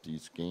develop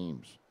these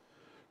games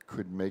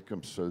could make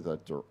them so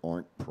that there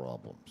aren't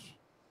problems.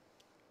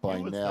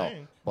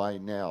 By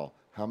now,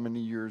 how many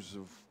years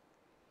of,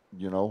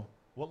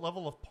 What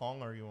level of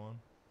Pong are you on?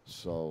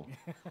 So,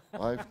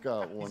 I've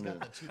got one. He's got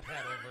the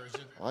two-paddle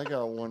version. I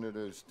got one of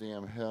those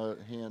damn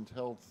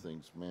handheld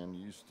things, man.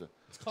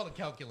 It's called a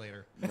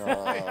calculator.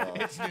 No.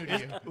 It's new to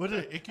you. What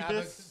is it?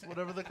 Incubus?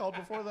 Whatever they called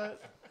before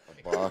that?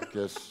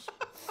 Abacus.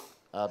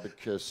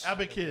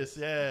 Abacus,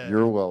 yeah.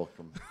 You're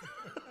welcome.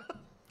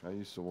 I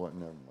used to want.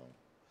 Never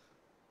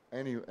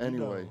mind.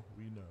 Anyway,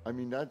 we know. I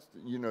mean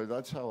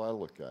that's how I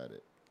look at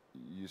it.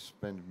 You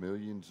spend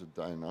millions of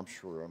dollars, and I'm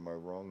sure, am I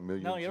wrong?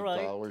 Millions of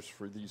dollars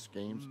for these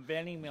games?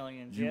 Many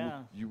millions,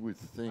 You would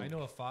think. I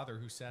know a father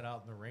who sat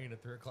out in the rain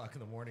at 3 o'clock in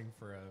the morning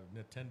for a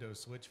Nintendo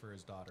Switch for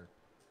his daughter.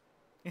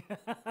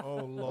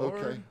 Oh, Lord.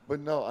 Okay, but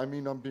no, I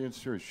mean, I'm being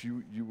serious.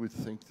 You would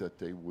think that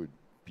they would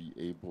be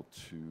able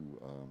to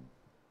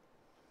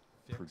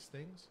fix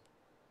things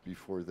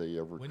before they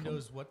ever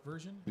Windows what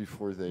version?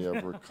 Before they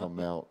ever come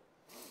out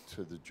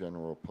to the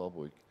general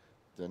public.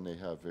 Then they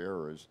have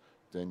errors.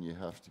 Then you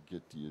have to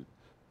get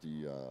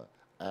the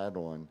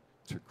add-on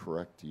to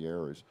correct the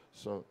errors.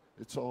 So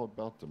it's all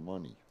about the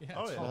money.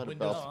 Yeah, it's called not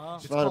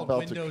Windows, about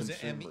Windows the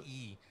consumer.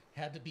 ME.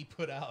 Had to be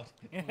put out.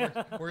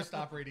 Worst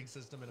operating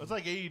system. It's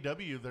like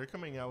AEW. They're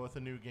coming out with a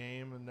new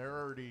game, and they're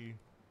already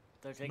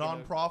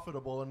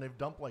non-profitable, and they've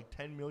dumped like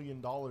 $10 million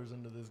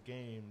into this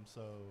game.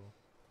 So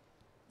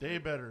they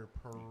better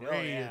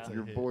pray it's a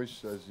Your hit. boy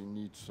says he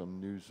needs some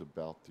news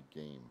about the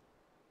game.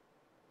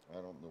 I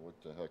don't know what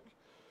the heck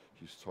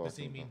he's talking about. Does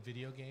he mean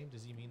video game?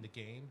 Does he mean the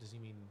game? Does he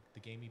mean the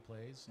game he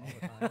plays all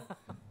the time?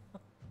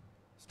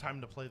 It's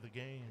time to play the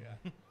game.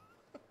 Yeah.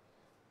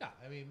 Yeah,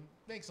 I mean,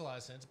 makes a lot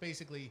of sense.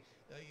 Basically,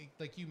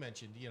 like you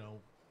mentioned, you know,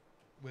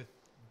 with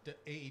the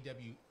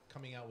AEW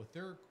coming out with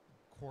their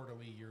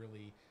quarterly,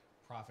 yearly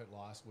profit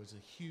loss was a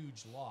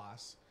huge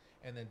loss,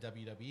 and then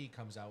WWE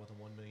comes out with a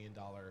 $1 million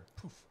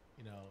poof,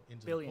 you know,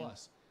 into the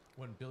plus.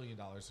 $1 billion,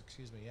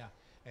 excuse me, yeah.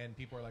 And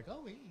people are like,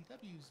 oh,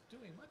 AEW's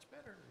doing much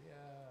better. Yeah,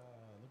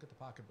 look at the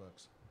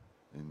pocketbooks.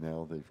 And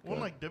now they've got... Well,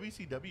 like,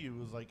 WCW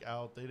was, like,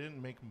 out. They didn't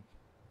make...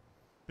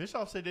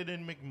 Bischoff said they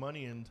didn't make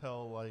money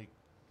until, like,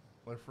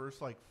 their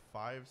first, like,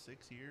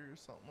 5-6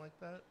 years, something like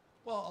that.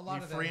 Well, a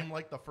lot of that... He framed,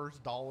 like, the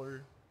first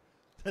dollar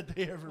that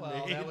they ever made.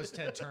 Well, that was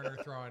Ted Turner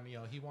throwing, you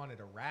know, he wanted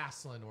a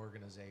wrestling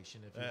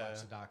organization if you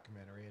watch the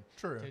documentary. And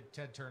true.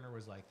 Ted Turner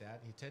was like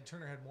that. Ted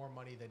Turner had more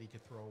money that he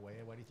could throw away.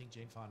 Why do you think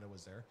Jane Fonda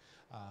was there?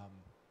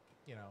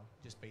 You know,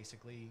 just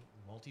basically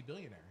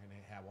multi-billionaire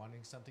and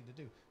wanting something to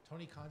do.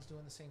 Tony Khan's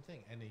doing the same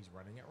thing, and he's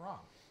running it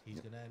wrong. He's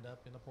going to end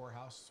up in the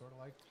poorhouse sort of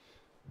like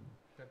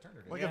Ted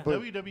Turner did. Like if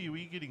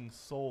WWE getting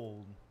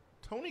sold,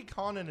 Tony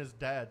Khan and his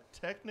dad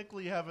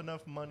technically have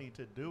enough money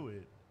to do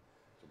it.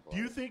 Do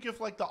you think if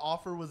like the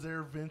offer was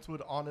there, Vince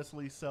would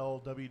honestly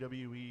sell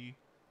WWE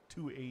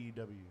to AEW?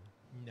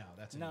 No,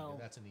 that's an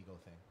ego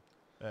thing.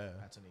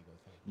 That's an ego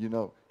thing. You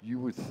know, you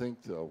would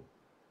think though,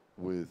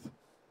 with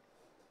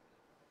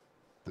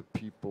the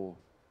people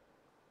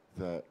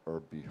that are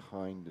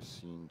behind the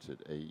scenes at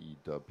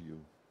AEW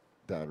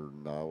that are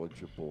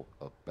knowledgeable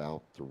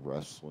about the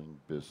wrestling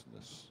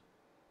business,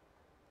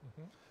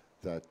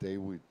 that they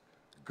would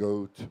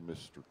go to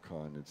Mr.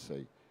 Khan and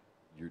say,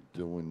 "You're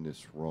doing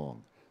this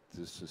wrong.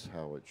 This is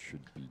how it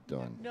should be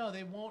done." No,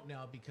 they won't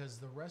now because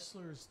the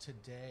wrestlers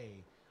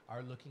today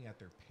are looking at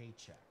their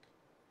paycheck.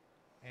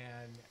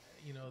 And,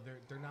 you know,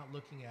 they're not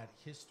looking at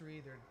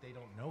history. They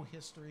don't know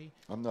history.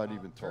 I'm not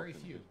even talking. Very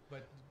few.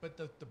 But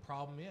the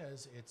problem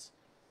is it's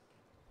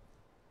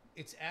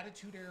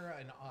Attitude Era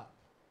and up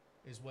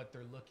is what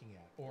they're looking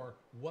at. Or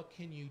what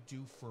can you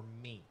do for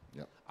me?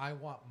 Yep. I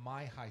want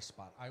my high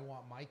spot. I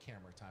want my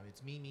camera time.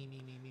 It's me.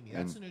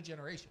 That's the new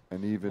generation.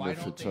 And even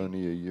if it's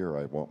only a year,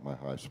 I want my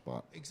high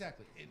spot.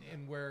 Exactly.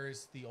 And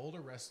whereas the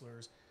older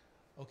wrestlers,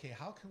 okay,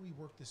 how can we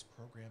work this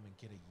program and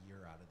get a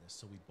year out of this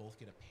so we both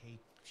get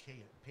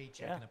a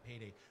paycheck and a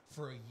payday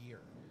for a year?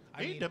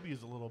 AEW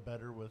is a little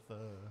better with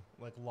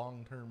like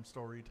long-term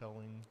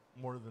storytelling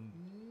more than...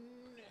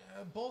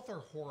 both are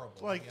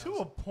horrible. Like to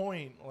a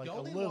point, like the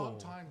only a little.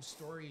 long-time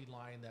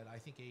storyline that I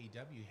think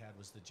AEW had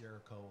was the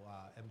Jericho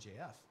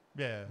MJF.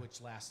 Yeah.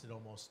 Which lasted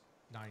almost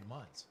 9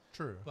 months.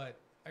 True. But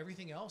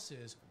everything else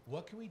is,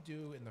 what can we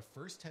do in the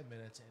first 10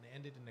 minutes and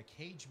end it in a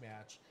cage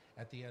match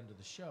at the end of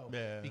the show?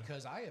 Yeah.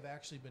 Because I have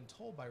actually been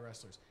told by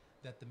wrestlers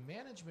that the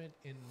management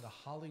in the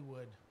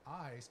Hollywood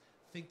eyes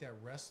think that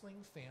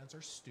wrestling fans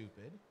are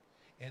stupid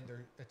and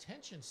their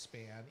attention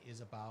span is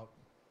about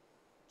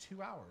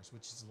 2 hours,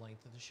 which is the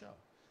length of the show.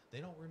 They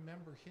don't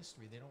remember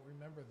history. They don't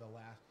remember the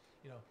last,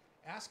 you know,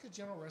 ask a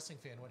general wrestling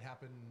fan what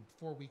happened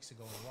 4 weeks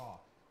ago in Raw.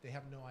 They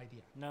have no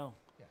idea. No.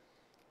 Yeah.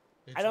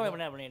 I don't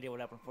even have any idea what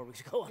happened 4 weeks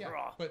ago on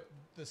Raw. But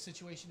the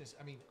situation is,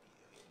 I mean,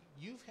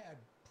 you've had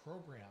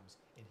programs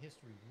in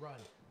history run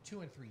 2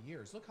 and 3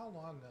 years. Look how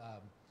long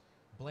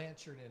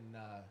Blanchard and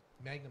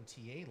Magnum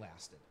TA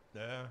lasted.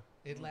 Yeah.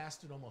 It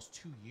lasted almost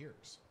 2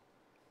 years.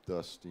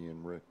 Dusty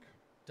and Rick.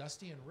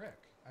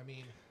 I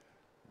mean...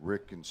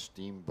 Rick and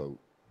Steamboat.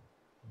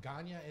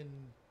 Gagne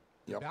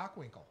and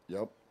Backwinkel.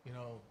 Yep. You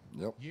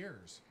know,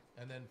 years.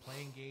 And then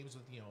playing games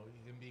with, you know,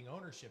 him being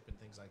ownership and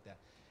things like that.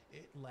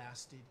 It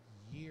lasted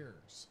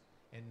years.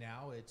 And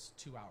now it's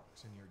 2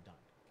 hours and you're done.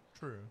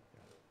 True.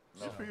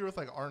 Yeah. I figure with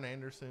like Arn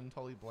Anderson,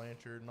 Tully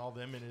Blanchard, and all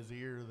them in his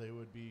ear, they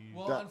would be...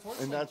 Well,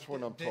 unfortunately, and that's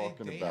what I'm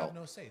talking they about. They have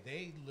no say.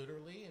 They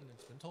literally, and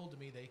it's been told to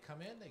me, they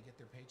come in, they get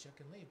their paycheck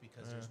and leave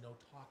because there's no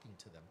talking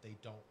to them. They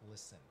don't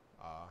listen.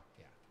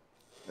 Yeah.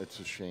 It's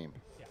a shame.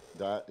 Yeah.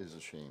 That is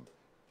a shame.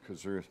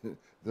 Because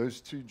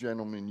those two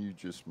gentlemen you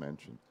just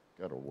mentioned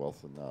got a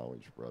wealth of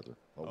knowledge, brother.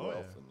 A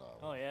wealth of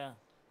knowledge. Oh, yeah.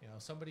 You know,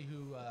 somebody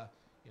who,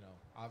 you know,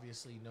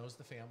 obviously knows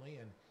the family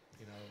and,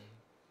 you know,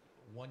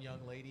 one young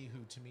lady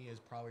who to me is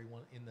probably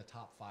one in the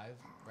top 5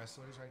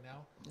 wrestlers right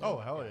now. Oh,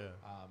 hell yeah.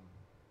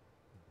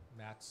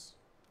 Matt's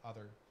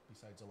other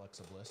besides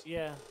Alexa Bliss.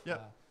 Yeah.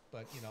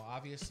 But, you know,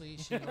 obviously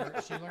she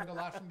learned a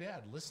lot from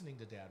Dad, listening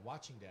to Dad,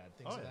 watching Dad,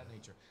 things of that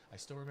nature. I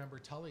still remember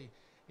Tully,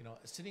 you know,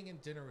 sitting in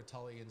dinner with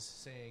Tully and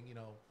saying, you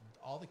know,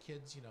 all the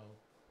kids, you know,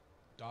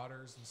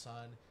 daughters and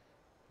son,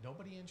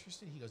 nobody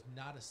interested? He goes,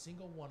 not a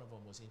single one of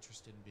them was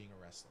interested in being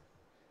a wrestler.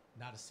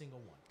 Not a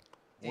single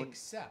one.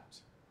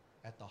 Except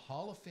at the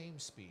Hall of Fame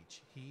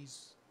speech,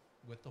 he's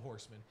with the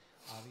Horsemen.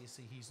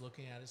 Obviously, he's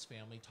looking at his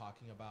family,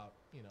 talking about,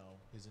 you know,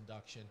 his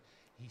induction.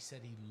 He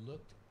said he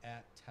looked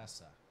at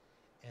Tessa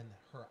and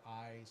her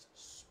eyes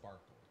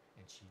sparkled.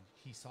 And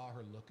he saw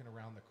her looking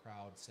around the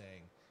crowd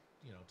saying,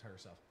 you know, to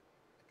herself,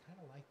 I kind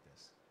of like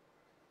this.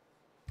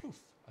 Poof,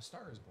 a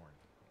star is born.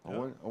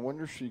 I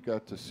wonder if she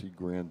got to see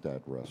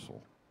Granddad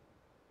wrestle.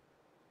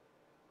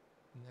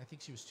 I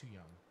think she was too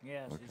young.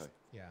 Yeah. Okay.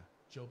 Yeah.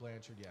 Joe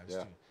Blanchard, yeah.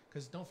 Yeah.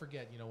 Because don't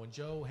forget, when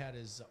Joe had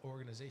his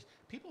organization,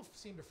 people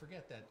seem to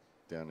forget that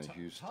Down in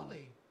Houston.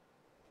 Tully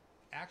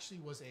actually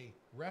was a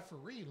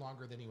referee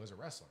longer than he was a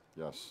wrestler.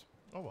 Yes.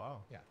 Oh,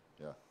 wow. Yeah.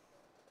 Yeah.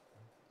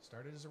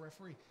 Started as a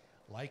referee.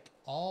 Like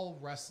all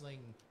wrestling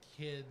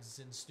kids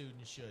and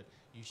students should.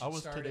 You should I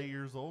was start 8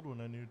 years old when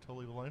I knew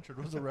Tully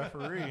Blanchard was a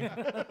referee.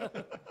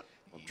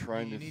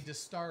 You need to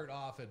start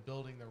off at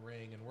building the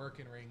ring and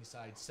working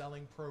ringside,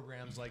 selling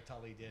programs like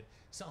Tully did,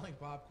 selling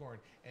popcorn,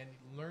 and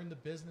learn the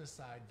business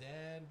side,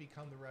 then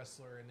become the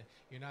wrestler. And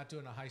you're not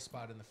doing a high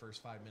spot in the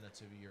first 5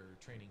 minutes of your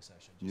training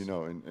session.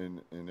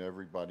 And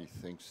everybody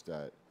thinks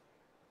that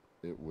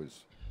it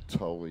was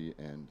Tully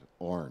and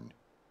Arn.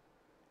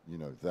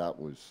 That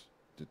was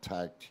the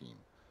tag team.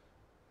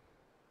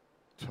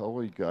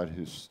 Tully got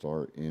his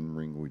start in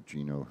ring with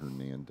Gino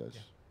Hernandez.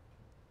 Yeah.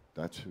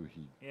 That's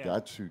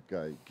who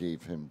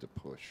gave him the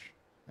push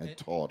and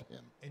taught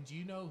him. And do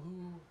you know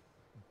who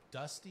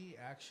Dusty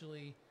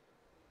actually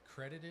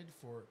credited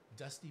for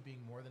Dusty being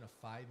more than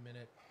a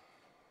 5-minute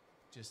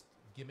just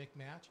gimmick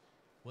match?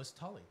 Was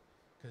Tully.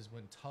 Because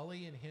when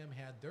Tully and him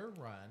had their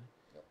run,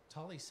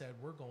 Tully said,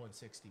 we're going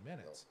 60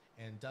 minutes.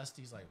 And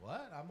Dusty's like,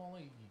 what? I'm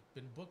only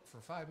been booked for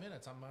 5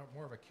 minutes. I'm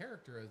more of a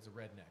character as a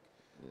redneck.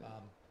 Yeah.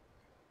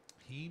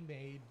 He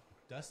made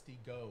Dusty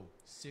go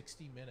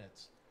 60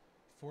 minutes,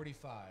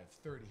 45,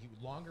 30.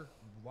 Longer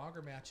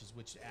matches,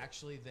 which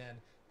actually then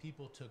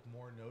people took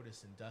more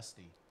notice in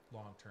Dusty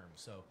long term.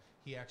 So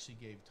he actually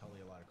gave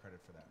Tully a lot of credit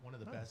for that. One of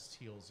the best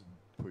heels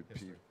in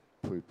history.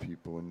 Put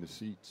people in the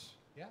seats.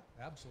 Yeah,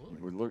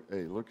 absolutely.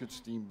 Look at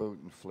Steamboat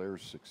and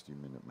Flair's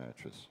 60-minute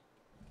matches.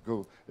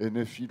 Go, and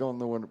if you don't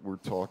know what we're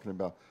talking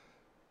about,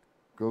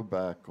 go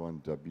back on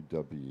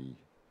WWE.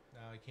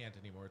 No, I can't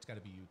anymore. It's got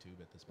to be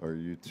YouTube at this Or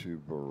point.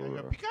 YouTube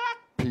or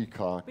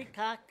Peacock.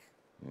 Peacock.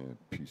 Yeah,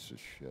 piece of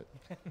shit.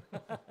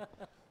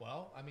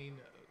 Well, I mean,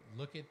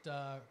 look at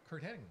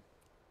Kurt Hennig.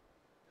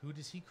 Who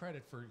does he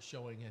credit for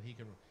showing that he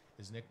can?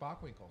 Is Nick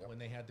Bockwinkel when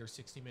they had their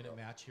 60-minute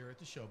match here at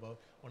the Showboat,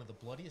 one of the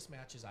bloodiest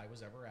matches I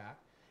was ever at.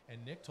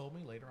 And Nick told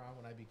me later on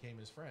when I became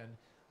his friend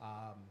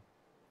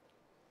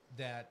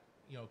that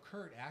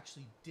Kurt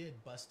actually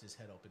did bust his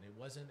head open. It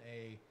wasn't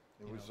a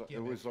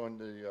It was on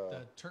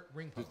the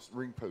ring post.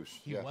 Ring post.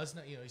 He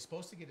wasn't. He's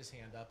supposed to get his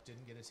hand up,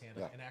 didn't get his hand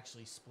up, and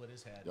actually split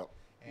his head. Yep.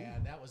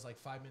 And that was like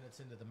 5 minutes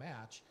into the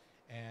match,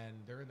 and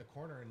they're in the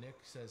corner, and Nick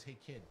says, "Hey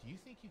kid, do you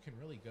think you can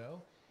really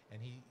go?"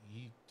 And he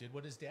did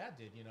what his dad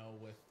did,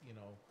 with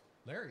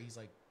Larry. He's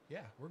like,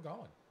 "Yeah, we're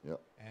going." Yep.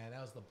 And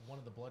that was one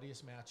of the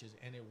bloodiest matches,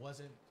 and it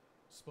wasn't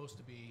supposed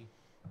to be,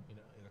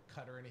 a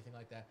cut or anything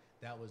like that.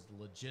 That was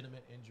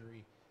legitimate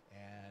injury,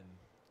 and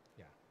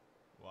yeah.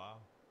 Wow.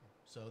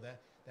 So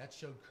that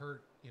showed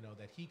Kurt,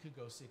 that he could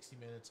go 60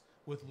 minutes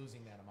with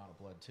losing that amount of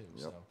blood too.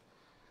 Yep. So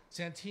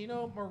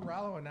Santino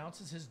Marella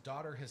announces his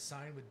daughter has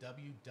signed with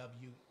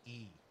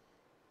WWE.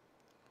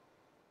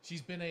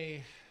 She's been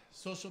a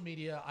social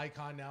media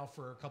icon now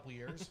for a couple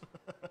years.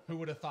 Who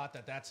would have thought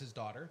that that's his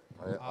daughter?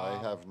 I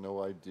have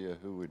no idea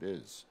who it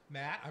is.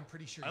 Matt, I'm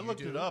pretty sure I you looked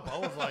do. it up. I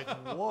was like,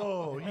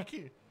 whoa,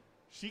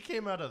 she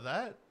came out of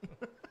that?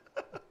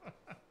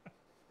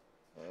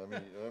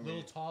 A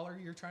little taller,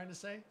 you're trying to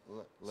say?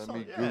 Let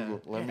me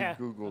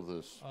Google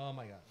this. Oh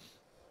my God.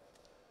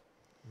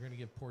 We're going to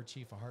give poor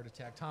Chief a heart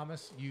attack.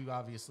 Thomas, you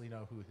obviously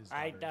know who his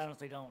daughter is. I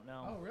honestly don't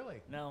know. Oh,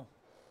 really? No.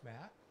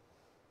 Matt?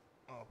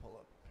 I'll pull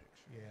up a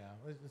picture.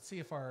 Yeah. Let's see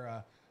if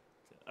our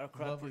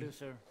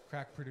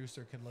crack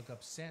producer can look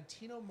up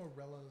Santino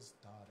Marella's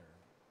daughter.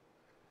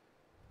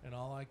 And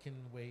all I can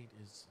wait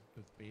is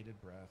with bated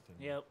breath.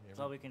 And yep. That's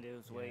all we can do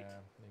is wait.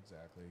 Yeah,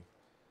 exactly.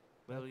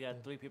 Well, we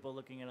got 3 people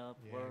looking it up.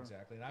 Yeah,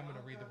 exactly. And I'm going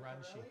to read the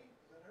run sheet.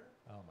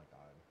 Oh, my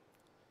God.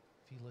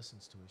 If he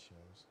listens to his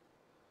shows.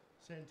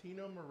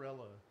 Santino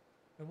Marella.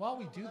 And while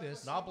we do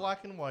this... Not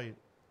black and white.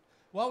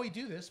 While we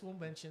do this, we'll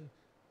mention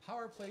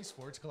Power Play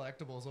Sports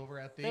Collectibles over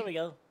at the... There we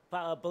go.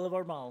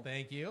 Boulevard Mall.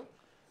 Thank you.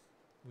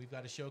 We've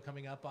got a show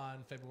coming up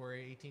on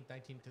February 18th,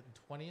 19th, and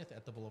 20th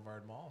at the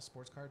Boulevard Mall,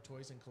 Sports Card,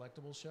 Toys, and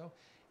Collectibles show.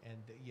 And,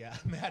 yeah,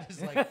 Matt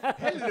is like,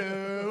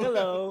 hello.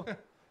 Hello.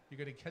 You're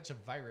going to catch a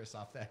virus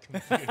off that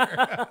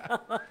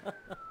computer.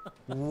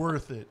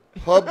 Worth it.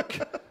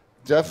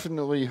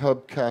 Definitely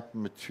hubcap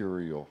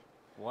material.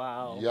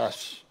 Wow.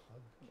 Yes.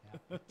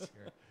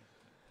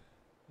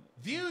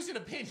 Views and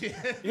opinions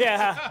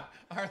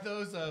are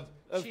those of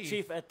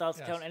Chief at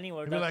ThoughtsCountAnywhere.com.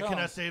 You'd be like, can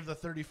I save the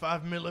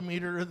 35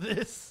 millimeter of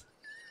this?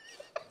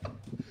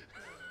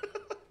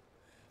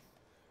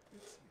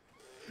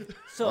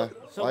 So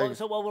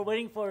while we're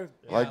waiting for...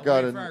 I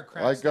got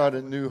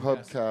a new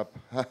hubcap.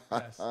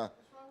 Yes.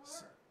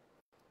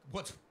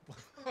 What's...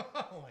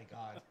 Oh, my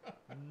God.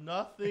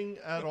 Nothing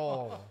at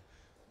all.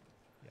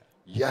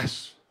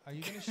 Yes. Are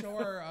you going to show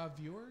our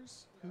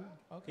viewers?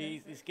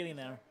 Okay. He's getting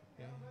there.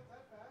 Yeah.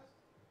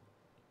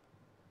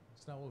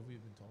 It's not what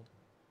we've been told.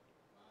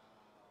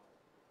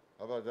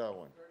 How about that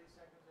one? 30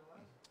 seconds or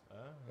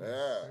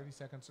less? Yeah. 30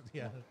 seconds.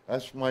 Yeah.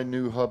 That's my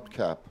new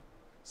hubcap.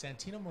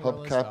 Santino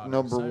Marella's Hubcap daughter,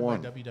 number signed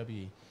 1. by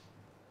WWE.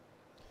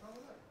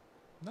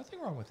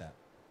 Nothing wrong with that.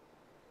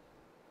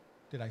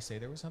 Did I say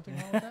there was something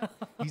wrong with that?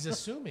 He's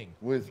assuming,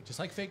 just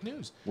like fake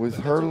news. With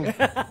her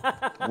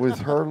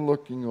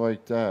looking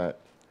like that,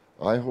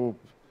 I hope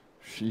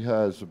she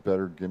has a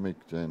better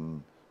gimmick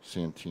than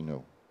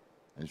Santino,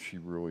 and she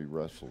really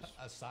wrestles.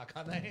 A sock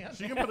on the hand.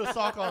 She can put a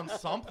sock on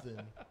something.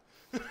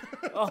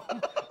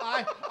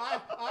 I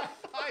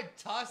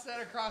tossed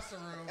that across the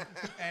room,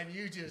 and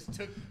you just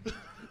took,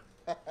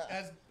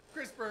 as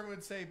Chris Byrne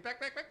would say,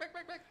 back,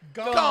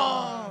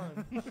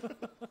 gone.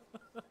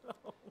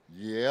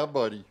 Yeah,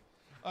 buddy.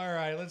 All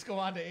right, let's go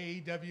on to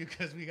AEW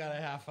because we got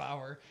a half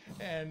hour,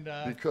 and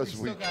because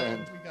we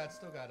can.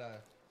 Still got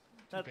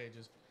 2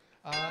 pages.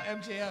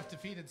 MJF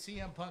defeated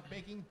CM Punk,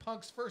 making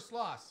Punk's first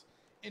loss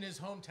in his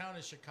hometown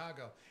of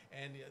Chicago,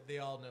 and they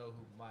all know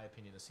who my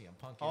opinion of CM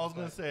Punk is. I was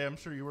gonna say, I'm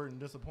sure you weren't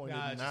disappointed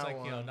in just that like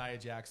one. Nia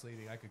Jax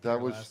leaving. I could.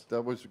 That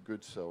was a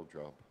good sell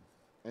job,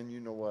 and you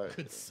know what?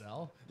 Good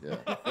sell. Yeah,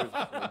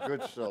 a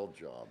good sell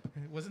job.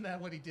 Wasn't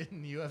that what he did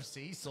in the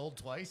UFC? Sold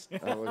twice.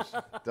 That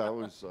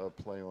was a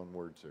play on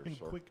words there, in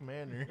sir. quick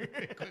manner.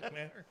 Quick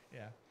manner.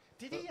 Yeah.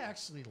 Did he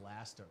actually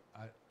last a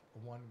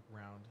one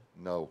round?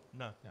 No,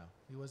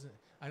 he wasn't.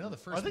 I know the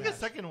first. I think match, the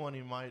second one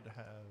he might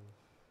have.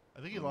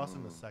 I think he lost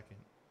in the second.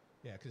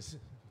 Yeah, because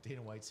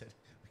Dana White said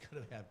we could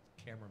have had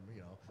camera,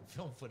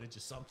 film footage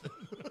or something.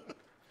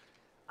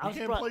 You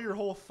can't play your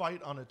whole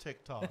fight on a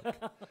TikTok.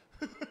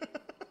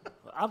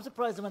 I'm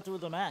surprised they went through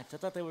the match. I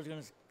thought they were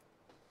going to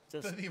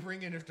just... The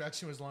ring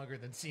introduction was longer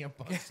than CM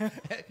Punk's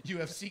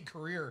UFC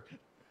career.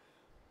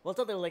 Well, I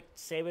thought they would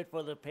save it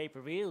for the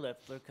pay-per-view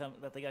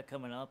that they got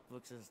coming up,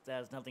 which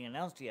has nothing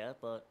announced yet,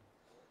 but...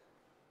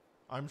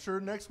 I'm sure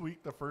next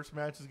week the first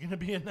match is going to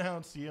be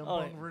announced, CM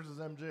Punk versus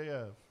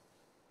MJF.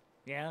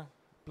 Yeah.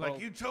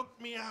 You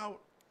choked me out.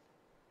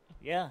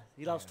 Yeah,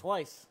 he lost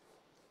twice.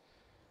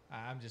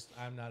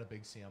 I'm not a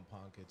big CM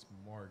Punk. It's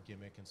more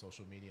gimmick and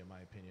social media, in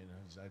my opinion.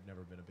 I've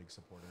never been a big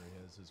supporter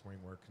of his. His ring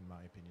work, in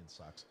my opinion,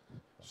 sucks.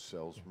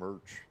 Sells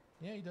merch.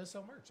 Yeah, he does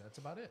sell merch. That's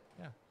about it.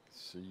 Yeah.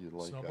 See, you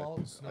like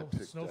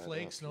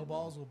snowflakes,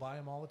 snowballs. We'll buy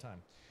them all the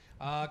time.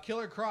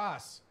 Killer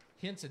Cross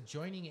hints at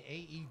joining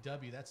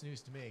AEW. That's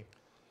news to me.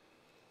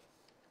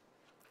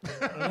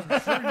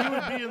 I'm sure you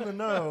would be in the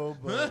know,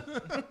 but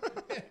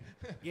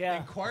yeah.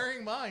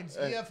 Inquiring minds.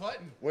 E.F.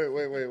 Hutton.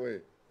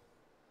 Wait.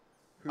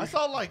 I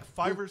saw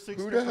 5 or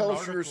 6 Who different the hell's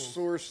articles. your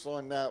source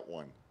on that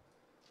one?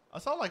 I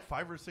saw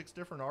 5 or 6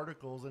 different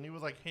articles, and he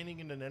was hinting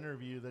in an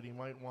interview that he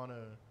might want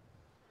to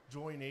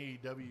join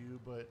AEW,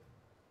 but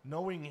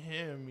knowing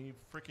him, he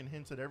freaking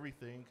hints at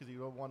everything because he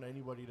don't want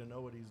anybody to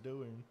know what he's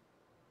doing.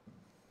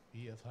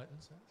 E.F. Hutton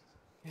says?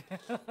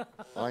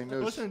 I know.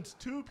 Listen,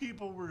 2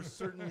 people were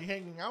certainly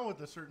hanging out with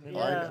a certain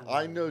individual.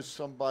 I know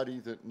somebody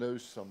that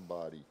knows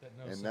somebody,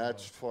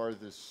 that's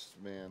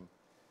farthest, man.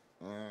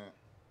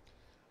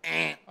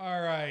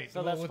 All right.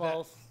 So that's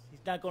false. He's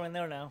not going in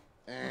there now.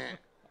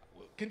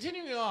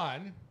 Continuing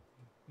on,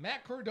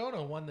 Matt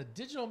Cardona won the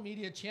Digital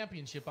Media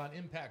Championship on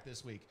Impact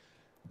this week.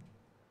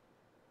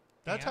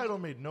 That title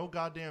made no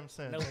goddamn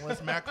sense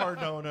unless Matt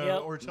Cardona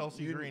or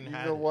Chelsea Green had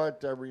it. You know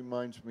what? That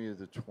reminds me of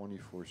the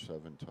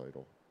 24/7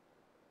 title.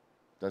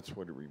 That's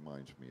what it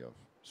reminds me of.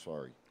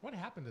 Sorry. What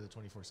happened to the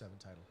 24/7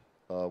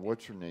 title?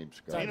 What's her name,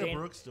 Scott? Dana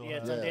Brooke still has it.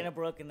 Yeah, it's on Dana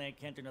Brooke, and they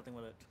can't do nothing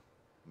with it.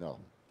 No.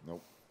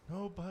 Nope.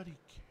 Nobody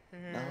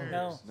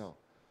cares. No.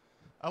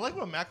 I like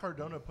what Matt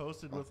Cardona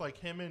posted with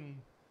him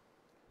and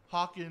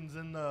Hawkins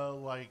in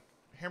the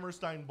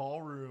Hammerstein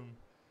ballroom,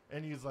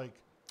 and he's like,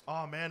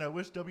 "Oh man, I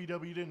wish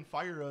WWE didn't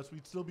fire us.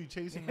 We'd still be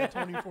chasing the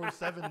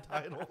 24/7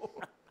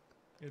 title."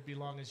 It'd be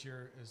long as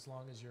your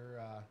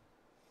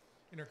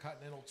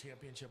Intercontinental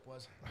Championship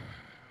was,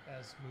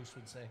 as Moose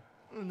would say.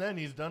 And then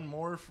he's done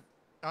more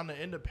on the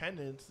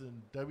independents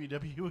than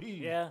WWE.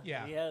 Yeah,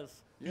 he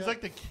has. He's like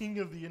the king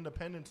of the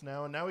independents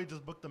now, and now he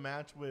just booked the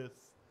match with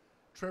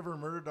Trevor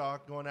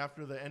Murdoch going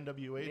after the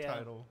NWA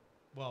title.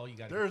 Well, you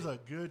got. There's a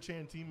good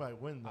chance he might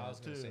win. I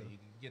was going to say you can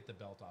get the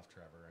belt off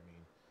Trevor.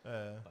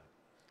 But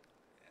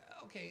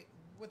okay.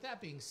 With that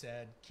being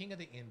said, King of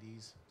the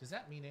Indies, does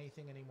that mean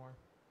anything anymore,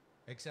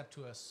 except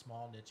to a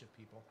small niche of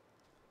people?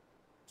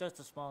 Just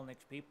a small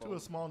niche of people. To a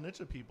small niche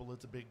of people,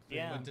 it's a big thing.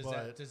 Yeah.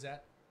 But does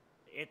that?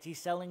 He's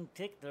selling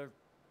tickets.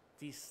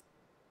 These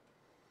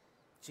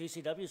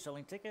GCW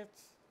selling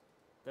tickets.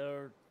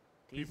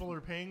 People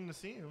are paying to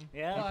see him.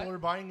 Yeah. People are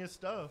buying his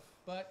stuff.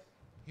 But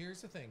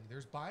here's the thing: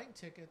 there's buying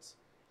tickets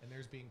and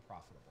there's being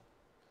profitable.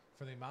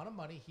 For the amount of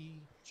money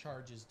he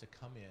charges to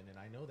come in, and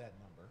I know that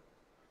number,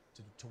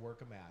 to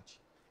work a match,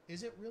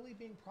 is it really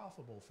being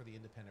profitable for the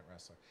independent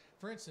wrestler?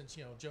 For instance,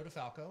 Joe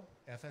DeFalco,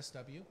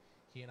 FSW.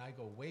 He and I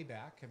go way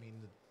back. I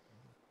mean,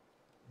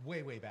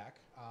 way back,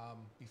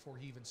 before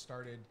he even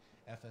started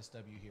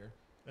FSW here.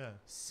 Yeah.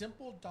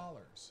 Simple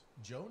dollars.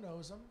 Joe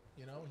knows them.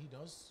 He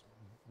knows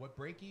what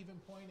break-even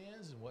point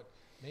is and what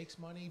makes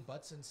money,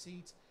 butts and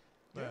seats.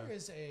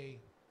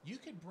 You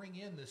could bring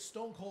in the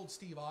Stone Cold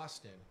Steve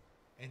Austin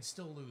and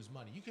still lose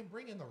money. You can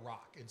bring in The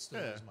Rock and still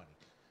lose money.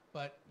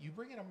 But you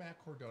bring in a Matt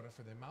Cardona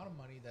for the amount of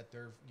money that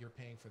you're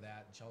paying for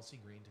that, and Chelsea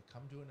Green to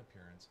come do an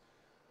appearance.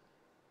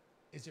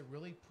 Is it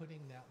really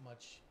putting that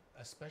much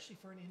especially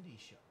for an indie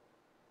show,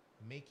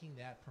 making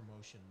that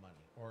promotion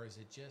money, or is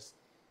it just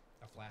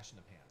a flash in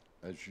the pan?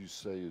 As you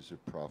say, is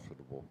it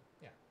profitable?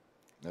 Yeah.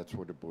 That's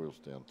what it boils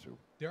down to.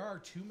 There are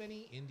too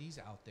many indies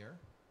out there.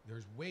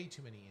 There's way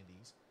too many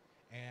indies,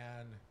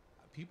 and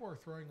people are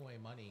throwing away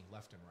money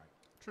left and right.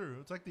 True.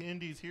 It's like the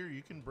indies here.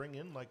 You can bring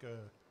in like a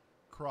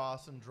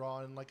cross and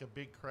draw in like a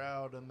big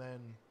crowd, and then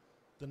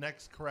the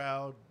next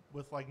crowd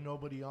with like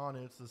nobody on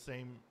it, it's the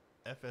same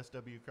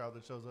FSW crowd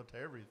that shows up to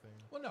everything.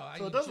 Well, no,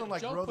 so it doesn't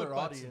like Joe grow put their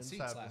butts in audience.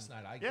 seats last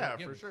night. I give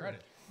for him sure.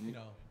 credit.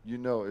 You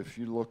know, if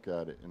you look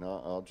at it, and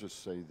I'll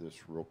just say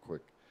this real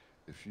quick.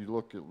 If you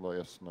look at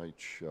last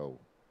night's show,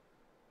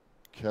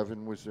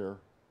 Kevin was there,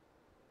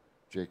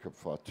 Jacob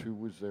Fatu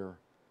was there,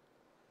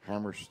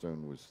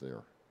 Hammerstone was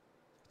there.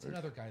 It's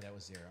another guy that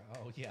was there.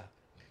 Oh, yeah.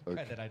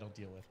 Guy that I don't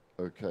deal with.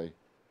 Okay.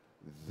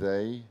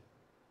 They,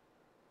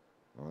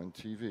 on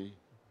TV,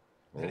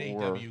 that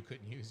AEW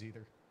couldn't use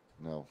either.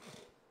 No.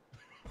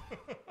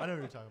 I know what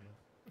you're talking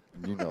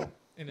about. You know.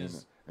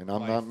 And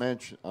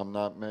I'm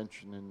not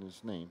mentioning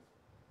his name.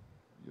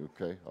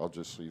 Okay, I'll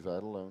just leave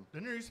that alone.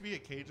 Didn't there used to be a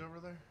cage over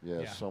there?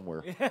 Yeah.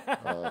 Somewhere.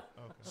 Okay.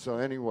 So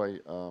anyway,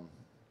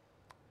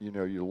 you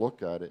know, you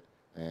look at it,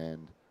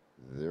 and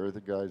they're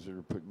the guys that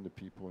are putting the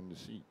people in the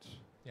seats.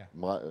 Yeah.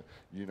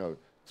 You know,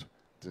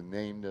 the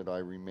name that I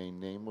remain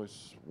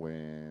nameless,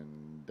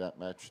 when that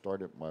match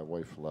started, my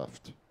wife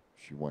left.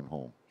 She went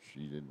home.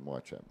 She didn't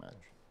watch that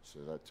match. So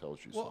that tells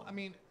you something. Well, I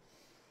mean,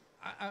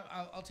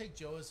 I'll take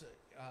Joe as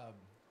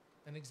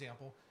an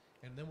example,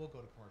 and then we'll go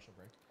to commercial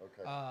break.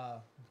 Okay.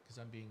 Because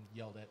I'm being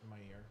yelled at in my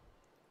ear,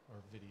 or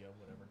video,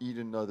 whatever. Eat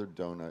another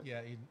donut.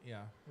 Yeah,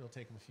 it'll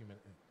take him a few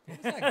minutes.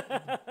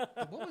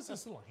 What was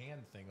this little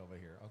hand thing over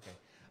here?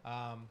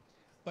 Okay.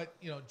 But,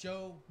 you know,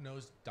 Joe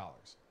knows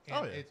dollars.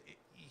 And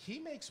he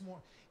makes more.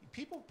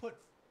 He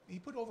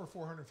put over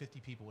 450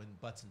 people in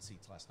butts and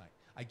seats last night.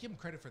 I give him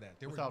credit for that.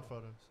 Without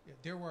photos.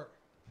 There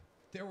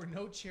were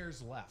no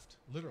chairs left,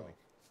 literally.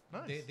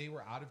 Nice. They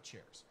were out of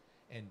chairs.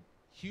 And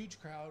huge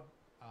crowd,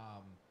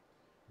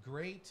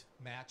 great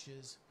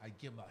matches. I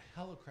give him a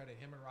hell of credit,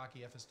 him and Rocky,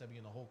 FSW,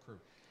 and the whole crew.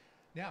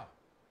 Now,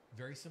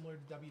 very similar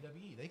to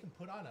WWE. They can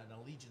put on an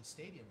Allegiant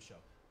Stadium show.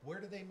 Where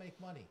do they make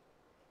money?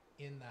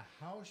 In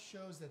the house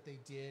shows that they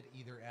did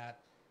either at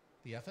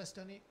the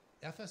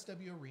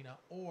FSW arena,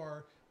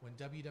 or when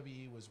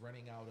WWE was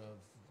running out of,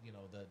 you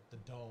know, the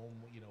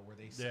dome, you know, where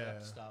they set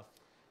up stuff.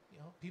 You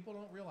know, people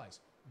don't realize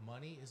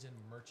money is in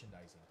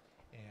merchandising.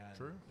 And,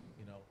 True.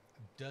 You know,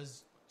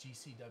 does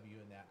GCW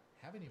and that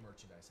have any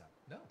merchandise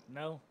out?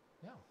 No.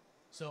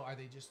 So are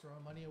they just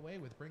throwing money away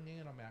with bringing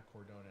in a Matt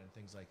Cardona and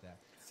things like that?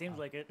 Seems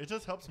like it. It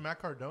just helps Matt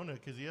Cardona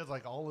because he has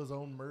like all his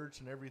own merch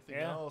and everything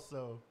else.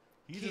 So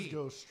he just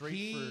goes straight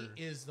He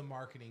is the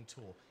marketing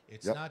tool.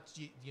 It's not,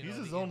 you know, he's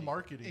his own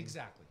marketing.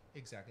 Exactly.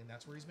 And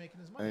that's where he's making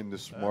his money. And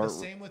the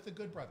same with the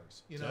Good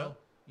Brothers. You know,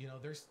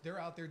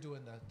 they're out there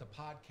doing the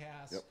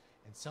podcasts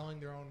and selling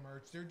their own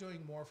merch. They're doing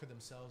more for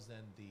themselves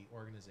than the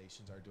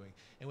organizations are doing.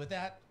 And with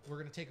that, we're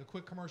going to take a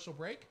quick commercial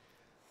break,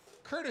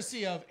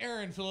 courtesy of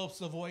Aaron Phillips,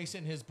 the voice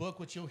in his book,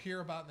 which you'll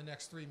hear about in the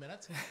next 3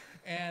 minutes.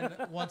 And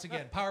once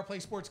again, Power Play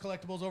Sports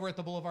Collectibles over at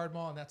the Boulevard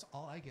Mall, and that's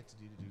all I get to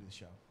do the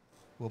show.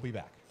 We'll be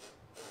back.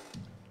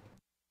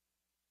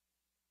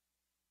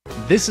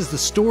 This is the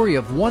story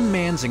of one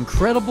man's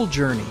incredible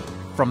journey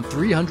from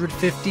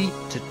 350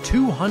 to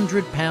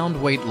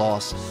 200-pound weight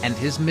loss and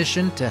his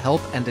mission to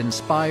help and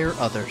inspire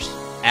others.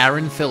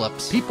 Aaron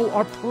Phillips. People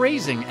are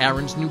praising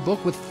Aaron's new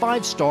book with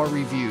 5-star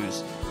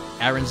reviews.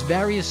 Aaron's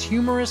various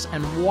humorous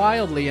and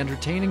wildly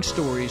entertaining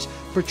stories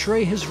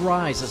portray his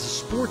rise as a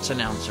sports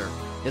announcer,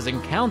 his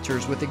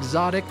encounters with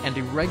exotic and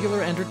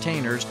irregular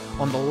entertainers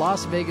on the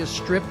Las Vegas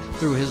Strip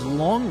through his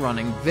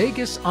long-running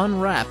Vegas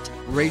Unwrapped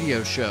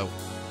radio show,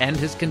 and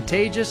his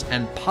contagious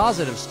and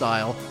positive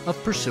style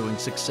of pursuing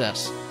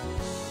success.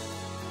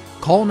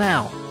 Call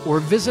now or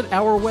visit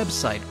our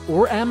website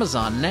or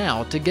Amazon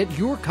now to get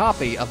your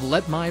copy of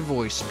Let My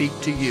Voice Speak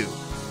to You,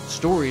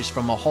 stories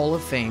from a Hall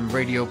of Fame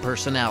radio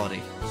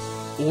personality.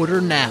 Order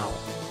now.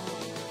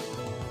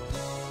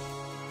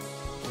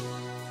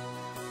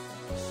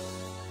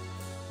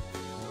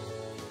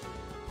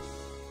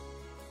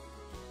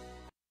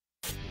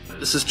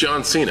 This is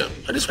John Cena.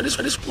 I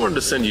just wanted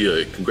to send you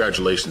a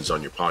congratulations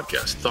on your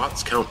podcast.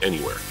 Thoughts count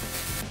anywhere.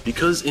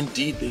 Because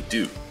indeed they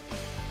do.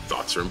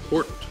 Thoughts are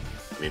important.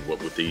 I mean,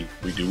 what would we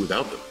do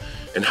without them?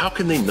 And how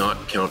can they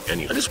not count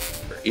anywhere?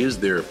 Is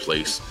there a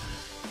place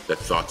that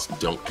thoughts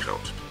don't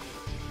count?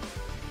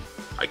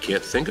 I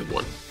can't think of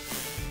one.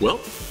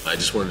 Well, I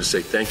just wanted to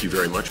say thank you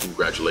very much,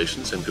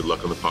 congratulations, and good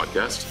luck on the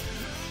podcast.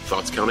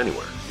 Thoughts count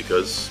anywhere,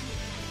 because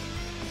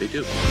they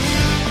do.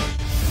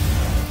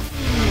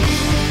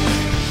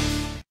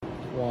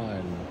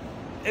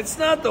 It's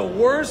not the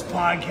worst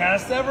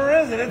podcast ever,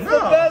 is it? It's the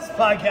best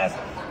podcast.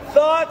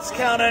 Thoughts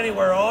count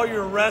anywhere. All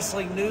your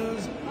wrestling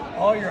news,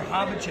 all your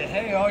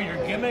hobbit-cha-hey, all your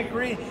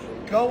gimmickry.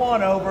 Go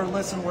on over,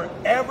 listen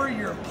wherever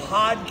your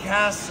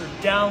podcasts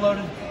are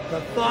downloaded.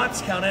 The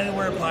Thoughts Count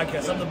Anywhere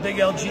podcast. I'm the big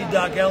LG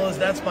Doc Ellis.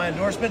 That's my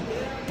endorsement.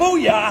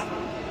 Booyah!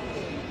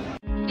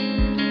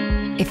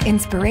 If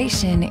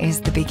inspiration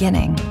is the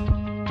beginning,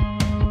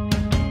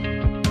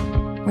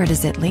 where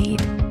does it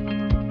lead?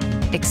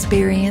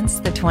 Experience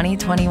the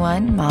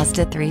 2021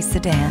 Mazda 3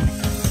 sedan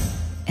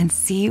and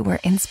see where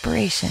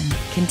inspiration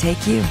can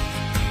take you.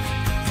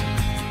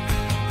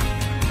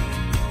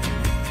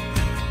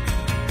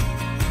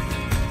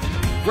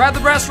 Grab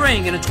the brass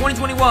ring in a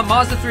 2021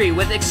 Mazda 3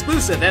 with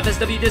exclusive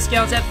FSW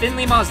discounts at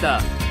Findlay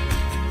Mazda.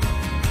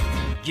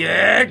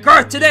 Get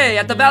Garth today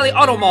at the Valley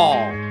Auto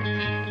Mall.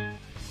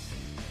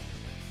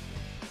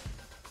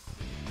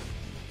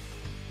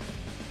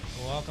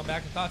 Welcome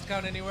back to Thoughts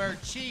Count Anywhere.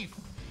 Chief,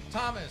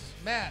 Thomas,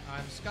 Matt,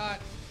 I'm Scott.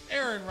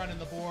 Aaron running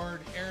the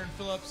board. Aaron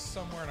Phillips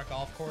somewhere on a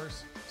golf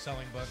course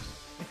selling books.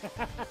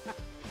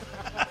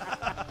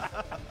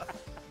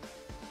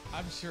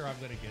 I'm sure I'm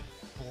going to get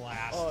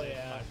blasted. Oh,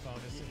 yeah. My phone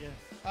is. Yeah.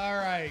 All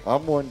right.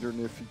 I'm wondering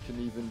if he can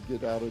even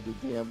get out of the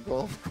damn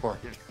golf cart.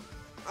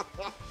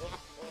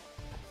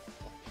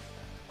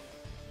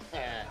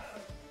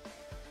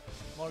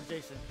 More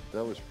Jason.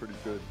 That was pretty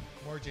good.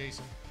 More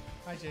Jason.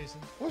 Hi, Jason.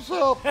 What's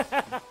up?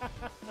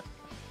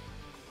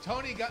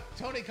 Tony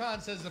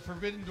Khan says the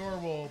Forbidden Door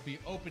will be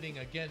opening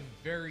again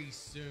very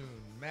soon.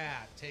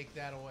 Matt, take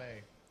that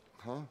away.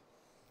 Huh?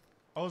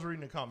 I was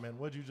reading a comment.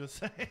 What'd you just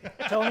say?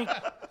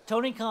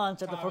 Tony Khan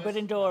said the Thomas.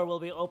 Forbidden Door will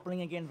be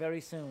opening again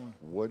very soon.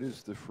 What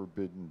is the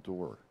Forbidden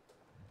Door?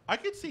 I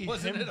could see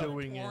Wasn't him it a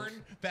doing porn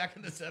it. back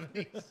in the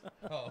 70s?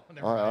 Oh,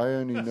 never I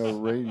mind. only know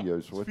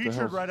radios. It's What the featured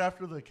hell? right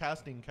after the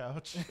casting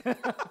couch.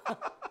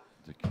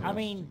 I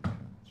mean,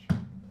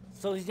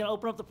 so he's going to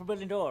open up the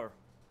Forbidden Door.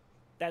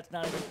 That's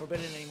not even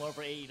forbidden anymore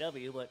for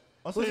AEW, but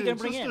I'll who's say he going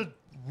it's to bring just in?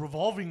 a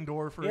revolving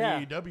door for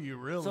Yeah.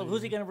 AEW, really. So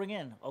who's he going to bring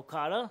in?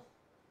 Okada?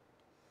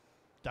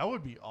 That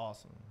would be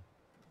awesome.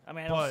 I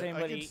mean, I don't But see I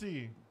anybody. can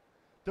see.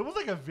 There was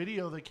like a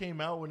video that came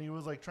out when he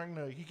was like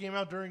he came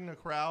out during the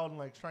crowd and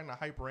like trying to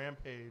hype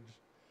Rampage.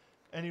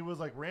 And he was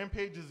like,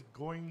 Rampage is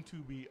going to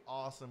be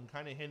awesome,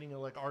 kind of hinting at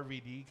like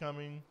RVD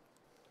coming.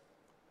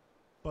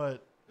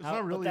 But it's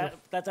not really.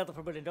 That's at the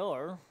Forbidden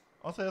Door.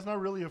 I'll say it's not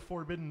really a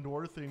Forbidden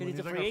Door thing when He's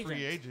he's a like free a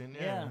free agent. agent.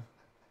 Yeah.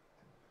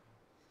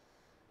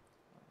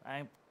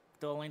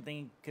 The only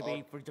thing could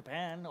be for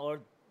Japan or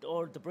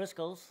the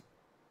Briscoes.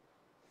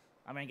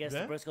 I mean, I guess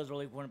Yeah. the Briscoes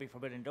really want to be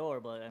Forbidden Door,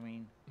 but I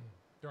mean,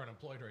 They're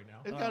unemployed right now.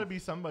 It's got to be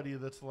somebody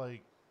that's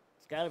like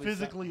it's got to be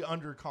physically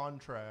under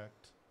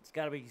contract. It's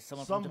got to be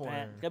someone from Japan.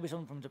 Somewhere. It's got to be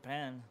someone from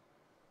Japan.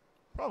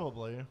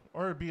 Probably.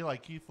 Or it'd be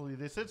like Keith Lee.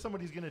 They said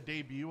somebody's going to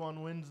debut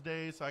on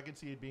Wednesday, so I could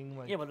see it being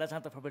like Yeah, but that's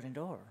not the Forbidden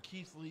Door.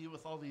 Keith Lee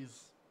with all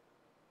these.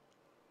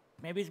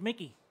 Maybe it's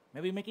Mickey.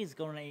 Maybe Mickey's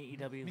going to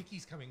AEW.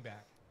 Mickey's coming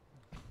back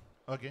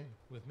Again.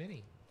 with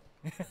Minnie.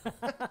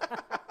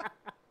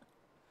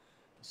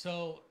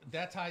 So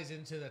that ties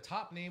into the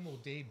top name will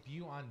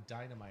debut on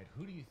Dynamite.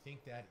 Who do you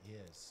think that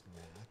is,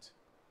 Matt?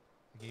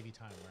 I gave you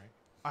time, right?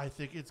 I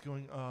think it's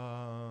going.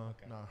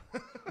 Okay. No.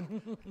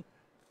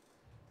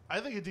 I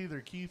think it's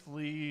either Keith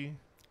Lee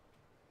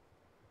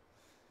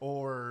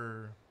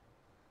or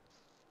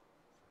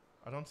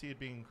I don't see it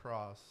being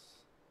Cross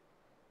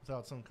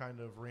without some kind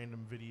of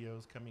random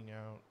videos coming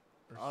out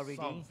or RVD?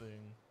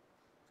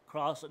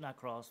 something. Not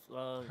Cross.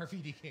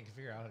 RVD can't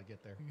figure out how to get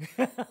there.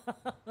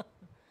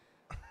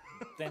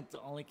 Then it's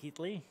only Keith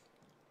Lee,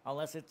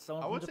 unless it's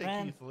someone I from would say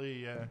Japan. Keith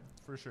Lee, yeah,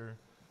 for sure.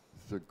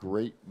 The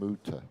Great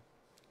Muta.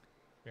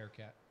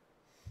 Bearcat.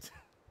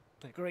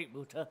 The Great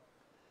Muta.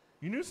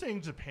 You knew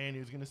saying Japan, he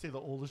was going to say the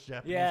oldest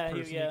Japanese Yeah,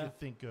 person yeah. you could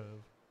think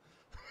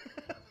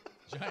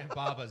of. Giant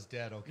Baba's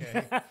dead,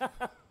 okay?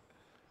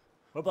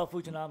 What about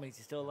Fujinami? Is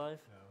he still alive?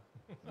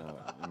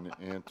 And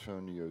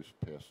Antonio's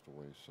passed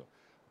away. So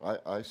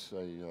I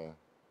say,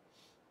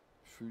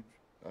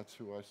 that's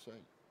who I say.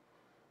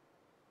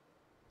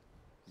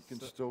 He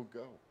can still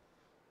go.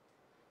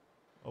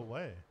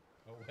 Away.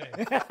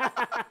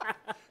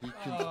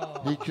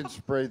 He can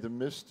spray the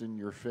mist in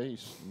your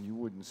face and you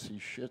wouldn't see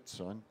shit,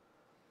 son.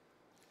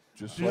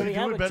 Just Did he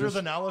do it better just-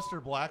 than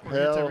Aleister Black when he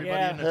hits Hell,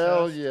 everybody in the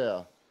hell chest?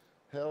 yeah.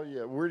 Hell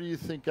yeah. Where do you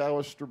think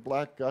Aleister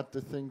Black got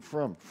the thing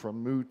from?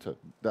 From Muta.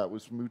 That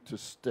was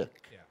Muta's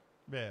stick. Yeah.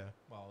 Yeah.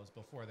 Well, it was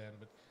before then,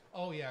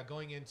 but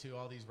going into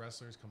all these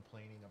wrestlers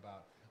complaining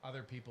about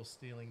other people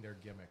stealing their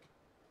gimmick.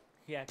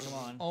 Yeah, come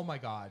on. Oh my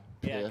God.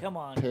 Yeah, come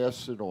on.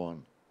 Pass it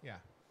on. Yeah.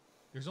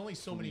 There's only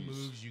so many Please.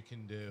 moves you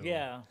can do.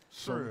 Yeah.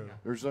 True.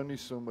 There's only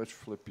so much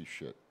flippy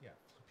shit. Yeah,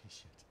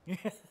 flippy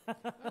shit. I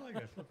like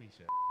that flippy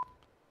shit.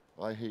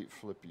 I hate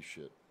flippy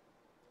shit.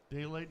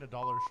 Day late and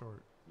 $1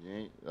 short. You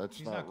ain't, that's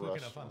He's not not quick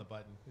wrestling. enough on the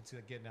button. It's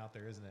getting out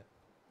there, isn't it?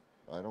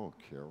 I don't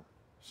care.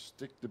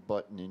 Stick the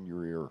button in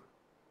your ear.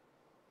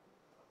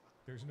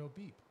 There's no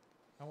beep.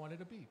 I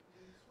wanted a beep.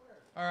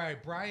 All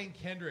right, Brian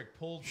Kendrick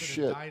pulled for the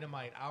Shit.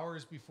 Dynamite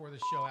hours before the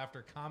show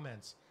after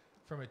comments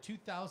from a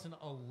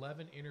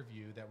 2011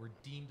 interview that were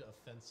deemed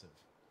offensive.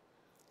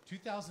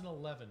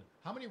 2011.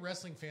 How many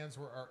wrestling fans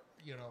are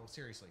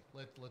seriously?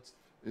 Let's.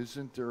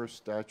 Isn't there a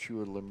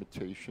statute of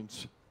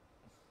limitations?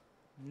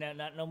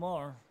 Not no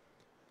more.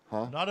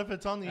 Huh? Not if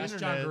it's on the Ask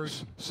internet. John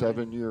Gruden.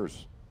 7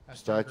 years.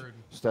 That's John Gruden.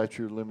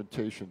 Statute of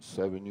limitations,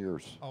 7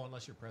 years. Oh,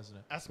 unless you're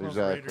president. Ask most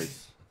Exactly.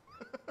 Raiders.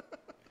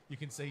 You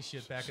can say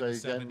shit back Say in the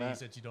again, 70s Matt?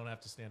 that you don't have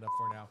to stand up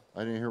for now.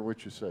 I didn't hear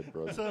what you said,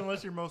 brother. So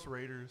unless you're most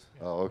Raiders.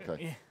 Oh,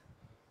 okay.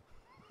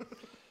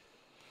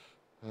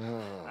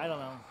 I don't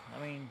know.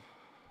 I mean,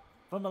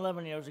 from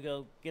 11 years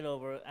ago, get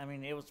over it. I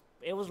mean,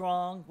 it was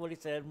wrong what he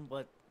said,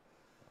 but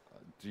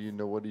Do you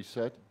know what he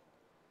said?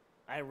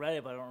 I read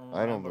it, but I don't remember.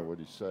 I don't know what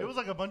he said. It was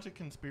like a bunch of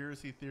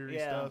conspiracy theory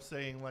Yeah. stuff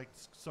saying like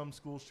some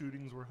school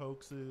shootings were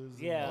hoaxes. and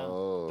Yeah.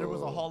 Oh. There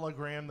was a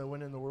hologram that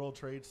went in the World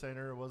Trade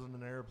Center. It wasn't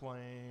an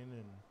airplane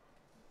and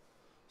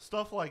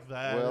stuff like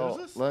that. Well,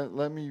 It was just-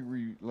 let me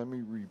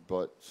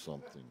rebut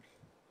something.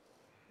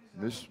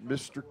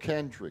 Mr.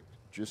 Kendrick,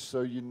 just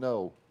so you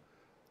know,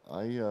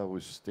 I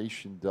was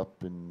stationed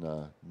up in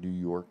New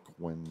York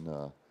when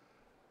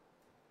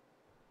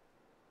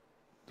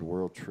the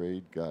World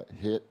Trade got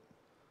hit.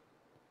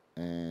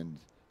 And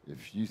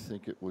if you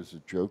think it was a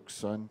joke,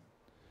 son,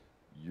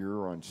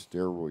 you're on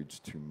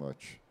steroids too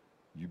much.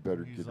 You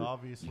better He's get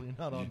obviously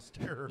not on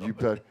steroids.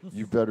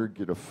 you better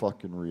get a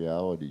fucking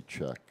reality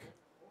check.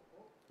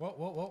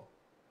 Whoa.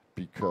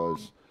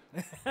 Because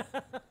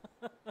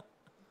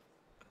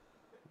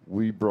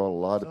we brought a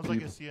lot of Sounds like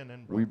a people.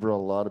 CNN We brought a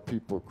lot of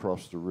people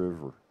across the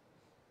river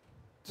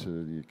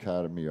to the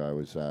academy I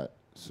was at,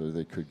 so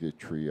they could get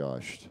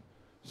triaged.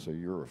 So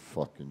you're a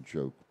fucking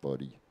joke,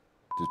 buddy.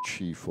 The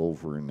chief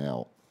over and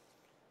out.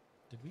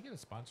 Did we get a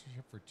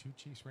sponsorship for 2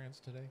 Chiefs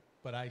rants today?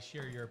 But I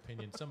share your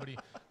opinion. Somebody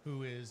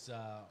who is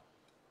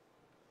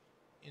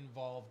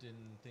involved in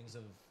things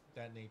of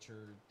that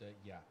nature, that,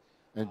 yeah.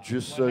 And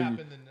just what so you-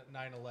 happened in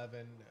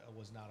 9/11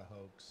 was not a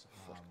hoax.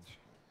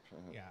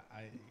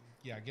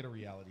 Get a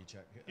reality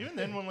check. Even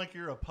then, when like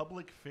you're a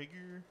public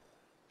figure,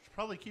 you should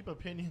probably keep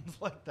opinions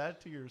like that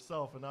to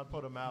yourself and not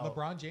put them out.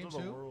 LeBron James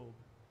to the who? world.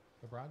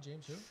 LeBron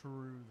James who?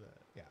 True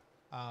that.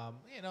 Yeah.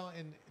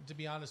 And to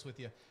be honest with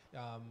you,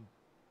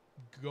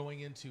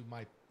 going into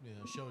my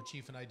show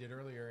Chief and I did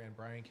earlier and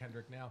Brian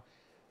Kendrick now,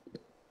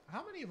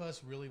 how many of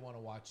us really want to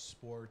watch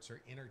sports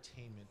or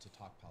entertainment to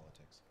talk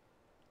politics?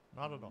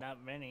 Not at all.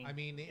 Not many. I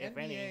mean, the if NBA,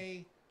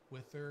 any.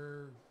 with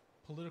their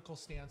political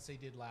stance they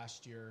did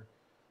last year,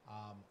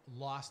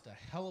 lost a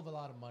hell of a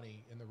lot of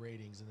money in the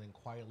ratings and then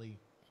quietly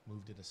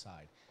moved it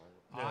aside.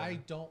 Yeah. I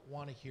don't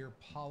want to hear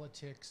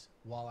politics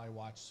while I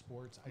watch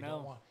sports. I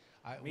don't want.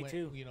 Me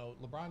too.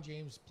 LeBron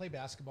James, play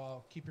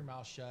basketball, keep your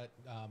mouth shut.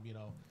 Come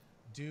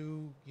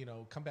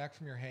back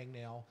from your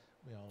hangnail.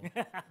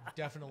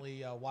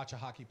 Definitely watch a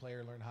hockey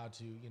player learn how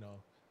to,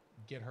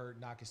 get hurt,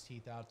 knock his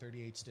teeth out,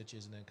 38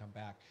 stitches, and then come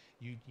back.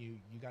 You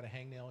got a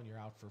hangnail and you're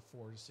out for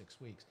 4 to 6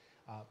 weeks.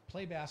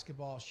 Play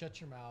basketball, shut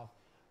your mouth.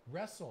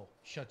 Wrestle,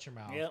 shut your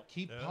mouth. Yep.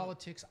 Keep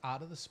politics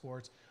out of the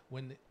sports.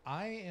 When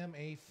I am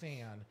a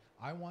fan,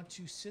 I want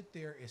to sit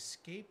there,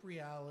 escape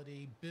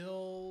reality,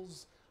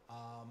 bills,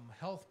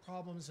 health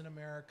problems in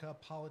America,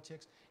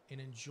 politics,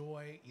 and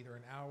enjoy either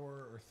an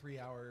hour or 3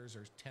 hours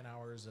or 10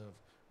 hours of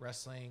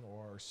wrestling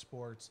or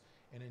sports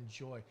and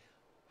enjoy.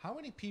 How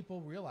many people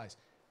realize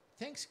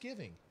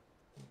Thanksgiving,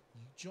 you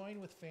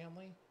join with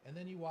family and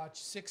then you watch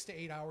 6 to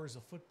 8 hours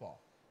of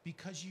football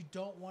because you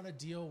don't want to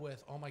deal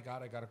with, oh my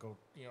God, I got to go,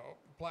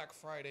 Black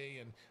Friday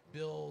and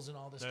bills and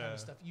all this kind of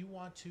stuff. You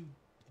want to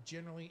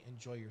generally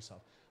enjoy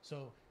yourself.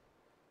 So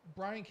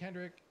Brian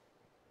Kendrick,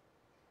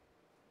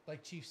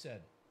 like Chief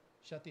said,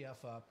 shut the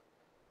F up.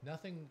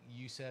 Nothing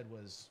you said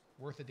was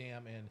worth a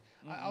damn. And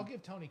I'll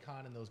give Tony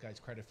Khan and those guys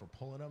credit for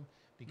pulling them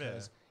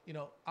because,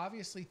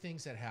 obviously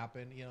things that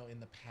happen, in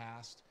the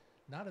past,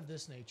 not of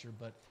this nature,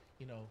 but,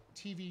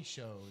 TV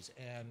shows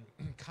and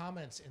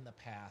comments in the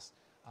past,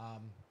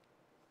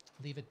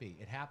 leave it be.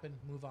 It happened,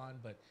 move on.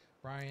 But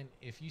Brian,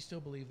 if you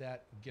still believe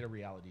that, get a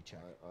reality check.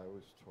 I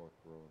was taught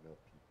growing up,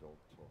 you don't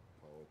talk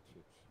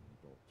politics and you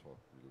don't talk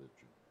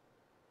religion.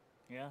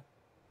 Yeah.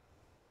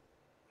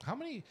 How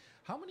many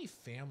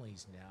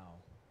families now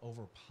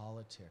over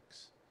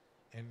politics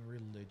and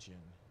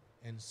religion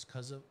and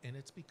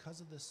it's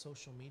because of this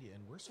social media,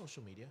 and we're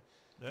social media,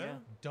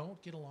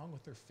 don't get along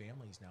with their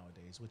families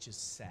nowadays, which is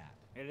sad.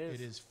 It is.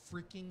 It is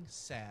freaking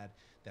sad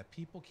that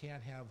people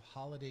can't have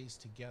holidays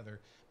together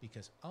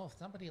because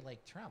somebody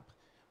like Trump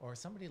or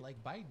somebody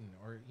like Biden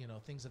or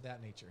things of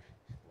that nature.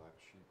 Black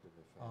sheep in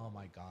the family. Oh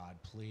my God,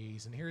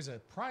 please. And here's a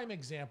prime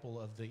example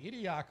of the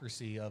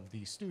idiocracy of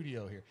the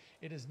studio here.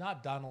 It is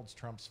not Donald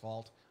Trump's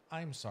fault.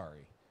 I'm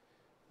sorry.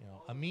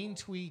 A mean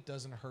tweet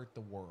doesn't hurt the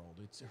world.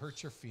 It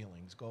hurts your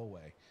feelings. Go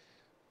away.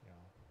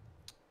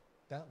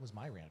 That was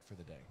my rant for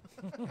the day.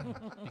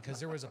 Because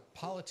there was a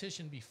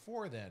politician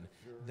before then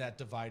that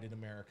divided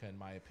America, in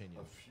my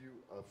opinion. A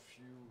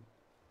few,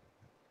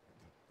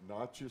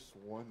 not just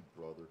one,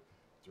 brother.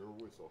 There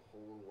was a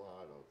whole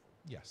lot of them.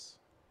 Yes.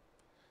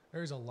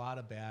 There's a lot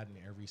of bad in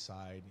every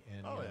side.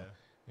 And,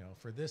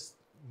 for this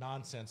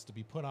nonsense to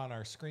be put on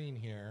our screen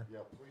here. Yeah,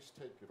 please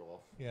take it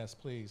off. Yes,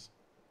 please.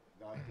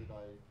 Not that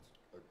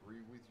I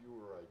agree with you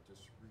or I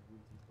disagree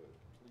with you, but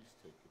please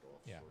take it off,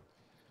 Yeah. sir.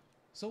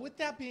 So with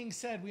that being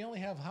said, we only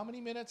have how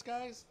many minutes,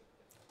 guys?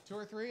 2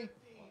 or 3?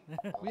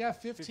 We have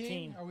 15.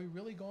 15. Are we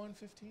really going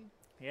 15?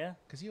 Yeah.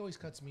 Because he always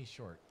cuts me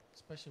short,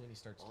 especially when he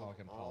starts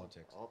talking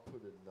politics. I'll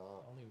put a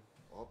knot. Only-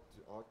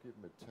 I'll give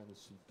him a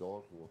Tennessee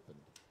dog whooping.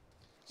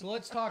 So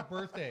let's talk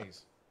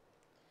birthdays.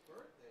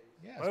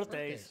 Yes,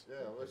 Birthdays. Yeah,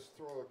 let's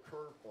throw a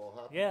curveball.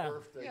 Happy Yeah.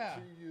 birthday Yeah.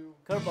 to you.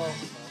 Curveball.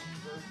 Happy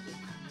birthday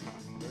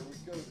to you. There we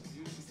go. The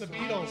music's The on.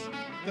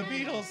 Beatles. The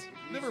Beatles.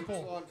 Music's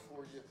Liverpool. on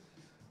for you.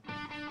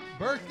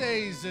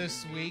 Birthdays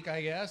this week,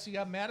 I guess. You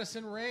got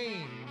Madison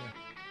Rain.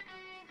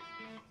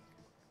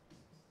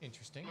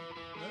 Interesting.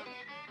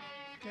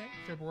 Okay.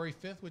 February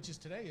 5th, which is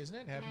today, isn't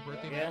it? Happy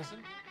birthday, Yeah. Madison.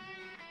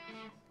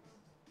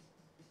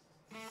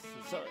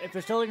 So if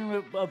you're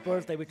celebrating a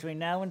birthday between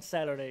now and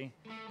Saturday,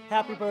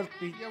 happy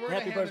birthday. Yeah, we're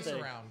happy gonna hand this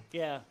birthday. around.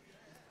 Yeah.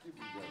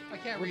 I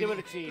can't We'll read give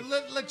it to Chief.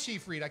 Let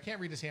Chief read. I can't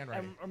read his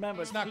handwriting. And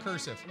remember, it's not it's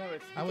cursive. remember,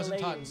 it's I wasn't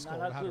taught in Hikaleu, school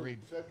not how to Haku. read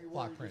February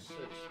block the print. 6th,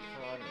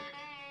 Connor.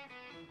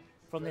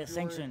 From the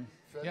Ascension.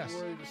 Yes.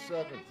 February the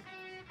 7th,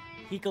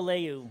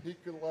 Hikaleu.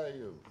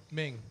 Hikaleu.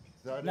 Ming.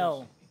 That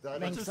No, is- that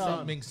Ming's is-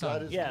 son. Ming's son.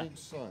 That is Yeah.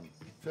 Ming's son.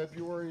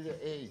 February the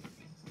 8th,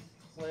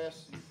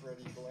 Classy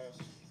Freddie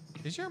Glassy.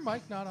 Is your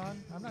mic not on?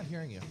 I'm not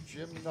hearing you.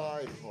 Jim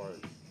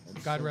Neidhart.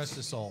 And God rest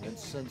his soul. And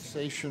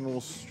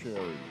Sensational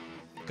Sherry.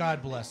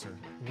 God bless her.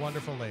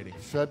 Wonderful lady.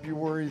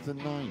 February the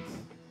 9th,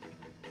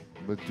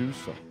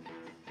 Medusa.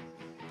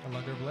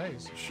 Alundra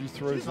Blaze. She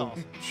throws She's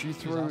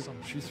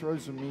awesome. she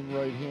throws a mean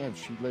right hand.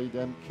 She laid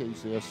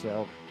MK's ass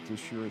out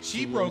this year at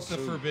She broke the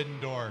CAC. forbidden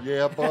door.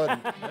 Yeah,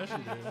 buddy. Yes, she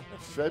did.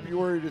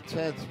 February the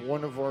 10th,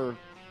 one of our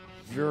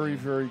very,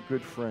 very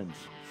good friends,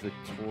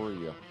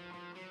 Victoria.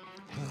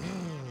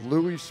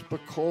 Louis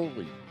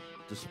Spicoli,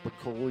 the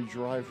Spicoli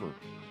driver.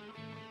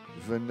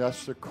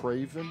 Vanessa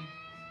Craven,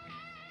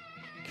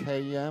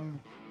 KM,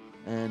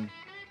 and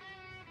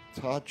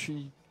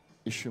Tachi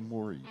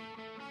Ishimori.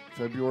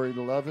 February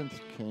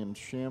 11th, Cam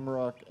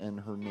Shamrock and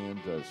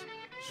Hernandez.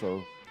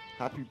 So,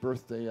 happy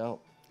birthday out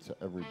to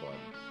everybody.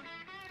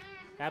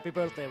 Happy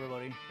birthday,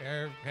 everybody.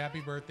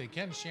 Happy birthday.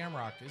 Ken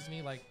Shamrock. Isn't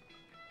he like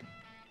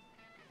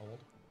old?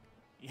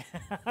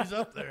 He's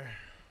up there.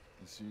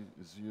 Is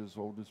he as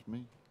old as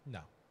me? No.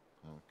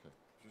 Okay,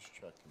 just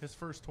checking. His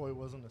first toy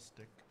wasn't a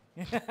stick.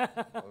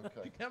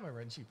 Okay. Have my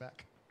run sheet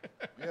back.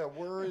 Yeah,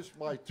 where is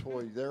my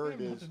toy? There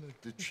it is.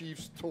 The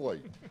Chief's toy.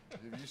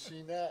 Have you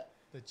seen that?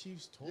 The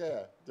Chief's toy.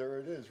 Yeah, there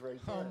it is right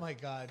there. Oh my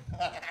God.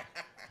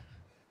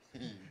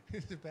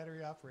 Is it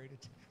battery operated?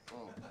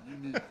 Oh, you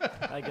need.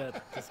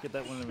 Just get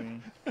that one to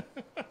me.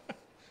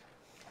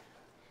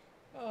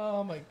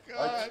 Oh my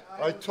God.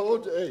 I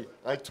told you. Hey,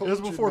 I told It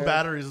you. was before man.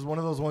 batteries. Is one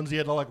of those ones you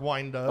had to like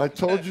wind up. I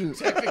told you.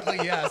 Technically,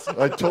 yes.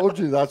 I told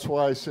you that's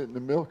why I sit in the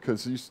middle,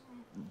 because these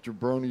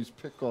jabronis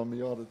pick on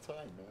me all the time,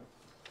 man.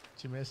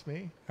 Did you miss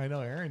me? I know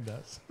Aaron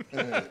does.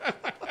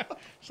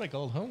 It's like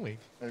old home week.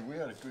 Hey, we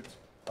had a good.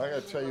 I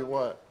gotta tell you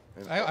what.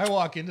 and I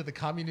walk into the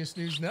Communist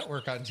News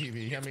Network on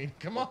TV. I mean,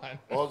 come on.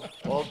 all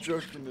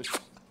joking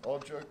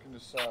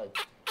aside,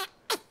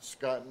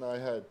 Scott and I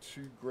had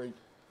two great.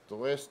 The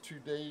last 2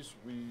 days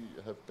we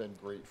have been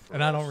great for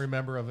And us. I don't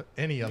remember of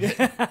any of it.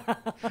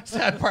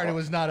 Sad part, it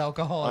was not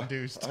alcohol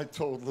induced. I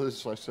told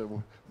Liz, I said,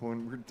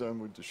 when we're done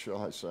with the show,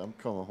 I said, I'm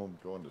coming home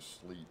going to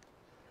sleep.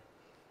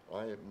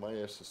 My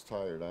ass is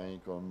tired. I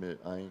ain't gonna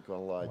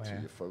lie to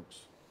you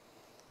folks.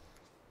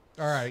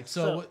 All right,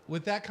 so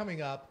with that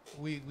coming up,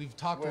 we've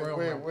talked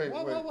around.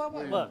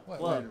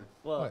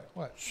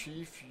 What?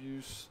 Chief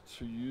used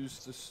to use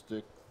the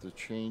stick to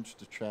change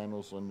the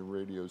channels on the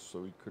radio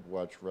so he could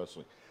watch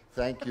wrestling.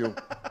 Thank you.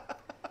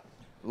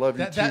 Love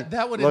you too.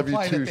 That would Love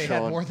imply you too, that they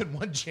Sean. had more than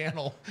one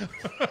channel.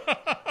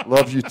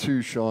 Love you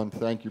too, Sean.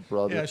 Thank you,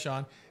 brother. Yeah,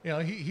 Sean. You know,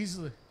 he's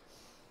the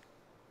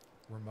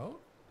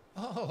remote.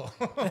 Oh,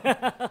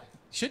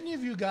 shouldn't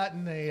have you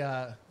gotten a?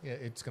 Yeah,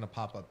 it's gonna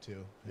pop up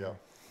too. Yeah.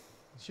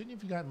 Shouldn't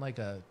have you gotten like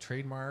a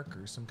trademark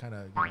or some kind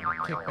of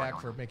kickback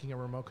for making a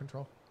remote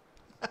control?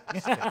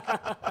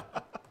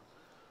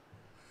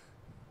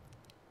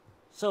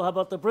 So how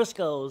about the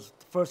Briscoes,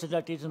 first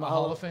inductees in the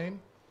Hall of Fame?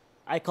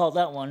 I called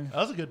that one. That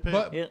was a good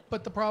pick.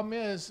 But the problem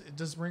is, it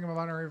doesn't Ring of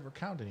Honor ever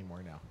count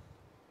anymore now.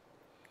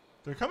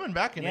 They're coming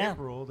back in Yeah.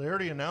 April. They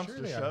already announced Sure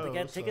the they are. show. They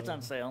got tickets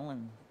on sale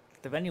and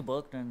the venue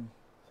booked and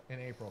In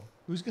April,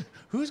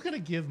 who's gonna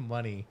give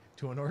money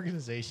to an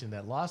organization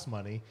that lost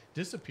money,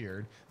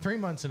 disappeared 3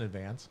 months in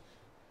advance?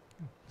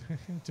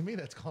 To me,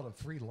 that's called a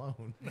free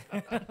loan.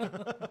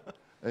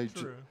 Hey,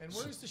 True. And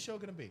where is the show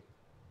gonna be?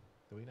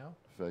 Do we know?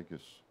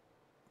 Vegas.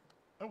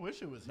 I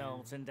wish it was no, here.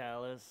 it's in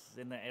Dallas,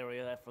 in the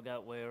area. I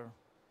forgot where.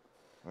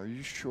 Are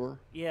you sure?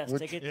 Yes,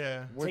 What's- tickets.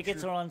 Yeah. what's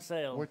Tickets your- are on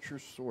sale. What's your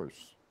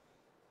source?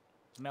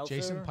 Meltzer,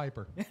 Jason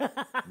Piper.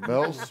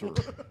 Meltzer.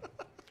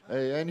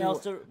 Hey, anyway.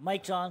 Meltzer,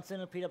 Mike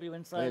Johnson, a PW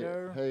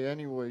Insider. Hey,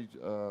 anyway,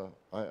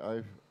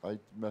 I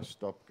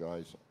messed up,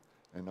 guys,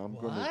 and I'm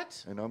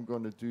What?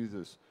 gonna do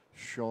this.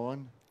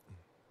 Sean,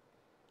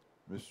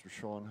 Mr.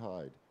 Sean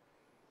Hyde,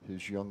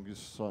 his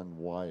youngest son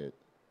Wyatt.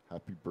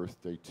 Happy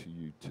birthday to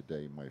you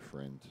today, my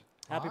friend.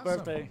 Happy Awesome.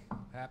 birthday.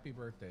 Happy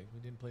birthday. We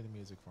didn't play the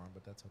music for him,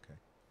 but that's okay.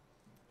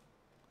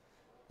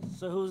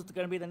 So who's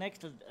going to be the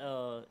next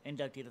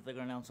inductee that they're going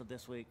to announce it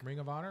this week? Ring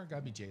of Honor,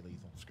 gotta be Jay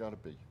Lethal. It's got to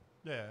be.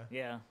 Yeah.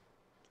 Yeah,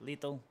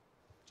 Lethal.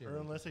 Jay Or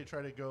Lethal. unless they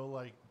try to go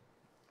like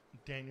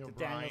Daniel The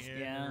Bryan Daniels,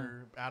 yeah.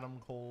 or Adam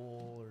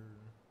Cole or.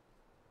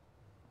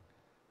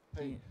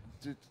 Hey,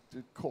 did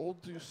Cole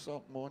do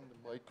something on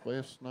the mic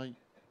last night?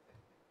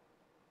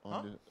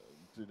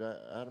 Did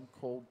Adam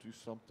Cole do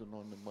something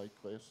on the mic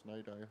last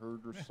night? I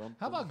heard or something.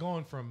 How about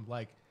going from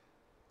like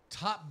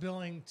top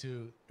billing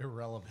to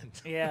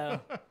irrelevant? Yeah.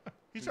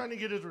 He's trying to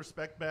get his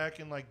respect back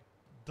and like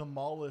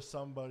demolish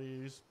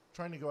somebody. He's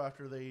trying to go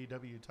after the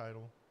AEW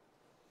title.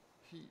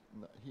 He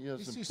hasn't.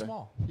 He's too been,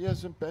 small. He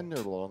hasn't been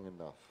there long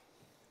enough.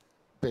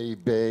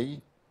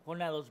 Baby. Well,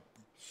 now those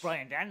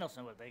Bryan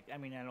Danielson was big. I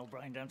mean, I know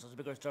Bryan Danielson's a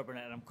bigger star than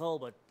Adam Cole,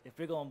 but if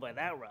you're going by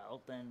that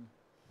route, then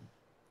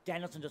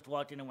Danielson just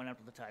walked in and went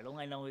after the title.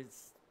 I know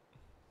he's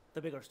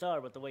the bigger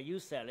star, but the way you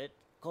said it,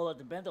 Cole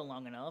hasn't been there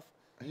long enough.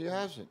 He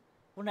hasn't.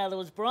 Well, now there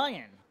was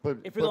Bryan. But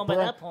If you're going by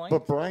that point,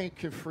 but Bryan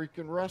can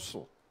freaking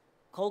wrestle.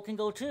 Cole can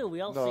go too. We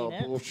all No seen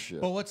it.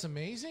 bullshit. But what's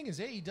amazing is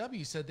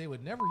AEW said they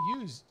would never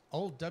use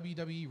old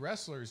WWE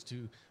wrestlers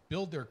to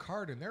build their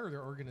card in their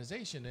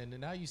organization, and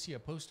now you see a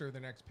poster of the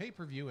next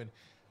pay-per-view, and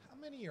how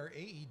many are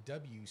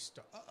AEW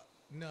stars?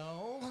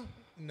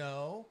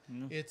 No,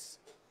 it's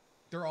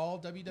they're all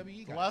WWE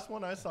The guys. last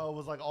one I saw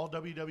was like all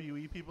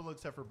WWE people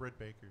except for Britt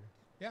Baker.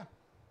 Yeah.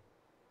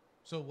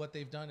 So what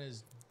they've done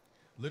is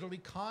literally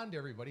conned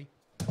everybody,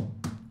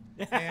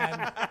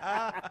 and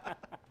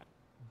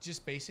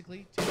just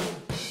basically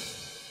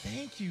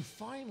thank you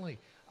finally.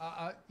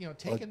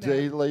 Taking A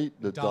day that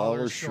late, the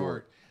dollar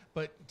short.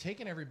 but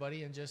taking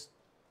everybody and just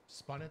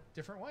spun it a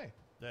different way.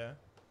 Yeah.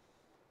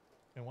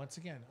 And once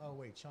again, oh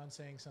wait, Sean's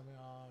saying something.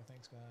 Oh,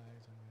 thanks guys.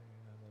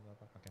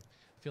 Okay,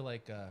 I feel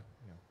like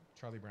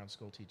Charlie Brown's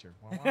school teacher.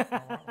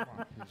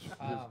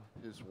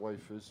 His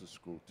wife is a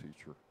school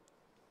teacher.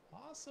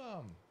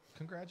 Awesome.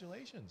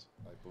 Congratulations.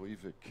 I believe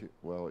it. It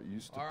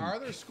used to be. Our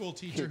other school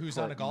teacher Kit who's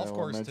on a Carton golf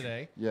course Elementary.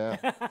 today.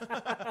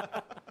 Yeah.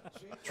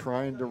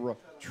 trying to ride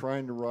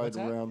What's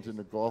that? around in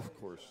a golf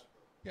course.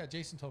 Yeah,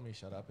 Jason told me to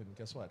shut up, and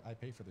guess what? I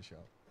pay for the show.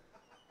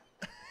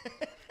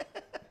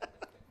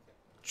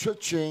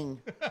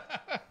 Cha-ching.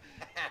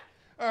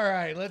 All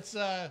right, let's.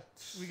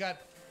 We got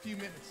a few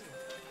minutes.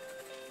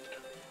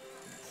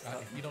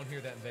 You don't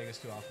hear that in Vegas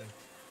too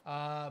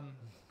often.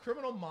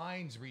 Criminal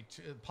Minds,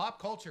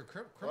 pop culture.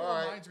 Criminal All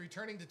right. Minds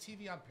returning to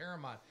TV on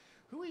Paramount.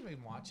 Who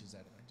even watches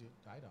that?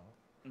 I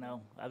don't.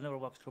 No, I've never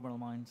watched Criminal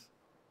Minds.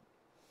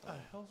 What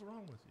the hell's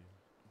wrong with you?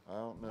 I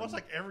don't know. Watch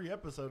like every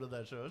episode of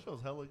that show. That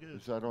show's hella good.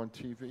 Is that on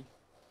TV?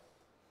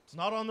 It's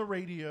not on the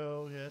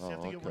radio. Yes, you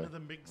have to get one okay. of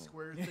them big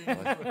square things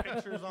with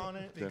pictures on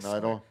it. Big Then square. I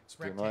don't. It's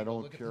Then rectangle. I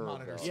don't Look at the care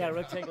monitor. about Yeah, it.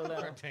 rectangle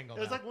now. Rectangle.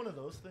 It's now. like one of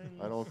those things.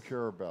 I don't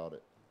care about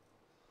it.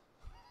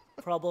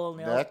 Pro Bowl.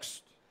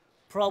 Next.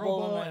 Pro Pro Bowl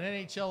Bowl. and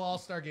NHL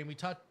All-Star Game. We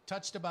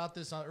touched about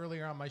this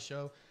earlier on my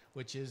show,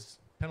 which is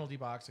penalty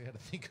box. I had to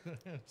think.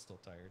 I'm still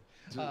tired.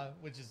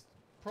 Which is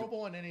Pro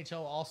Bowl and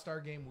NHL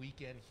All-Star Game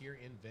weekend here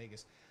in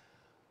Vegas.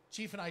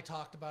 Chief and I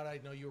talked about it. I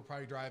know you were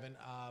probably driving.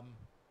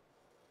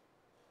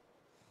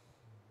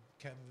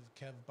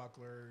 Kev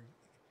Buckler.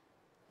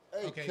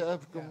 Hey, Okay, Kev.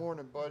 Good yeah.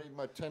 morning, buddy.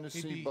 My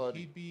Tennessee buddy.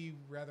 He'd be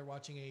rather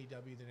watching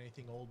AEW than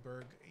anything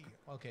Oldberg.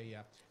 Okay,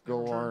 yeah.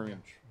 Go Jordan,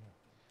 Orange.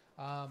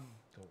 yeah.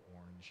 Go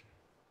Orange.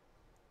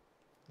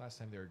 Last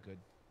time they were good,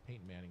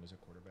 Peyton Manning was a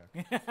quarterback.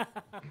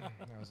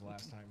 That was the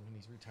last time, and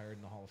he's retired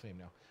in the Hall of Fame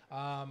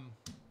now.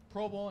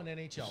 Pro Bowl and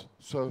NHL.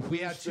 So we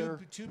had who's there,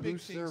 two big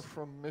who's things. there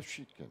from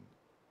Michigan?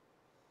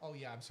 Oh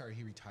yeah, I'm sorry,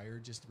 he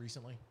retired just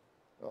recently.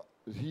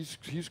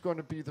 He's going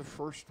to be the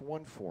first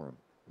one for him.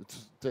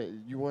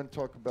 You want to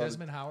talk about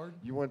Desmond Howard?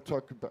 You want to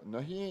talk about? No,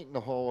 he ain't in the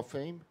Hall of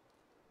Fame.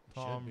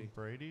 Tom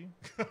Brady.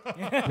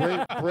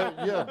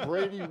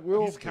 Brady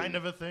will. He's be. kind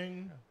of a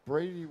thing.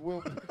 Brady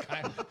will.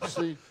 Be.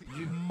 See,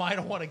 You might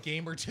have won a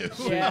game or two.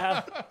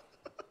 Yeah.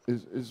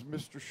 is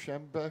Mr.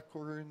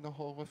 Schembechler in the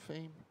Hall of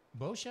Fame?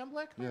 Bo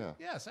Schembechler? Yeah.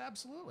 Yes,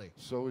 absolutely.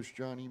 So is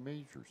Johnny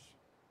Majors.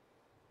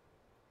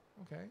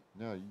 Okay.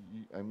 Now,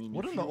 I mean,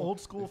 What if in the you- old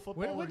school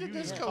football? When did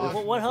this you go?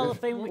 talking What Hall about? of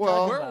Fame are we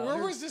Well, talking about?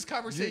 Where was this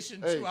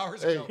conversation Hey, 2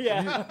 hours hey, ago?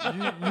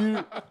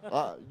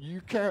 Yeah.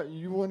 you can't.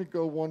 You want to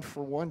go one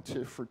for one,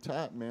 tit for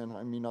tat, man.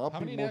 I mean, I'll How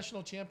be many more,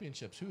 national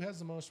championships? Who has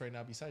the most right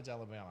now besides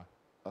Alabama?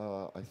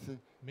 I think.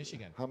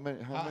 Michigan. How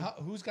many? How many?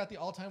 Who's got the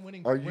all-time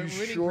winning Are you winning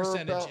sure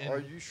percentage about? in, Are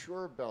you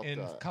sure about in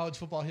that? college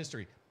football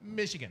history?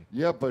 Michigan.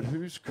 Yeah, but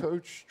whose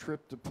coach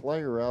tripped a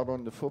player out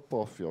on the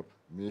football field?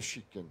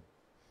 Michigan.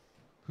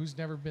 Who's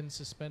never been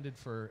suspended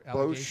for Bo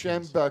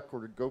allegations?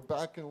 Schembechler. Go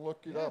back and look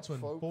it up, That's when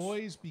folks.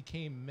 boys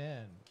became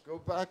men. Go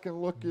back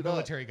and look it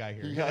Military up. guy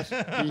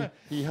here.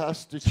 He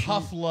has to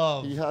Tough cheat.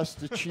 love. He has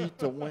to cheat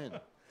to win.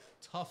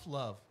 Tough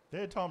love. They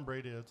had Tom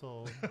Brady. That's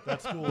all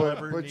that school But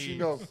ever needs. you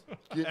know,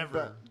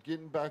 ever.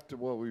 getting back to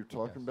what we were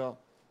talking about,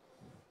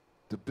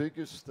 the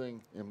biggest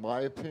thing, in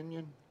my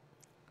opinion,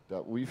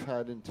 that we've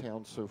had in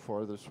town so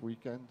far this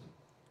weekend.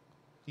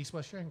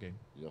 East-West Shrine game.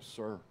 Yes,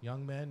 sir.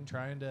 Young men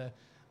trying to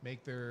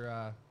make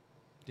their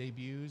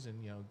debuts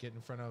and get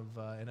in front of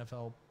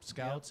NFL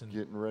scouts and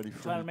getting ready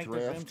for trying the to make their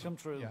draft. dreams come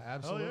true. Yeah,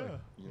 absolutely.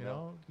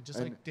 You Just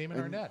like Damon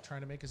Arnett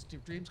trying to make his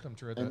dreams come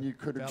true. At And the you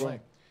could have ballet.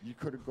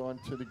 gone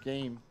to the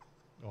game.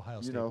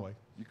 Ohio State boy.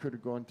 You could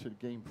have gone to the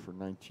game for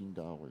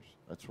 $19.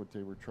 That's what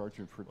they were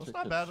charging for tickets. It's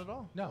not bad at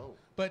all. No,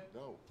 but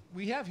No.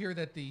 we have here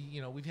that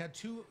we've had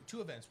two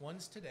events.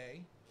 One's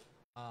today.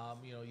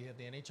 You have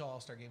the NHL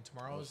All-Star Game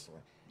tomorrow.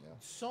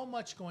 So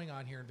much going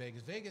on here in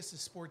Vegas. Vegas is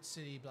sports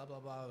city, blah, blah,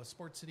 blah, the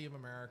sports city of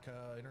America,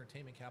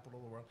 entertainment capital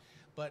of the world.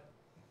 But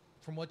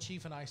from what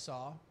Chief and I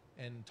saw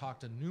and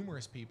talked to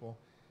numerous people,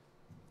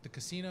 the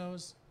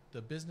casinos,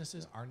 the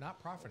businesses are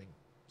not profiting.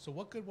 So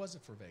what good was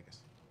it for Vegas?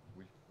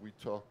 We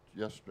talked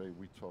yesterday.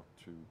 We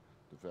talked to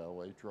the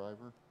valet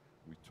driver.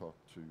 We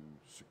talked to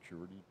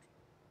security.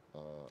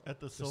 At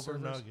the Silver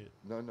servers? Nugget.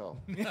 No.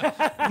 Who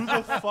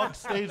the fuck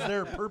stays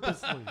there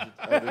purposely?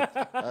 at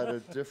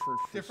a different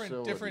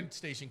facility. Different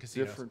station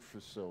casinos. Different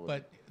facility.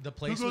 But the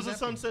place Who goes was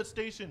to empty. Sunset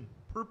Station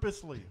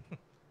purposely?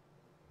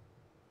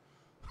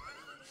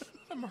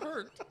 I'm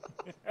hurt.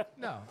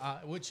 No,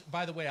 which,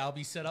 by the way, I'll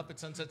be set up at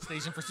Sunset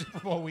Station for Super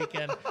Bowl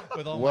weekend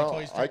with all my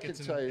toys, I can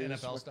tickets, tell and you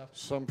NFL stuff.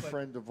 Some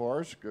friend of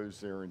ours goes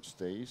there and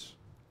stays.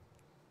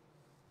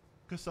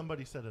 Because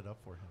somebody set it up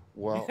for him.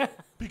 Well,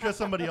 Because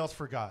somebody else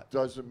forgot.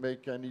 doesn't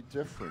make any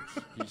difference.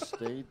 He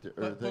stayed there.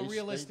 Or But they stayed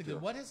realistically,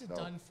 there. what has it No,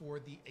 done for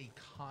the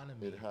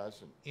economy It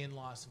hasn't. in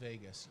Las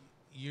Vegas?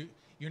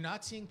 You're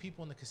not seeing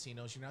people in the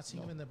casinos. You're not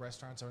seeing them in the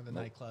restaurants or in the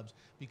nightclubs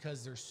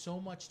because there's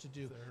so much to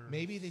do.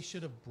 Maybe they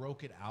should have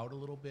broke it out a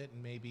little bit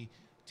and maybe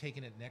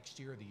taken it next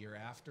year or the year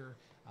after.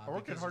 I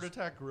worked at because Heart there's-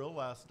 Attack Grill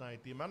last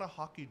night. The amount of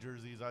hockey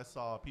jerseys I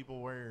saw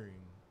people wearing.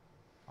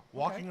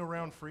 Walking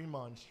around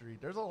Fremont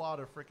Street. There's a lot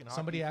of freaking hockey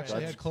Somebody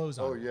actually fans. had clothes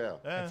on. Oh, yeah.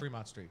 At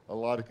Fremont Street. A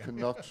lot of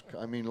Canucks.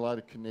 A lot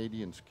of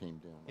Canadians came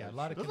down. Yeah, a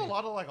lot of There's a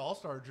lot of like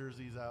all-star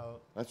jerseys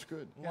out. That's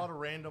good. A lot of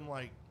random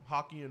like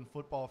hockey and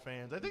football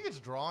fans. I think it's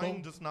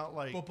drawing, just not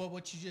like. But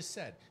what you just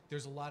said,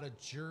 there's a lot of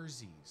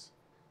jerseys.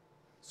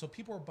 So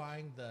people are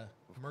buying the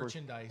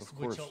merchandise, of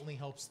which course. only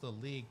helps the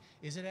league.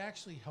 Is it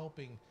actually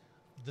helping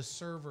the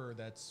server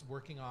that's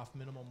working off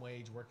minimum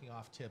wage, working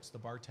off tips, the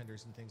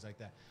bartenders and things like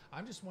that?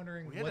 I'm just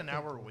wondering. We had an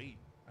hour wait.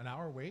 An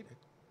hour wait?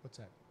 What's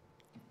that?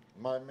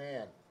 My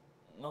man.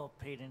 Oh,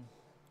 Peyton.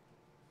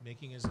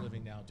 Making his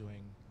living now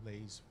doing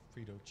Lay's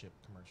Frito chip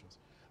commercials.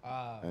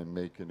 And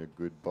making a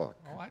good buck.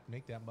 Oh, I'd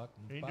make that buck.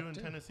 Ain't doing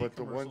too. Tennessee But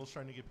the one- commercials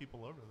trying to get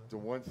people over there. The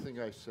one thing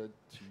I said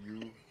to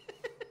you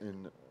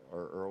in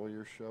our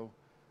earlier show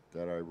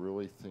that I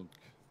really think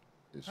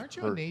is Aren't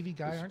you a Navy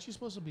guy? Aren't you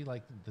supposed to be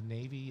like the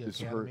Navy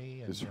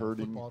Academy and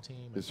football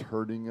team? Is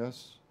hurting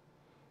us.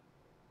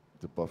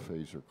 The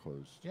buffets are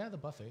closed. Yeah, the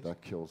buffets.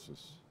 That kills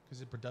us.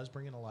 Because it does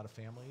bring in a lot of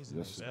families and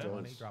Yes, they it spend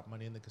money, does. drop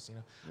money in the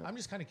casino. Yep. I'm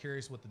just kind of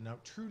curious what the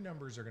true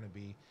numbers are going to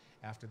be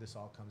after this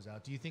all comes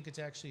out. Do you think it's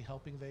actually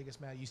helping Vegas,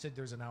 Matt? You said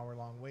there's an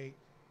hour-long wait.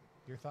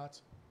 Your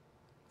thoughts?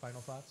 Final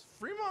thoughts?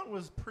 Fremont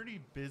was pretty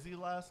busy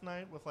last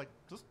night with like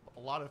just a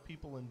lot of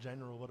people in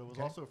general, but it was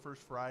Okay. also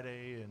First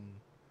Friday and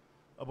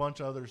a bunch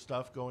of other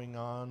stuff going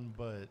on.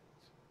 But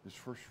Is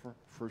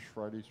First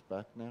Friday's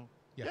back now?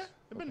 Yes. yeah,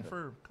 it's been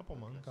for a couple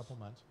months. A couple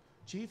months.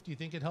 Chief, do you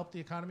think it helped the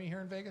economy here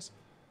in Vegas?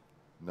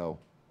 No.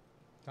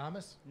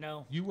 Thomas?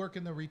 No. You work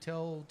in the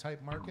retail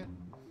type market?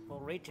 Well,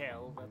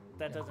 retail,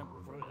 that doesn't.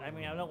 I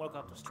mean, I don't work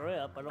off the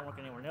strip. I don't work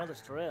anywhere near the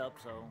strip,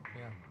 so.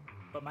 Yeah.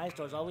 But my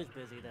store's always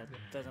busy. That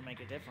doesn't make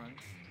a difference.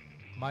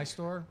 My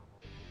store,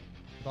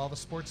 with all the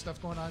sports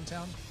stuff going on in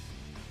town,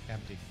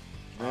 empty.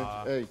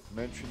 Hey,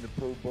 mention the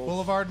Pro Bowl.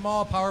 Boulevard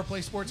Mall, Power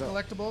Play Sports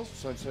Collectibles.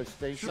 Sunset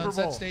Station.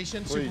 Sunset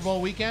Station, Please. Super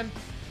Bowl weekend.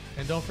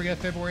 And don't forget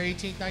February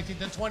 18th,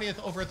 19th, and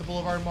 20th over at the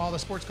Boulevard Mall, the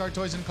Sports Card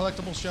Toys and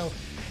Collectibles Show.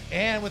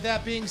 And with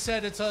that being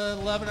said, it's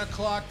 11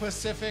 o'clock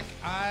Pacific.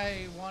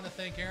 I want to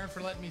thank Aaron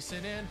for letting me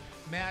sit in,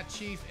 Matt,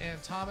 Chief,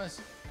 and Thomas.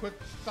 Quick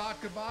thought,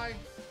 goodbye.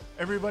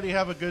 Everybody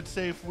have a good,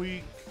 safe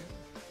week.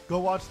 Go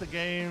watch the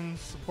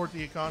games, support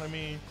the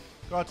economy,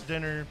 go out to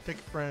dinner, take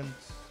your friends.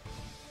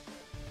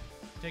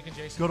 Taking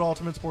Jason. Go to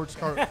Ultimate Sports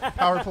Car,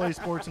 Power Play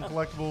Sports and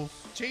Collectibles.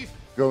 Chief.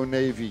 Go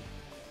Navy.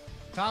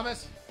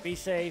 Thomas. Be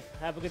safe.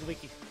 Have a good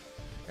week.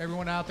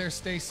 Everyone out there,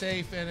 stay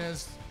safe. And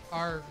as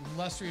our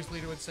illustrious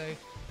leader would say,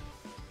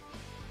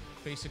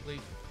 basically,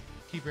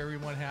 keep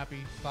everyone happy.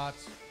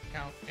 Thoughts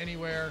count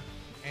anywhere.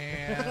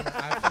 And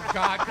I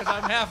forgot because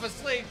I'm half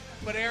asleep.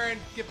 But Aaron,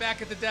 get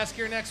back at the desk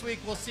here next week.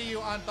 We'll see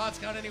you on Thoughts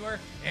Count Anywhere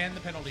and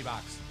the penalty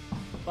box.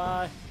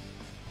 Bye.